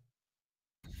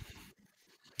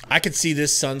 I could see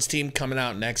this Suns team coming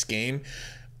out next game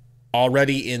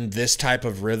already in this type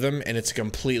of rhythm, and it's a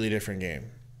completely different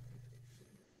game.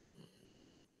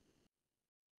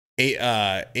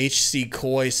 HC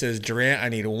Coy says, Durant, I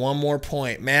need 1 more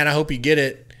point. Man, I hope you get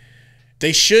it.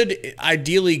 They should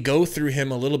ideally go through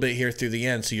him a little bit here through the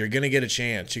end, so you're going to get a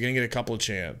chance. You're going to get a couple of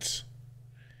chances.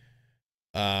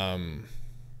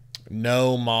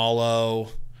 No Malo.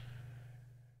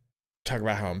 Talk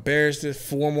about how embarrassed it is.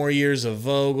 4 more years of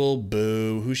Vogel.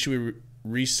 Boo. Who should we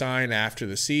re-sign after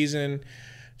the season?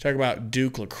 Talk about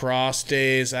Duke lacrosse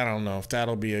days. I don't know if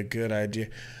that'll be a good idea.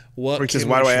 Because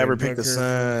why do I ever pick the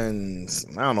Suns?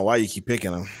 I don't know why you keep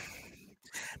picking them.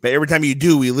 But every time you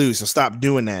do, we lose. So stop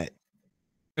doing that.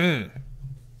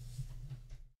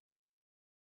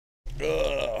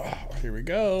 we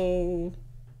go.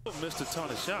 Missed a ton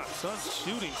of shots. Suns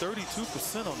shooting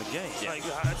 32% on the game. Like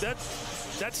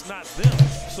that's not them.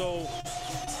 So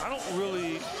I don't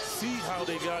really see how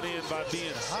they got in by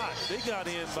being hot. They got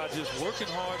in by just working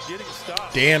hard, getting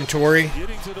stops. Damn, Torrey.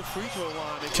 Getting to the free throw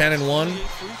line. 10-1.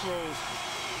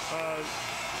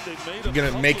 You're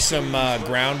gonna make some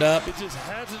ground up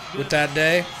with that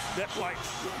day.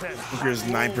 Booker's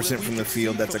 9% from the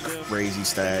field. That's a crazy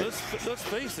stat. Let's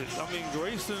face it. I mean,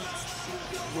 Grayson,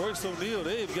 Royce O'Neal,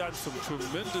 they've gotten some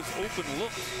tremendous open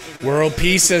looks. World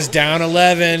Peace says down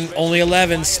 11, only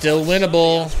 11, still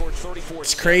winnable.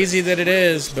 It's crazy that it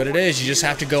is, but it is. You just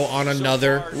have to go on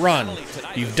another run.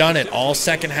 You've done it all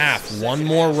second half. One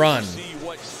more run.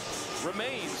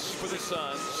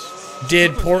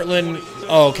 Did Portland?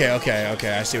 Oh, okay.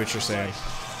 I see what you're saying.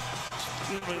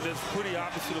 I mean, that's pretty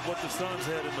opposite of what the Suns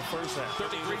had in the first half.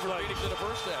 33 in the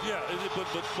first half. Yeah, but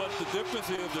the difference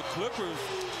is the Clippers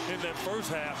in that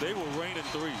first half, they were raining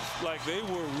threes. Like, they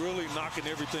were really knocking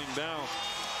everything down.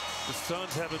 The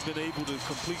Suns haven't been able to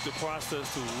complete the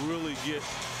process to really get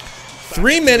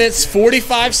 3 minutes,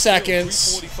 45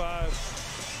 seconds.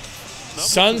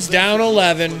 Suns down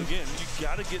 11. Again, you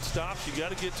got to get stops. You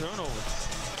got to get turnovers.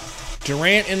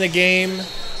 Durant in the game.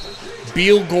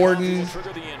 Beal, Gordon,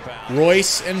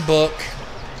 Royce, and Book.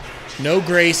 No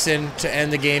Grayson to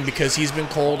end the game because he's been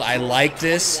cold. I like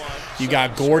this. You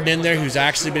got Gordon in there who's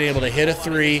actually been able to hit a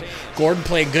three. Gordon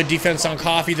playing good defense on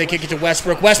Coffee. They kick it to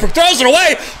Westbrook. Westbrook throws it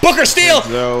away. Booker steal.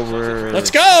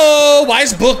 Let's go. Why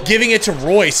is Book giving it to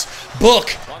Royce? Book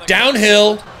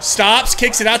downhill, stops,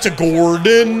 kicks it out to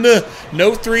Gordon.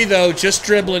 No three though, just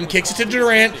dribbling. Kicks it to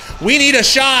Durant. We need a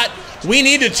shot. We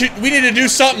need to do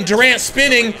something. Durant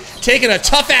spinning, taking a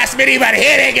tough-ass midi, but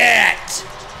hitting it.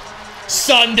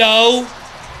 Sundo.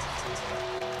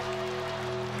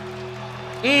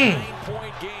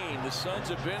 9-point game. The Suns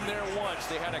have been there once.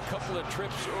 They had a couple of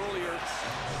trips earlier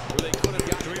where they could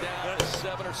have gotten down to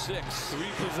 7 or 6. 3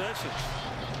 possessions.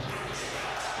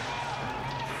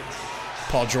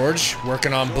 Paul George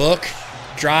working on Book.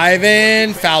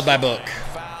 Driving. Fouled by Book.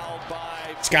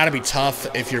 It's got to be tough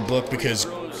if you're Book because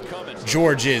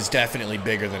George is definitely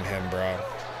bigger than him, bro.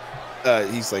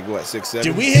 He's like, what, 6'7"?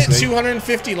 Did we hit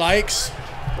 250 likes?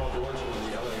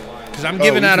 Because I'm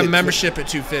giving out a membership at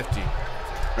 250.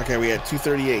 Okay, we had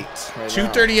 238.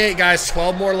 238, guys.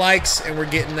 12 more likes, and we're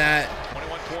getting that.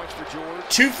 21 points for George.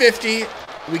 250,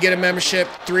 we get a membership.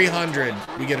 300,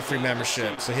 we get a free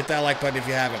membership. So hit that like button if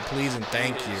you haven't, please, and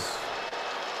thank you.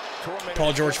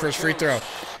 Paul George first free throw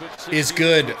is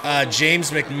good.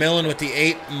 James McMillan with the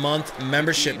 8-month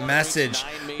membership message.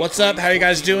 What's up? How are you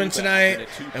guys doing tonight?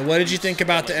 And what did you think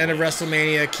about the end of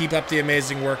WrestleMania? Keep up the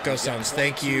amazing work, Go Suns.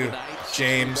 Thank you,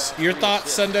 James. Your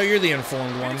thoughts, Sundo? You're the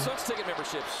informed one. I think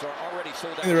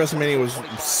the WrestleMania was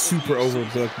super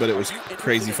overbooked, but it was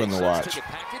crazy fun to watch.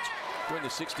 Join the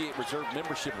 68 Reserve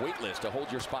membership waitlist to hold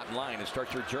your spot in line and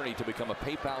start your journey to become a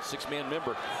PayPal 6-man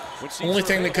member. Only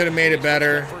thing that could have made it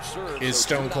better is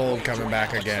Stone Cold coming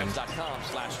back again.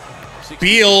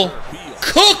 Beal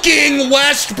cooking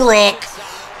Westbrook.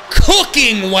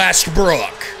 Cooking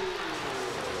Westbrook.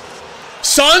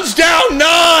 Suns down 9.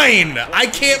 I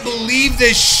can't believe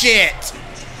this shit.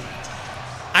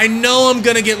 I know I'm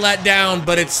going to get let down,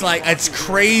 but it's like, it's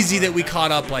crazy that we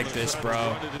caught up like this,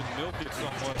 bro.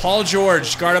 Paul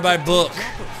George, guarded by Book.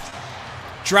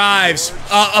 Drives.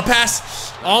 A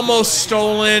pass almost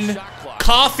stolen.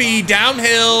 Coffee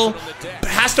downhill.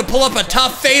 Has to pull up a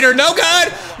tough fader. No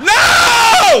good.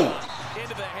 No!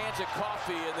 Into the hands of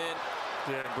Coffee, and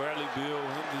then Bradley Beal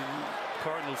and the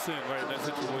Cardinals sitting right in that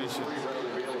situation.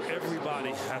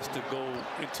 Everybody has to go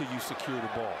until you secure the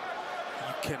ball.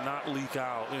 You cannot leak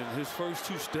out. And his first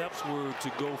 2 steps were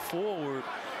to go forward.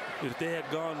 If they had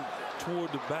gone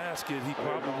toward the basket, he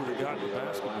probably would have gotten the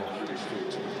basketball.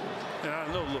 And I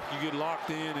know, look, you get locked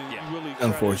in and you really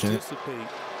try to anticipate.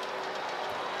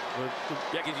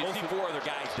 Yeah, because you see 4 other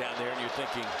guys down there and you're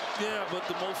thinking. Yeah, but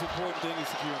the most important thing is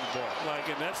securing the ball. Like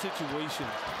in that situation,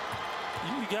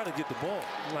 you got to get the ball.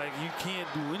 Like you can't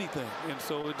do anything. And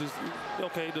so it just,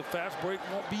 okay, the fast break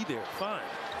won't be there. Fine.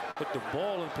 But the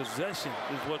ball in possession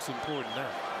is what's important now.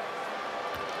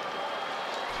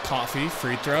 Coffee,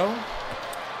 free throw.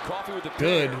 Coffee with the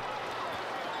good.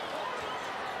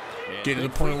 Get to the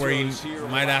point where you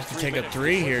might have to take a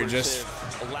 3 here. Just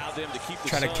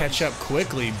try to catch up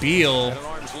quickly. Beal.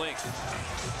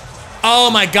 Oh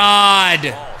my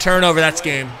God! Turnover. That's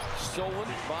game. Stolen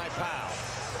by Powell.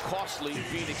 Costly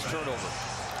Phoenix turnover.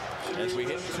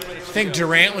 I think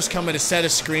Durant was coming to set a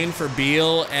screen for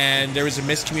Beal, and there was a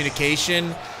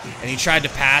miscommunication, and he tried to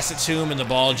pass it to him, and the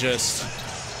ball just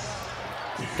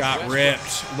got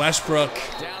ripped. Westbrook.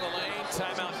 Down the lane,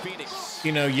 timeout Phoenix.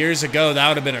 You know, years ago, that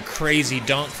would have been a crazy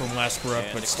dunk from Westbrook,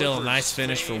 but still a nice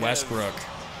finish for Westbrook.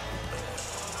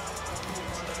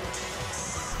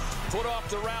 Put off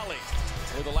the rally.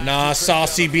 Nah,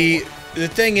 Saucy B. The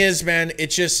thing is, man, it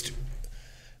just...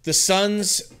 The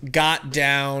Suns got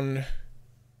down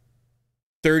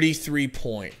 33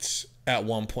 points at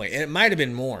one point. And it might have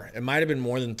been more. It might have been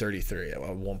more than 33 at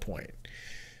one point.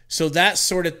 So that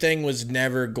sort of thing was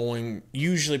never going,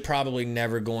 usually probably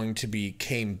never going to be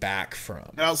came back from.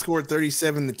 It outscored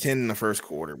 37-10 in the first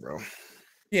quarter, bro.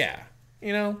 Yeah.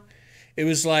 You know, it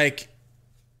was like,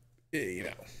 you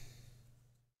know,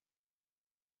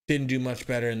 didn't do much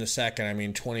better in the second. I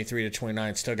mean,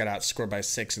 23-29, still got outscored by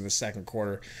 6 in the second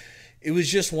quarter. It was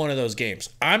just one of those games.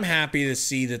 I'm happy to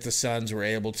see that the Suns were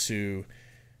able to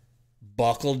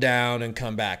buckle down and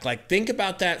come back. Like, think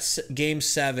about that game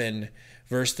 7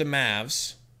 versus the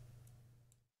Mavs.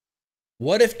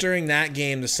 What if during that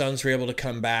game the Suns were able to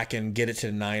come back and get it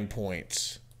to 9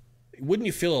 points? Wouldn't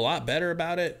you feel a lot better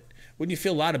about it? Wouldn't you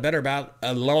feel a lot better about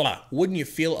Wouldn't you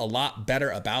feel a lot better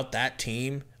about that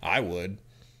team? I would.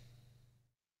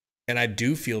 And I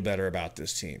do feel better about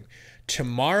this team.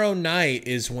 Tomorrow night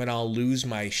is when I'll lose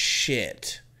my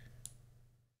shit.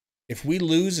 If we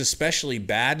lose especially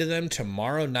bad to them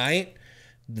tomorrow night,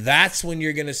 that's when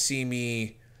you're going to see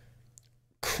me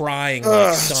crying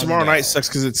like tomorrow night sucks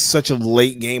because it's such a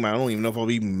late game. I don't even know if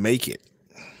I'll even make it.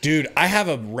 Dude, I have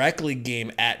a rec league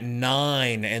game at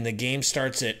 9, and the game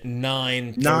starts at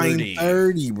 9:30.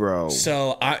 9:30, bro.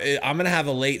 So I'm going to have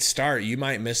a late start. You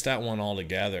might miss that one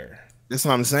altogether. That's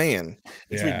what I'm saying.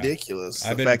 It's ridiculous.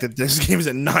 The fact that this game is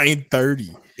at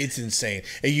 9:30. It's insane.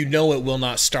 And you know it will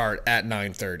not start at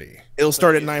 9:30. It'll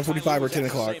start at 9:45 or 10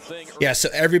 o'clock. Yeah, so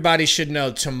everybody should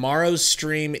know tomorrow's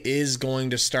stream is going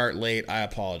to start late. I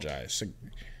apologize. So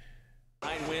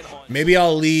maybe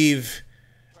I'll leave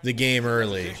the game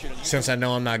early since I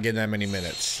know I'm not getting that many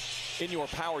minutes. In your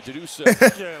power to do so.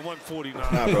 Yeah,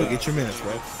 149. Nah, bro, get your minutes,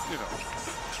 bro. You know.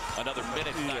 Another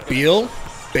minute. Beal,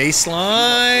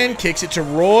 baseline, kicks it to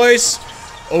Royce.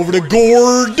 Over to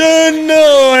Gordon.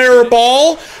 Air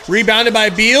ball. Rebounded by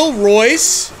Beal.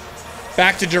 Royce.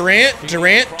 Back to Durant.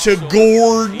 Durant to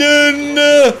Gordon.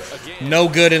 No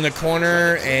good in the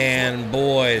corner. And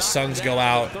boy, Suns go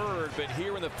out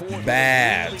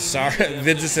bad. Sorry,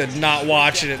 Vince said not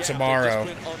watching it tomorrow.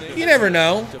 You never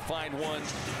know.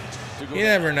 You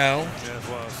never know.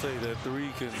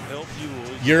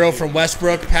 Euro from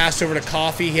Westbrook. Passed over to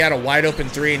Coffee. He had a wide open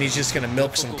 3, and he's just going to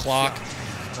milk some clock.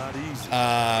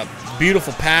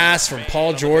 Beautiful pass from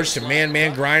Paul George to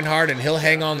man Grindhard, and he'll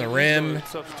hang on the rim.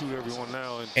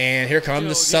 And here come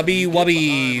the subby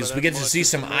wubbies. We get to see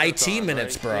some IT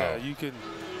minutes, bro. Yeah, you can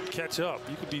catch up.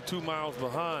 You could be 2 miles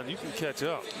behind. You can catch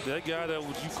up. That guy that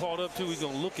you caught up to, he's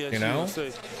going to look at you and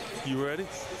say, you ready?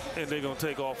 And they're going to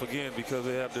take off again because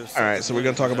they have this. All right, so we're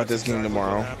going to talk about this game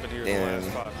tomorrow and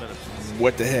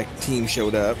what the heck team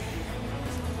showed up.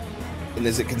 And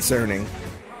is it concerning?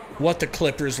 What the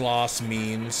Clippers loss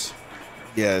means.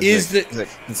 Yeah,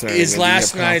 is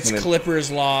last night's Clippers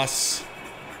loss.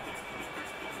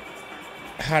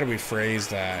 How do we phrase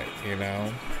that, you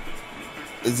know?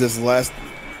 Is this last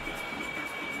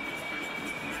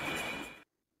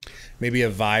maybe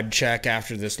a vibe check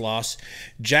after this loss?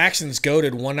 Jackson's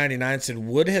goated 199 said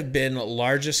would have been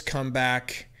largest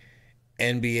comeback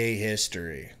NBA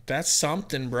history. That's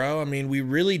something, bro. I mean, we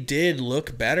really did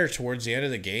look better towards the end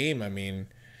of the game. I mean,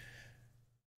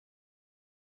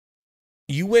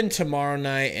 you win tomorrow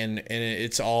night, and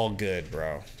it's all good,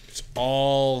 bro. It's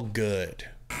all good.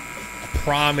 I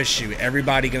promise you,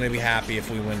 everybody going to be happy if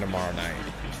we win tomorrow night.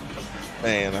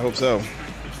 Man, I hope so.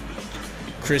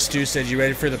 Chris Stu said, you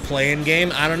ready for the play-in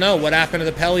game? I don't know. What happened to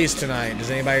the Pellies tonight?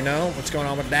 Does anybody know what's going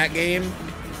on with that game?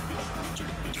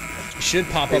 It should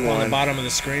pop up on the bottom of the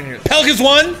screen here. Pelicans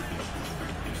won!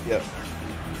 Yep.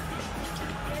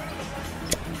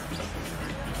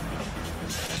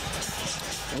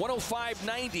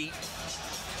 $105.90.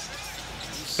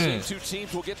 Two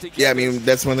teams will get together. Yeah, I mean,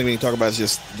 that's one thing we can talk about is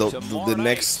just the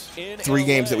next 3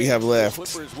 games that we have left. The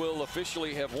Clippers will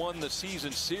officially have won the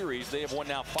season series. They have won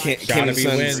now 5. Can the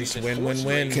Suns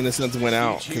win? Can the Suns win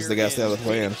out because they got to have a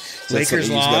plan? So Lakers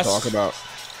lost. Talk about.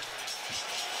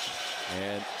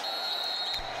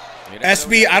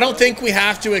 SB, I don't think we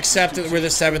have to accept that we're the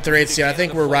 7th or 8th seed. I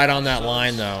think we're right on that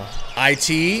line, though.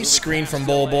 IT, screen from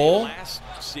Bol.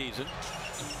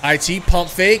 IT pump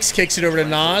fakes, kicks it over to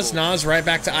Nas. Nas right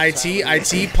back to IT.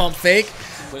 IT pump fake.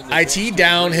 IT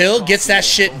downhill, gets that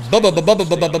shit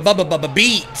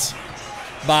beat.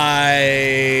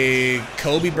 by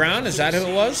Kobe Brown. Is that who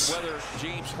it was?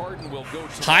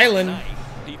 Highland,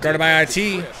 guarded by IT.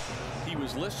 He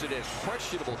was listed as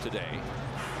questionable today,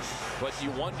 but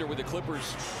you wonder with the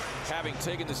Clippers having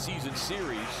taken the season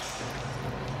series.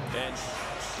 And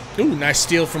ooh, nice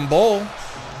steal from Bull.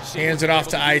 Hands it off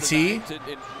to IT.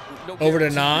 Over to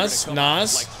Nas.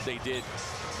 Nas.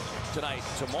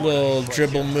 Little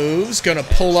dribble moves. Gonna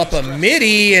pull up a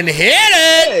midi and hit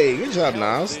it. Hey, good job,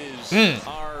 Nas.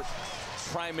 Our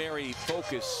primary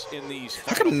focus in these.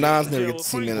 How come Nas never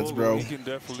gets 2 minutes, bro? He can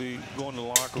definitely go in the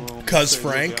locker room. Cause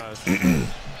Frank.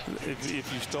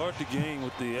 If you start the game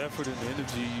with the effort and the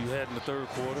energy you had in the third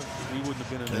quarter, we wouldn't have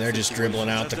been in that And they're just dribbling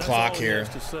out the clock here.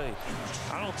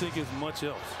 I don't think it's much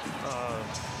else.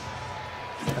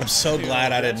 I'm so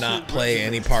glad I did not play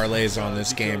any parlays on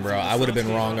this game, bro. I would have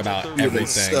been wrong about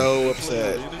everything. So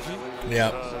upset.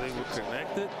 Yep.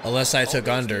 Unless I took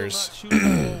unders.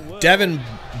 Devin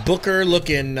Booker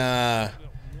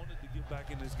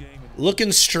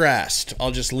looking stressed.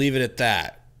 I'll just leave it at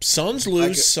that. Suns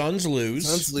lose. Suns lose.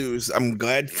 Suns lose. I'm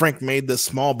glad Frank made the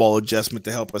small ball adjustment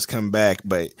to help us come back,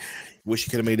 but wish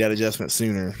he could have made that adjustment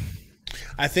sooner.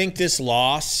 I think this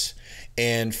loss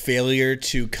and failure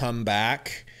to come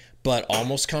back, but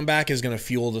almost come back, is going to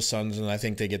fuel the Suns, and I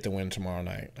think they get the win tomorrow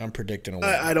night. I'm predicting a win.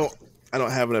 I don't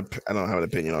have an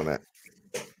opinion on that.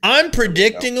 I'm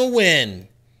predicting a win.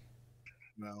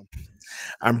 No.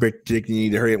 I'm predicting you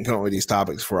need to hurry up and come up with these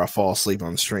topics before I fall asleep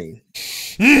on the stream.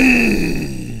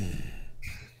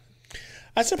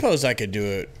 I suppose I could do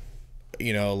it,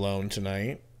 alone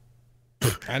tonight.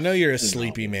 I know you're a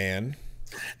sleepy man.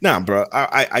 Nah, bro.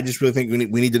 I just really think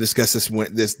we need to discuss this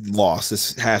loss.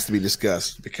 This has to be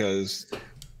discussed because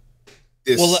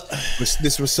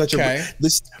this was such a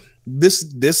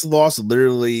this loss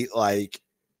literally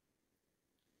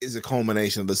is a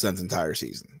culmination of the Suns' entire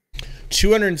season.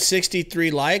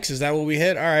 263 likes. Is that what we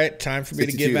hit? All right, time for me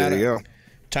to give out.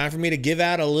 Time for me to give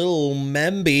out a little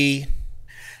memby.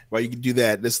 Well, you can do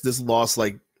that. This loss,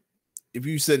 if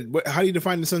you said, how do you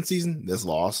define the Suns season? This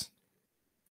loss.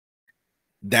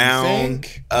 Down,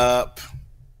 up,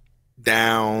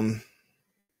 down.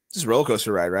 This is a roller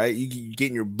coaster ride, right? You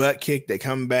getting your butt kicked. They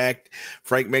come back.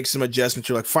 Frank makes some adjustments.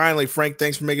 You're like, finally, Frank,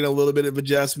 thanks for making a little bit of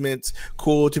adjustments.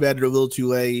 Cool. Too bad they're a little too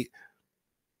late.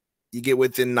 You get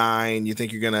within 9. You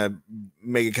think you're going to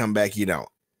make a comeback. You don't.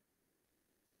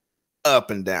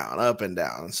 Up and down, up and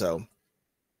down. So,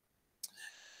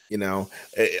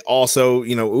 also,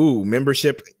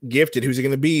 membership gifted. Who's it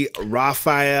going to be?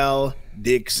 Raphael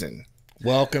Dixon.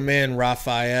 Welcome in,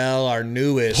 Raphael, our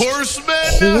newest horseman.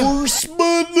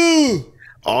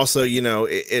 Also,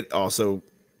 it also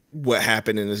what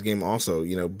happened in this game. Also,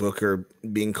 Booker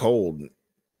being cold.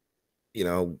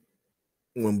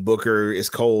 When Booker is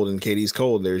cold and KD's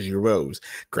cold, there's your woes.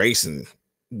 Grayson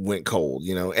went cold.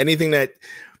 Anything that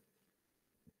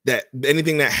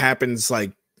happens,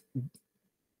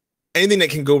 anything that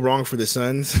can go wrong for the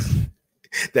Suns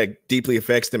that deeply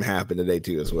affects them happened today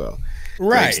too as well.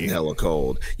 Right. Grayson hella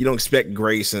cold. You don't expect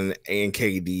Grayson and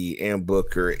KD and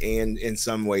Booker and in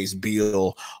some ways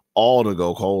Beal all to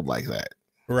go cold like that.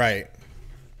 Right.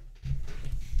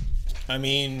 I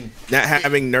mean, not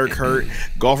having Nurk hurt,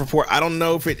 golf report. I don't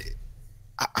know if it.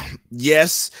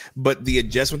 Yes, but the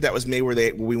adjustment that was made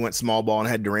where we went small ball and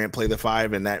had Durant play the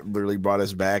 5, and that literally brought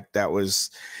us back. That was,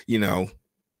 you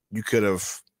could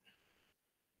have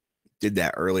did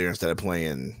that earlier instead of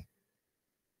playing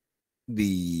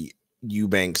the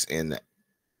Eubanks and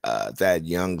Thad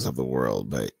Youngs of the world.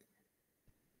 But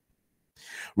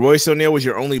Royce O'Neal was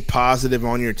your only positive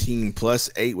on your team,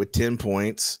 +8 with 10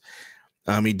 points.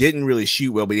 He didn't really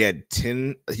shoot well, but he had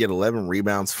 11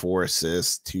 rebounds, 4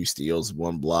 assists, 2 steals,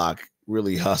 1 block,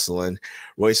 really hustling.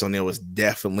 Royce O'Neal was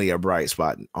definitely a bright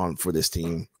spot for this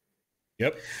team.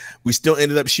 Yep. We still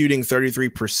ended up shooting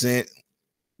 33%.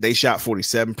 They shot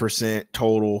 47%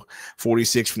 total,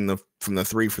 46 from the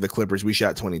 3 for the Clippers. We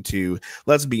shot 22.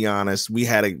 Let's be honest, we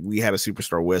had a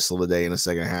superstar whistle today in the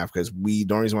second half because the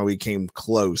only reason why we came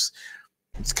close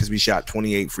is because we shot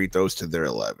 28 free throws to their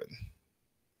 11.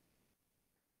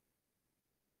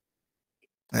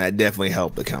 That definitely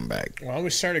helped the comeback. Well, we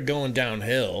started going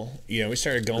downhill. We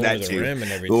started going to the rim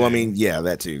and everything. Well, I mean, yeah,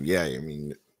 that too. Yeah, I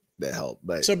mean, that helped.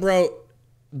 But so, bro,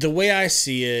 the way I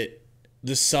see it,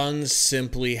 the Suns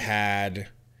simply had.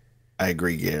 I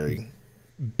agree, Gary.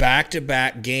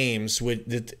 Back-to-back games we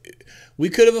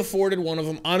could have afforded one of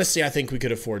them. Honestly, I think we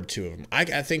could afford 2 of them. I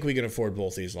think we can afford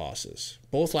both these losses,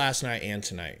 both last night and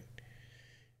tonight.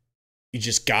 You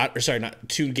just not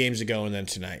 2 games ago and then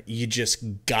tonight. You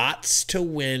just got to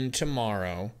win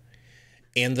tomorrow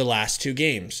and the last 2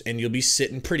 games, and you'll be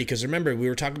sitting pretty. Because remember, we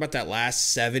were talking about that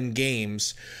last 7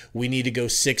 games. We need to go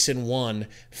 6-1,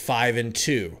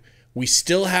 5-2. We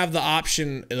still have the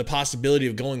option and the possibility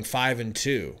of going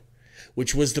 5-2,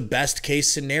 which was the best case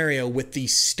scenario with the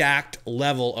stacked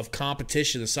level of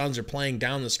competition the Suns are playing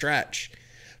down the stretch.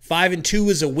 5-2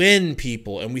 is a win,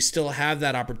 people, and we still have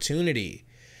that opportunity.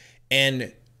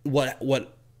 And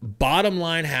what bottom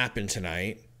line happened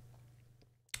tonight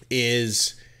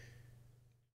is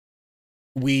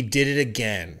we did it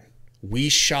again. We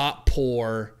shot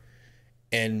poor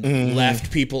and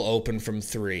left people open from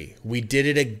 3. We did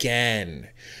it again.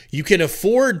 You can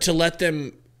afford to let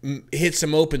them hit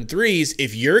some open threes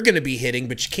if you're going to be hitting,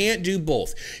 but you can't do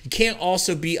both. You can't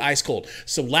also be ice cold.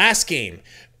 So last game,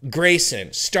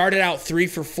 Grayson started out 3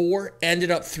 for 4,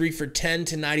 ended up 3 for 10.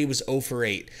 Tonight he was 0 for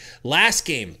 8. Last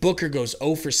game, Booker goes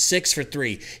 0 for 6 for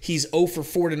 3. He's 0 for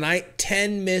 4 tonight,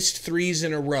 10 missed threes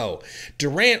in a row.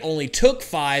 Durant only took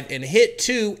 5 and hit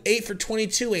 2, 8 for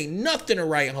 22. Ain't nothing to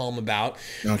write home about.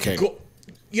 Okay.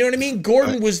 You know what I mean?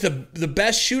 Gordon was the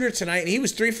best shooter tonight, and he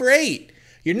was 3 for 8.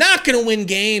 You're not going to win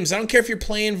games. I don't care if you're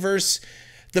playing versus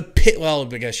the Pit. Well,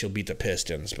 I guess you'll beat the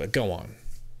Pistons, but go on.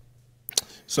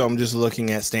 So I'm just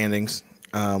looking at standings,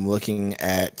 looking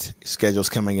at schedules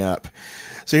coming up.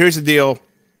 So here's the deal.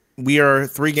 We are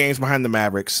 3 games behind the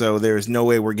Mavericks, so there's no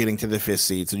way we're getting to the 5th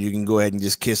seed. So you can go ahead and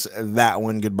just kiss that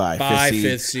one goodbye. Bye,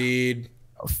 5th seed.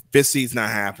 5th seed's not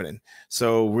happening.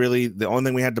 So really, the only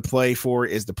thing we have to play for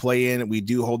is the play-in. We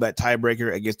do hold that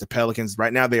tiebreaker against the Pelicans.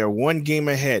 Right now, they are 1 game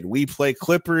ahead. We play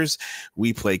Clippers,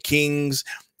 we play Kings,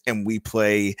 and we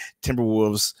play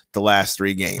Timberwolves the last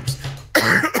 3 games.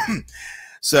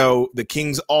 So the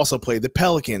Kings also play the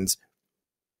Pelicans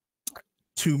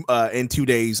in 2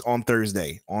 days on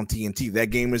Thursday on TNT. That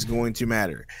game is going to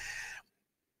matter.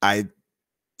 I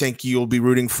think you'll be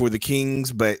rooting for the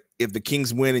Kings, but if the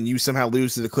Kings win and you somehow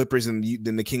lose to the Clippers, and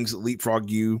then the Kings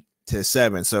leapfrog you to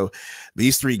 7. So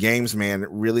these 3 games, man,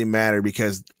 really matter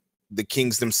because the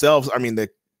Kings themselves, the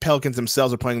Pelicans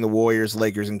themselves are playing the Warriors,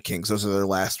 Lakers, and Kings. Those are their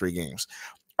last 3 games.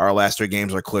 Our last 3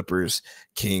 games are Clippers,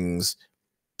 Kings,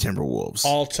 Timberwolves.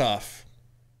 All tough.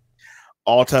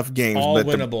 All tough games. All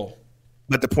winnable.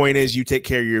 But the point is you take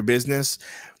care of your business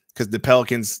because the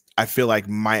Pelicans, I feel like,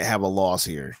 might have a loss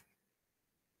here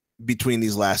between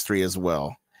these last 3 as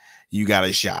well. You got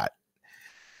a shot,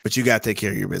 but you got to take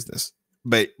care of your business.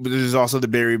 But there's also the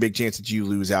very big chance that you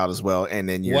lose out as well. And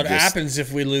then what happens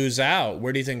if we lose out?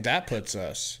 Where do you think that puts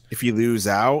us? If you lose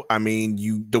out,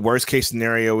 the worst case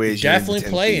scenario is definitely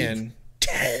play in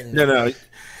 10. No.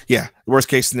 Yeah, the worst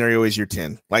case scenario is you're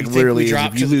 10. Like literally,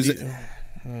 if you lose it.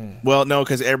 Well, no,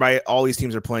 because all these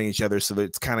teams are playing each other, so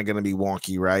it's kind of going to be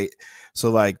wonky, right?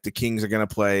 So like the Kings are going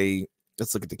to play.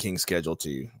 Let's look at the Kings schedule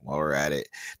too while we're at it.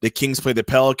 The Kings play the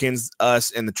Pelicans,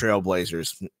 us, and the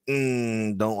Trailblazers.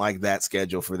 Don't like that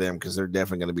schedule for them because they're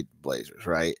definitely going to beat the Blazers,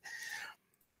 right?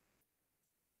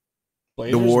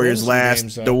 Blazers the Warriors last.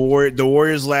 Games, the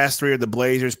Warriors last 3 are the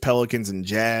Blazers, Pelicans, and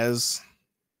Jazz.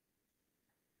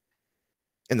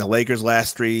 And the Lakers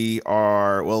last 3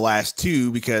 are, last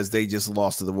 2 because they just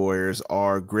lost to the Warriors,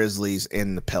 are Grizzlies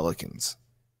and the Pelicans.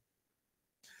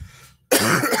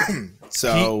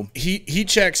 So he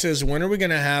checks says, when are we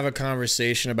going to have a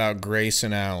conversation about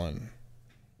Grayson Allen?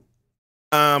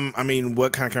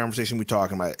 What kind of conversation are we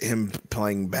talking about? Him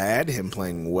playing bad, him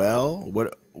playing well?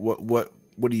 What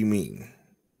do you mean?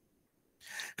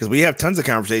 Because we have tons of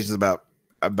conversations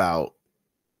about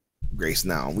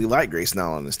Grayson Allen. We like Grayson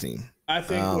Allen on this team. I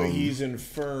think what he's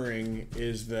inferring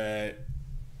is that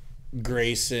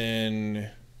Grayson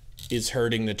is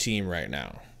hurting the team right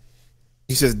now.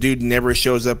 He says, dude never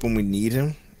shows up when we need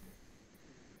him.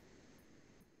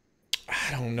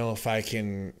 I don't know if I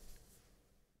can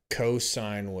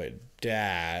co-sign with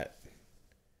that.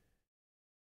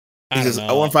 He says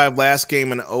 0-5 last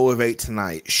game and 0-8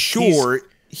 tonight. Sure,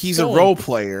 he's a role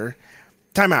player.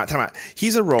 Time out.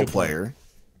 He's a role player.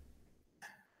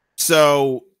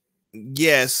 So,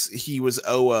 yes, he was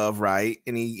 0 right,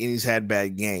 and he's had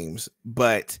bad games,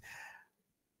 but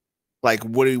like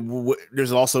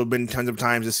there's also been tons of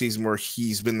times this season where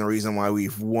he's been the reason why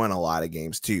we've won a lot of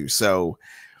games too. So,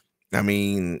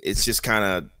 it's just kind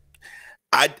of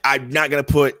I'm not gonna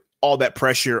put all that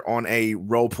pressure on a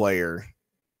role player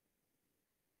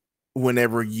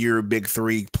whenever your big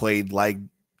 3 played like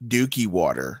Dookie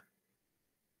water.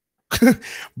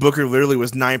 Booker literally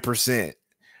was 9%.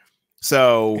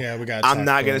 So yeah, I'm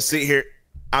not gonna sit here.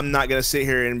 I'm not gonna sit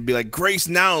here and be like Grace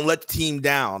now and let the team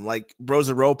down. Like bro's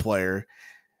a role player.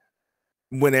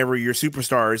 Whenever your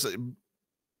superstars,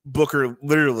 Booker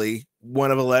literally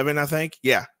 1 of 11, I think.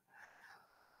 Yeah,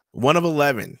 1 of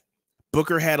 11,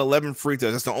 Booker had 11 free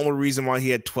throws. That's the only reason why he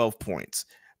had 12 points.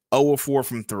 0 of 4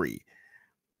 from 3.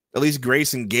 At least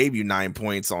Grayson gave you 9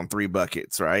 points on 3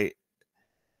 buckets, right?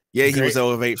 Yeah, he was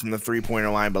 0 of 8 from the 3-pointer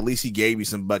line, but at least he gave you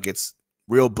some buckets,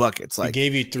 real buckets. Like, he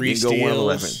gave you 3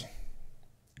 steals,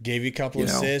 gave you a couple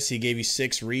assists. He gave you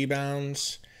 6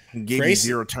 rebounds. He gave you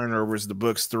 0 turnovers. The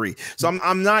Book's 3. So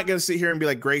I'm not gonna sit here and be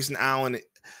like Grayson Allen.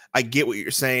 I get what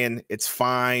you're saying. It's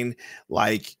fine.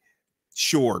 Like,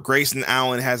 sure, Grayson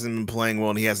Allen hasn't been playing well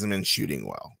and he hasn't been shooting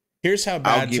well. Here's how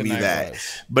bad I'll give you that.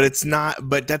 was. But it's not.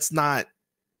 But that's not.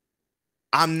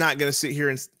 I'm not gonna sit here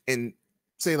and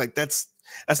say like that's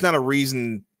not a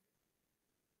reason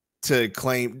to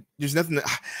claim. There's nothing.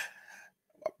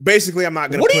 Basically, I'm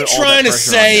not gonna. What are you trying to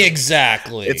say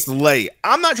exactly? It's late.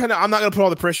 I'm not gonna put all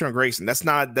the pressure on Grayson. That's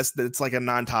like a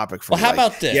non-topic for me. Well, how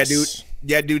about this?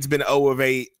 Dude's been 0 of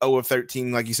 8, 0 of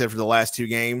 13, like you said, for the last 2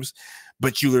 games.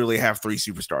 But you literally have 3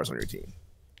 superstars on your team.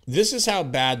 This is how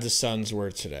bad the Suns were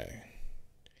today.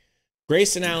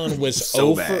 Grayson Allen was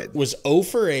so 0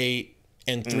 for 8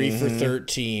 and 3 for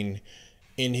 13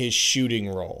 in his shooting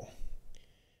role.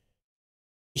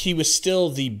 He was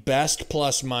still the best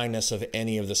plus minus of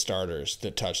any of the starters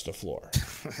that touched the floor.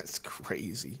 That's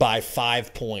crazy. By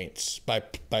 5 points. By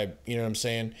you know what I'm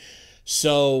saying?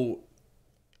 So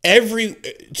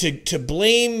to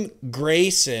blame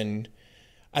Grayson,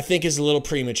 I think, is a little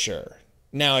premature.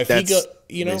 Now, if he go,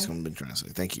 you know, basically what I've been trying to say.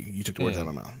 Thank you. You took the words out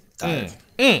of my mouth.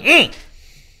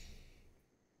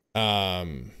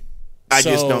 I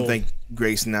just don't think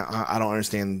Grayson. I don't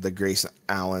understand the Grayson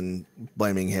Allen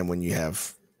blaming him when you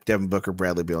have Devin Booker,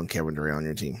 Bradley Beal, and Kevin Durant on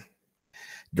your team.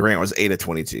 Durant was 8 of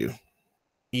 22.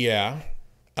 Yeah.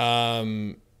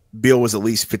 Beal was at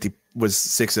least 50. Was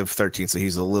 6 of 13, so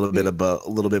he's a little bit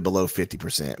below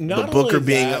 50%. But Booker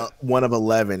being 1 of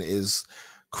 11 is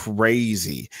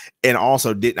crazy. And also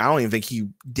I don't even think he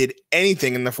did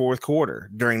anything in the fourth quarter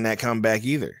during that comeback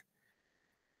either.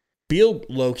 Beal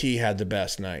low-key had the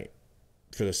best night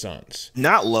for the Suns.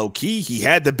 Not low-key. He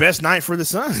had the best night for the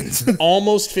Suns.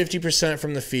 Almost 50%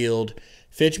 from the field,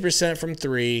 50% from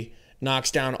 3,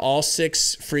 knocks down all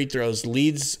 6 free throws,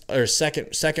 leads or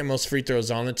second most free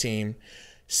throws on the team,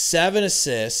 7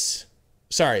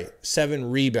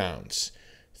 rebounds,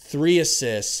 3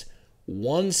 assists,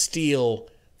 1 steal,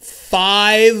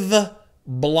 5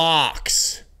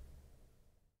 blocks.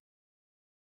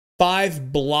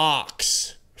 5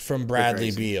 blocks from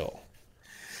Bradley Beal.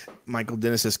 Michael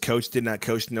Dennis says, "Coach did not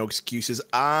coach. No excuses."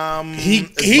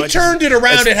 He turned it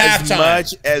around at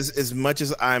halftime. As much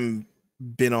as I'm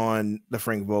been on the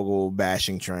Frank Vogel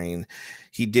bashing train,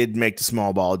 he did make the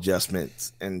small ball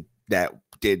adjustments, and that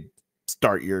did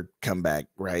start your comeback,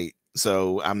 right?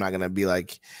 So I'm not gonna be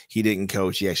like he didn't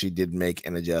coach. He actually did make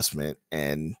an adjustment,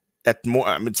 and that's more.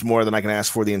 It's more than I can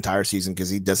ask for the entire season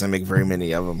because he doesn't make very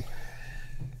many of them.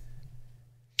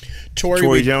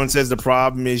 Tori Jones says the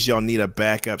problem is y'all need a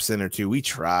backup center too. We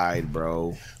tried,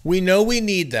 bro. We know we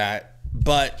need that,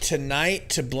 but tonight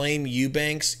to blame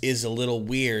Eubanks is a little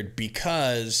weird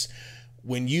because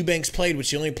when Eubanks played,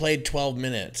 which he only played 12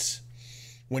 minutes,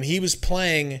 when he was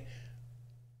playing,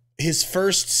 his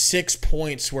first 6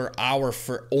 points were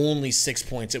for only 6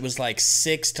 points. It was like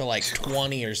 6 to like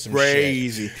 20 or some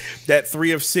crazy shit. That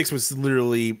 3 of 6 was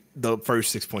literally the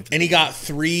first 6 points. And he got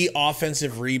 3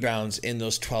 offensive rebounds in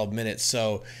those 12 minutes.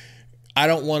 So I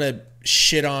don't want to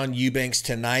shit on Eubanks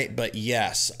tonight, but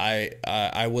yes,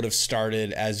 I would have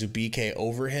started Azubike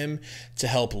over him to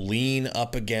help lean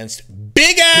up against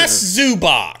big ass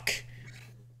Zubac.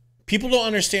 People don't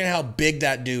understand how big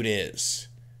that dude is.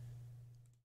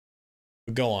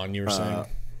 Go on, you were saying.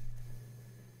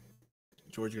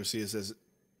 George Garcia says,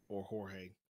 or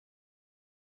Jorge.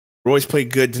 Royce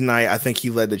played good tonight. I think he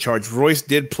led the charge. Royce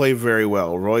did play very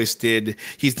well. He's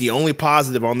the only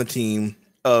positive on the team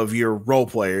of your role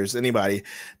players. Anybody,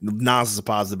 Nas is a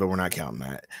positive, but we're not counting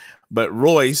that. But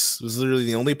Royce was literally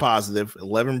the only positive.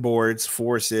 11 boards,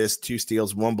 4 assists, 2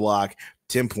 steals, 1 block,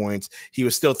 10 points. He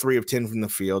was still 3 of 10 from the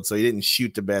field, so he didn't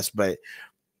shoot the best, but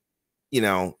you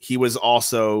know, he was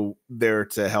also there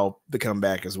to help the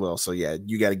comeback as well. So, yeah,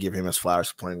 you got to give him his flowers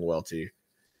for playing well, too.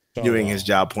 Doing his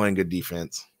job, playing good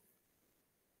defense.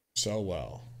 So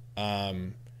well.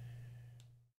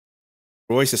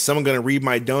 Royce, is someone going to read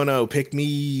my dono? Pick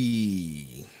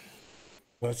me.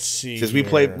 Let's see. Because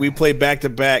we play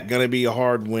back-to-back. Going to be a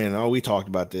hard win. Oh, we talked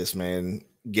about this, man.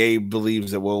 Gabe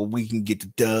believes that we can get the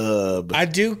dub. I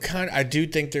do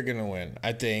think they're gonna win.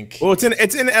 I think. Well,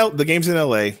 the game's in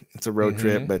LA. It's a road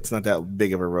trip, but it's not that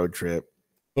big of a road trip.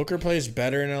 Booker plays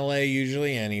better in LA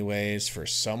usually, anyways, for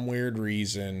some weird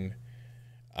reason.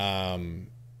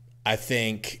 I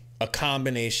think a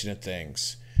combination of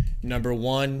things. Number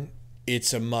one,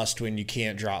 it's a must-win. You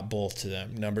can't drop both to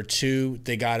them. Number two,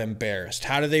 they got embarrassed.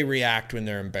 How do they react when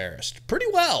they're embarrassed? Pretty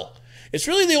well. It's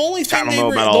really the only thing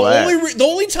the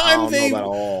only time they. About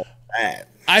all that.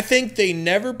 I think they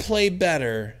never play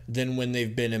better than when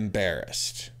they've been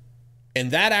embarrassed,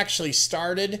 and that actually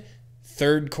started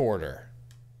third quarter.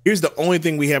 Here's the only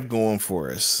thing we have going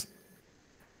for us: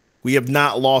 we have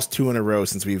not lost 2 in a row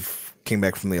since we've came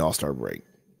back from the All-Star break.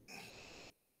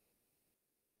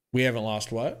 We haven't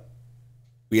lost what?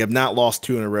 We have not lost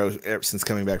 2 in a row since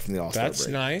coming back from the All-Star break. That's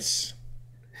nice.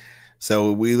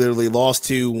 So we literally lost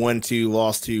 2, 1-2,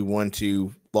 lost 2,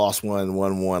 1-2, lost 1,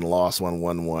 1-1, lost 1,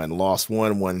 1-1, lost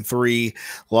 1, 1-3,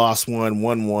 lost 1,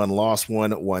 1-1, lost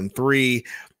 1, 1-3,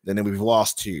 and then we've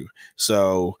lost 2.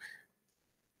 So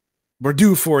we're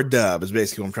due for a dub is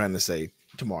basically what I'm trying to say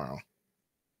tomorrow.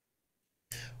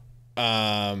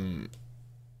 Anthony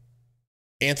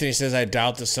says, I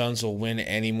doubt the Suns will win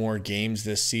any more games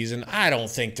this season. I don't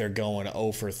think they're going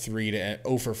 0 for 3 to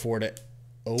 0 for 4 to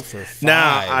 0 for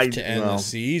 5 to end the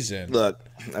season. Look,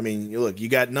 I mean, you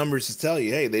got numbers to tell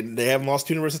you, hey, they haven't lost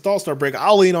 2 in a row since the All-Star break.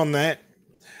 I'll lean on that.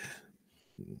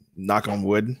 Knock on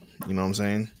wood. You know what I'm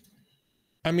saying?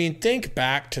 I mean, think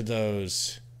back to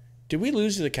those. Did we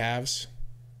lose to the Cavs?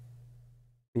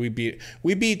 We beat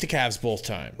the Cavs both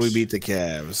times. We beat the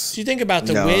Cavs. So you think about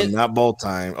the win. Not both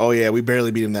times. Oh yeah, we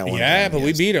barely beat them that one. Yeah, time, but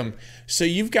we beat them. So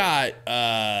you've got,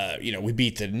 we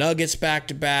beat the Nuggets back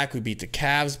to back. We beat the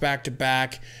Cavs back to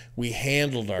back. We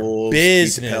handled our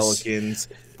business. Beat the Pelicans.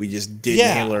 We just didn't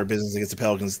handle our business against the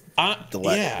Pelicans. In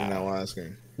that last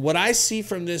game. What I see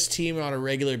from this team on a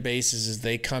regular basis is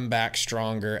they come back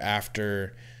stronger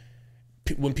after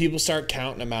when people start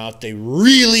counting them out. They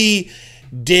really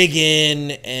dig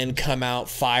in and come out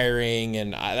firing,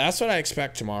 and that's what I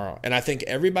expect tomorrow. And I think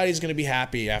everybody's going to be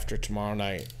happy after tomorrow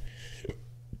night.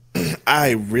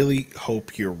 I really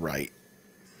hope you're right.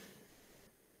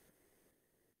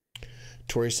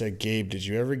 Tori said, Gabe, did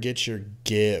you ever get your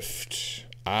gift?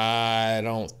 I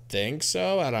don't think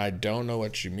so, and I don't know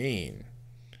what you mean.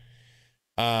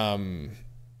 Brenner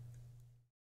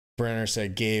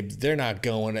said, Gabe, they're not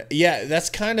going. Yeah, that's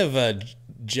kind of a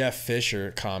Jeff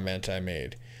Fisher comment I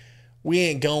made. We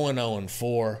ain't going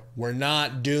 0-4. We're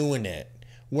not doing it.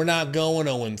 We're not going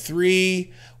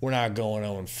 0-3. We're not going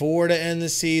 0-4 to end the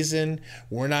season.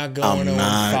 We're not going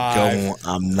 0-5.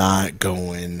 I'm not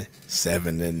going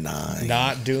 7-9.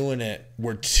 Not doing it.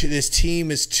 This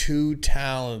team is too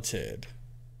talented.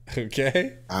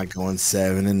 Okay? Not going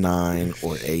 7-9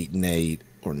 or 8-8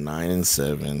 or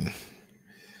 9-7.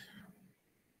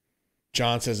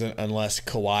 John says, unless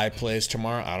Kawhi plays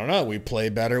tomorrow, I don't know. We play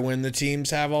better when the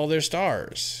teams have all their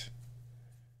stars.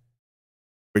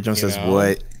 John says,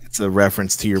 what? It's a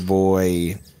reference to your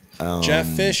boy, Jeff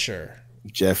Fisher.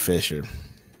 Jeff Fisher.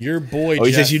 Your boy,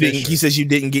 Jeff Jeff Fisher. He says you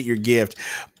didn't get your gift.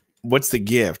 What's the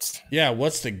gift? Yeah,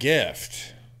 what's the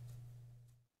gift?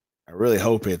 I really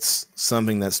hope it's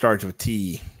something that starts with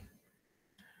T.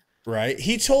 Right?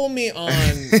 He told me on...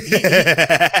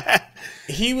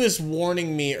 He was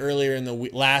warning me earlier in the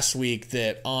last week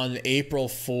that on April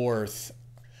 4th,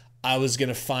 I was going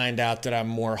to find out that I'm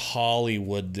more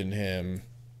Hollywood than him.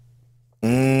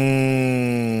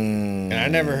 And I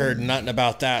never heard nothing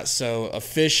about that. So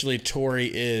officially, Tory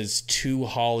is too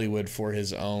Hollywood for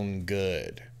his own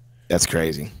good. That's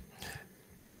crazy.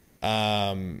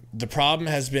 The problem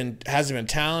hasn't been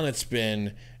talent. It's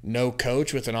been no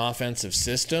coach with an offensive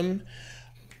system.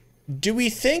 Do we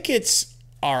think it's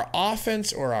our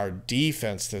offense or our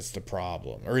defense that's the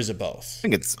problem, or is it both? I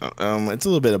think it's a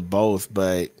little bit of both,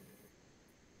 but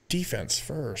defense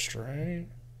first, right?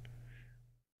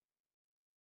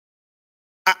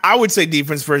 I would say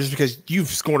defense first, just because you've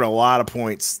scored a lot of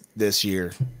points this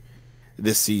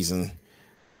season.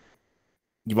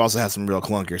 You've also had some real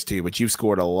clunkers too, but you've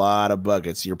scored a lot of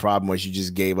buckets. Your problem was you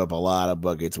just gave up a lot of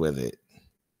buckets with it.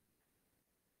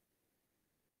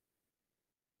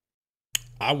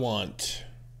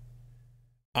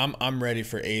 I'm ready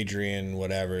for Adrian,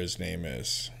 whatever his name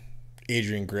is.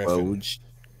 Adrian Griffin.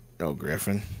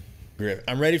 Griffin.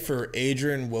 I'm ready for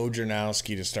Adrian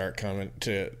Wojnarowski to start come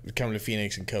to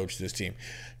Phoenix and coach this team.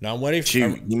 Now I'm ready for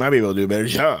you might be able to do a better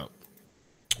job.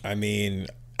 I mean,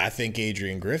 I think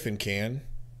Adrian Griffin can.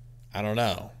 I don't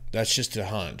know. That's just a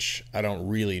hunch. I don't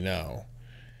really know.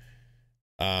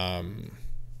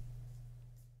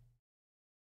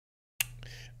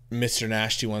 Mr.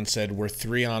 Nasty One said, we're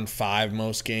 3-on-5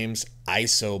 most games.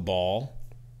 ISO ball.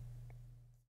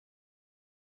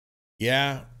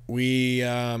 Yeah, we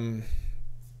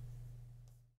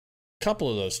couple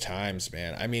of those times,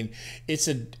 man. I mean, it's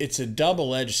a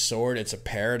double-edged sword. It's a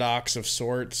paradox of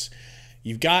sorts.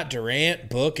 You've got Durant,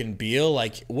 Book, and Beal.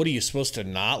 Like, what are you supposed to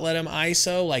not let him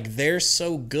ISO? Like, they're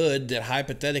so good that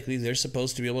hypothetically they're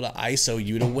supposed to be able to ISO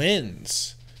you to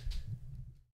wins.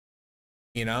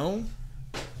 You know?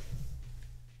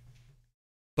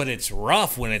 But it's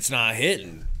rough when it's not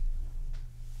hitting.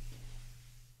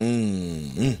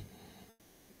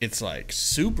 It's like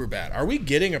super bad. Are we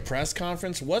getting a press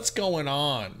conference? What's going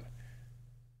on?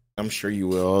 I'm sure you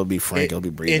will. It'll be Frank. It'll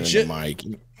be breathing in the mic.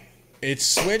 It's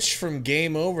switched from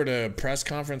game over to press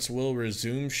conference will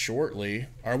resume shortly.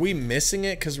 Are we missing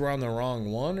it because we're on the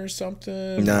wrong one or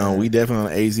something? No, we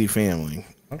definitely on AZ family.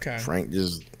 Okay. Frank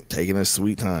just taking a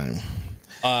sweet time.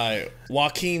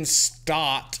 Joaquin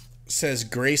Stott says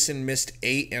Grayson missed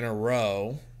 8 in a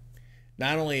row.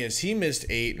 Not only has he missed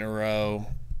 8 in a row,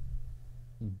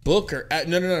 Booker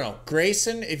no.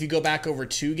 Grayson, if you go back over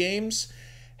 2 games,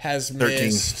 has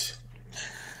missed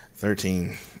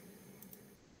 13.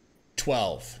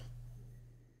 12.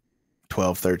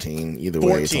 12, 13. Either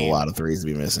 14. way, it's a lot of threes to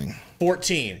be missing.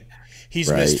 14.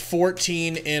 He's missed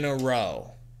 14 in a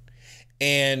row.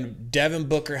 And Devin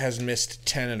Booker has missed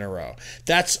 10 in a row.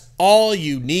 That's all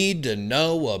you need to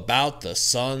know about the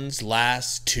Suns'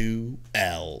 last 2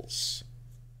 L's.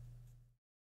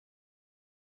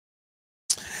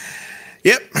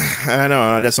 Yep. I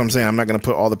know. That's what I'm saying. I'm not going to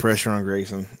put all the pressure on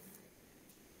Grayson.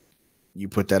 You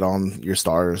put that on your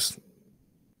stars.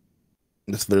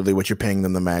 That's literally what you're paying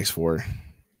them the max for.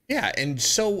 Yeah, and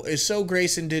so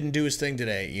Grayson didn't do his thing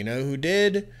today. You know who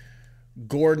did?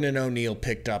 Gordon and O'Neal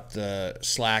picked up the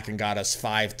slack and got us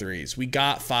 5 threes. We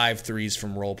got 5 threes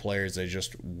from role players. They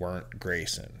just weren't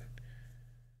Grayson.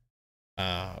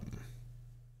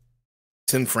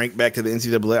 Send Frank back to the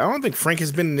NCAA. I don't think Frank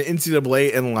has been in the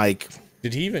NCAA in like...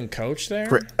 Did he even coach there?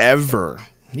 Forever.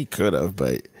 He could have,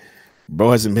 but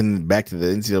bro hasn't been back to the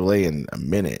NCAA in a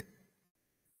minute.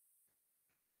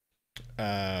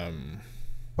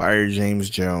 Fire James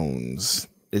Jones.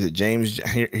 Is it James?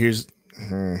 Here's...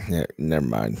 yeah, never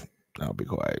mind. I'll be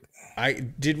quiet.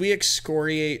 Did we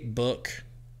excoriate Book?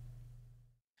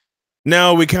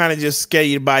 No, we kind of just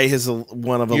skated by his 1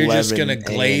 of 11. You're just gonna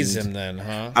glaze him then,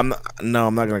 huh? I'm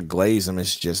not gonna glaze him.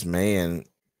 It's just, man,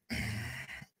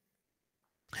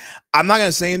 I'm not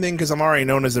gonna say anything because I'm already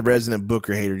known as a resident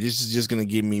Booker hater. This is just gonna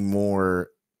give me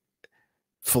more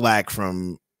flack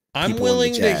from. I'm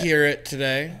willing to hear it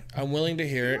today. I'm willing to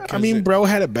hear it. I mean, bro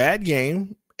had a bad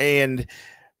game, and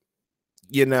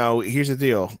you know, here's the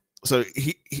deal. So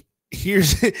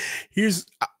here's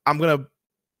I'm gonna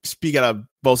speak out of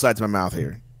both sides of my mouth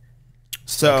here.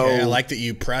 So okay, I like that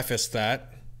you prefaced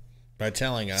that by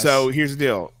telling us. So here's the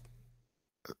deal.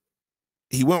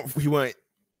 He went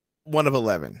 1 of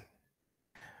 11.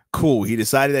 Cool. He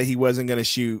decided that he wasn't going to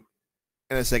shoot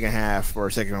in the second half or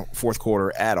fourth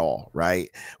quarter at all, right?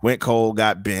 Went cold,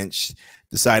 got benched,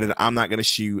 decided I'm not going to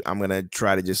shoot. I'm going to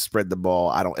try to just spread the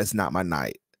ball. It's not my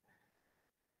night.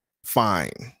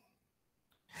 Fine.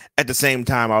 At the same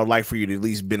time, I would like for you to at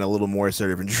least been a little more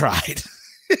assertive and tried.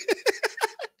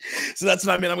 So that's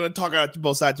what I mean. I'm going to talk out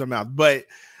both sides of my mouth. But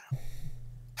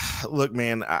look,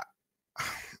 man,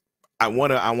 I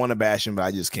want to bash him, but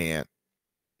I just can't.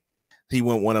 He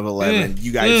went 1 of 11.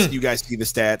 You guys see the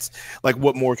stats. Like,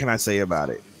 what more can I say about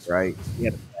it? Right? He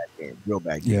had a bad game, real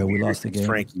bad game. Yeah, we lost the game.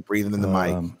 Frankie breathing in the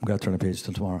mic. We got to turn the page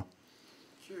till tomorrow.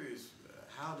 Curious,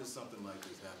 how does something like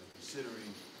this happen?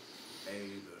 Considering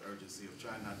the urgency of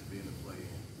trying not to be in the play,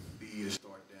 and B, to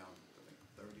start down, I think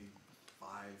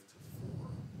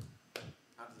 35-4.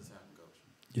 How does this happen, Coach?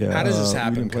 Yeah, how does this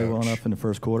happen? We didn't play Coach? well enough in the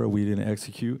first quarter. We didn't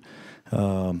execute.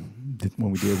 When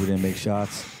we did, we didn't make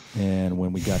shots. And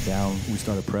when we got down, we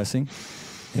started pressing,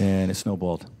 and it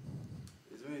snowballed.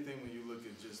 Is there anything when you look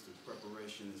at just the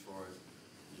preparation as far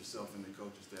as yourself and the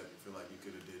coaching staff, you feel like you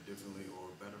could have did differently or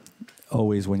better?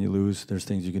 Always, when you lose, there's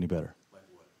things you can do better. Like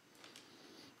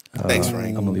what? Thanks,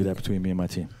 Frank. I'm going to leave that between me and my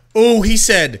team. Oh, he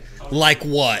said, like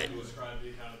what?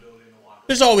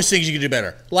 There's always things you can do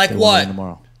better. Like They what?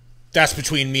 tomorrow. That's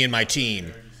between me and my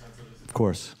team. Of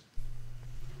course.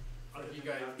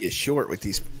 You're short with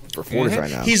these reporters right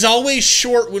now. He's always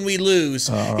short when we lose.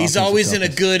 He's always in a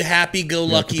toughness. good,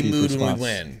 happy-go-lucky mood when we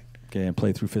win. Okay, and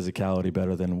play through physicality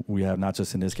better than we have, not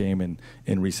just in this game and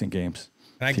in recent games.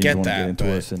 And I Teams get want that, to get into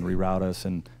but- us and reroute us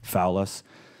and foul us.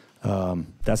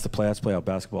 That's play out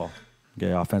basketball.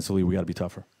 Okay, offensively, we got to be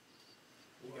tougher.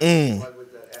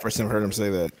 First time I heard him say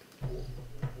that.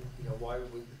 You know, why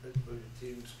would the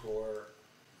team score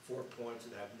 4 points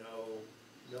and have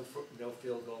no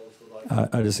field goals?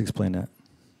 I just explained that.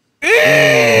 You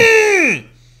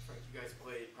guys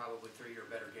played probably 3 or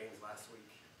better games last week.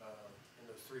 In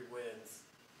those 3 wins,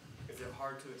 if it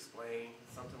hard to explain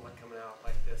something like coming out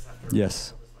like this after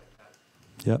Yes. like that?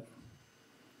 Yep.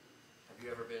 Have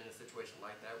you ever been in a situation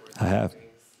like that where I have. things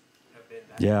have been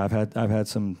that? Yeah, I've had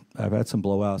some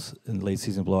blowouts in late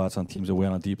season blowouts on teams that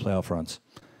went on deep playoff runs.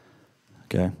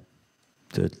 Okay,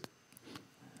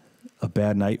 a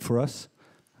bad night for us.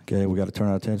 Okay, we got to turn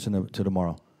our attention to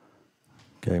tomorrow.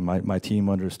 Okay, my team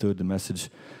understood the message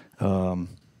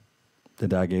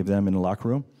that I gave them in the locker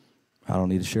room. I don't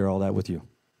need to share all that with you.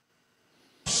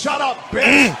 Shut up,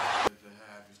 bitch! You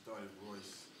started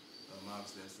Royce.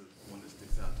 Obviously, that's the one that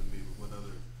sticks out to me. But what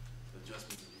other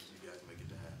adjustments did you guys make it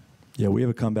to have? Yeah, we have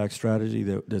a comeback strategy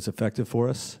that's effective for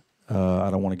us. I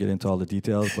don't want to get into all the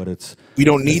details, but it's... We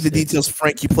don't need the details,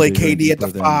 Frank. You play KD at the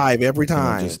 5 every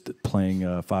time. Just playing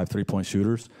 5 3-point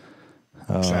shooters.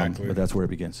 Exactly. But that's where it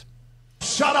begins.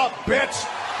 Shut up, bitch!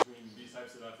 Between these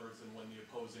types of efforts and when the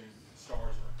opposing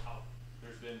stars are out,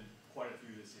 there's been quite a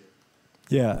few this year.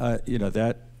 Yeah,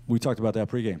 that we talked about that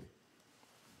pregame.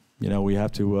 We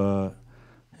have to...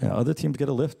 other teams get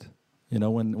a lift.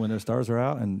 When their stars are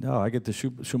out, and I get to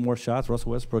shoot more shots.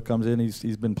 Russell Westbrook comes in.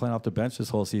 He's been playing off the bench this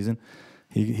whole season.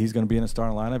 He's going to be in a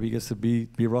starting lineup. He gets to be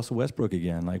Russell Westbrook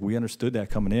again. Like, we understood that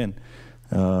coming in.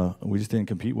 We just didn't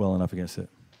compete well enough against it.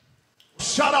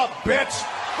 Shut up, bitch!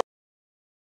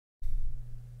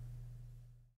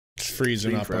 It's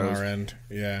freezing up on our end.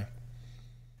 Yeah.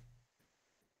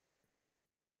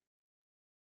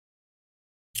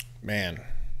 Man.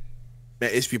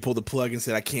 That HP pulled the plug and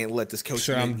said, "I can't let this coach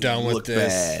So make I'm me done look with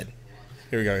this. bad."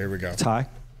 Here we go. Tie.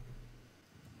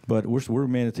 But we're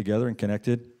remaining together and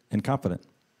connected and confident.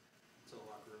 So the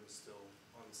locker room is still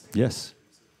on the same Yes.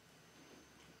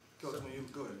 Coach, when you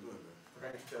go ahead.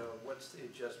 Frank, what's the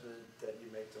adjustment that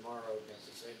you make tomorrow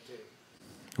against the same team?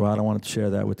 Well, I don't want to share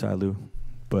that with Ty Lue,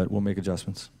 but we'll make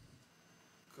adjustments.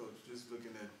 Coach, just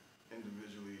looking at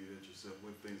individually at yourself,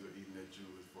 what things are eating at you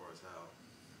as far as how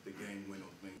the game went on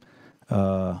things?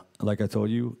 Like I told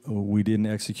you, we didn't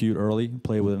execute early,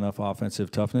 play with enough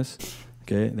offensive toughness.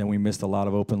 Okay, and then we missed a lot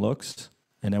of open looks,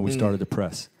 and then we started to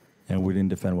press, and we didn't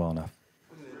defend well enough.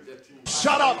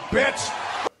 Shut up, bitch!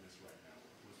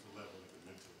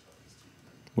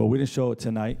 Well, we didn't show it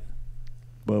tonight,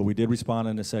 but we did respond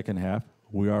in the second half.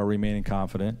 We are remaining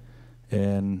confident,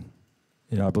 and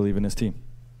I believe in this team.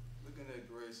 Looking at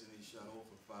Grayson, he shot 0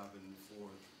 for 5 in the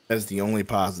fourth. That's the only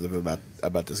positive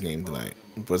about this game tonight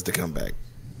was the comeback.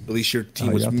 At least your team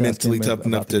You was have to ask mentally him tough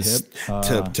enough about the hip.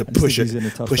 to I just push think he's in a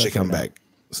tough a stretch right comeback now.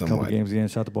 somewhat. Couple games again,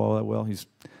 shot the ball that well. He's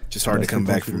just hard to come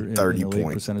back from 30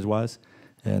 points percentage-wise,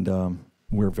 and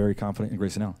we're very confident in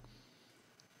Grayson Allen.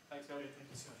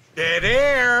 Dead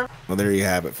air. Well, there you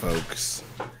have it, folks.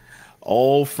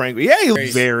 Oh, Frank, yeah, he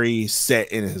was very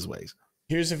set in his ways.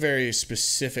 Here's a very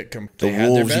specific The they had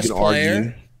Wolves, their best you can player.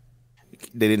 argue.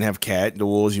 They didn't have Cat. The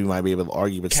Wolves, you might be able to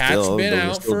argue, but Cat's still, been those are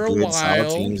out still for a good, solid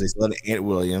while. teams. They still had Ant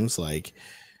Williams. Like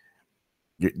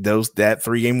that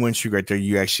 3-game win streak right there,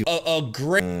 you actually A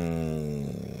great.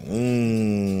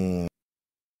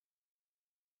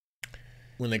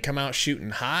 When they come out shooting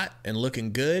hot and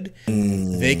looking good,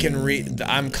 they can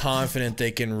I'm confident they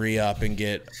can re-up and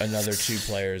get another 2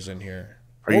 players in here.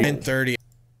 And 30.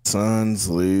 Suns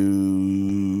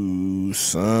lose.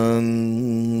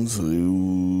 Suns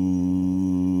lose.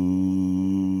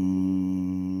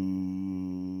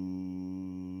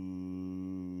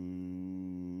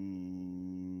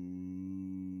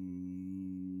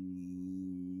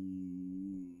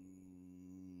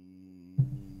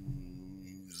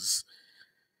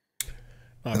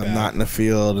 I'm not in the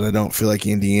field, and I don't feel like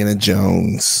Indiana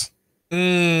Jones. But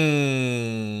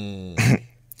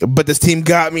this team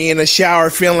got me in the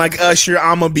shower feeling like Usher,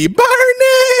 I'm going to be burning.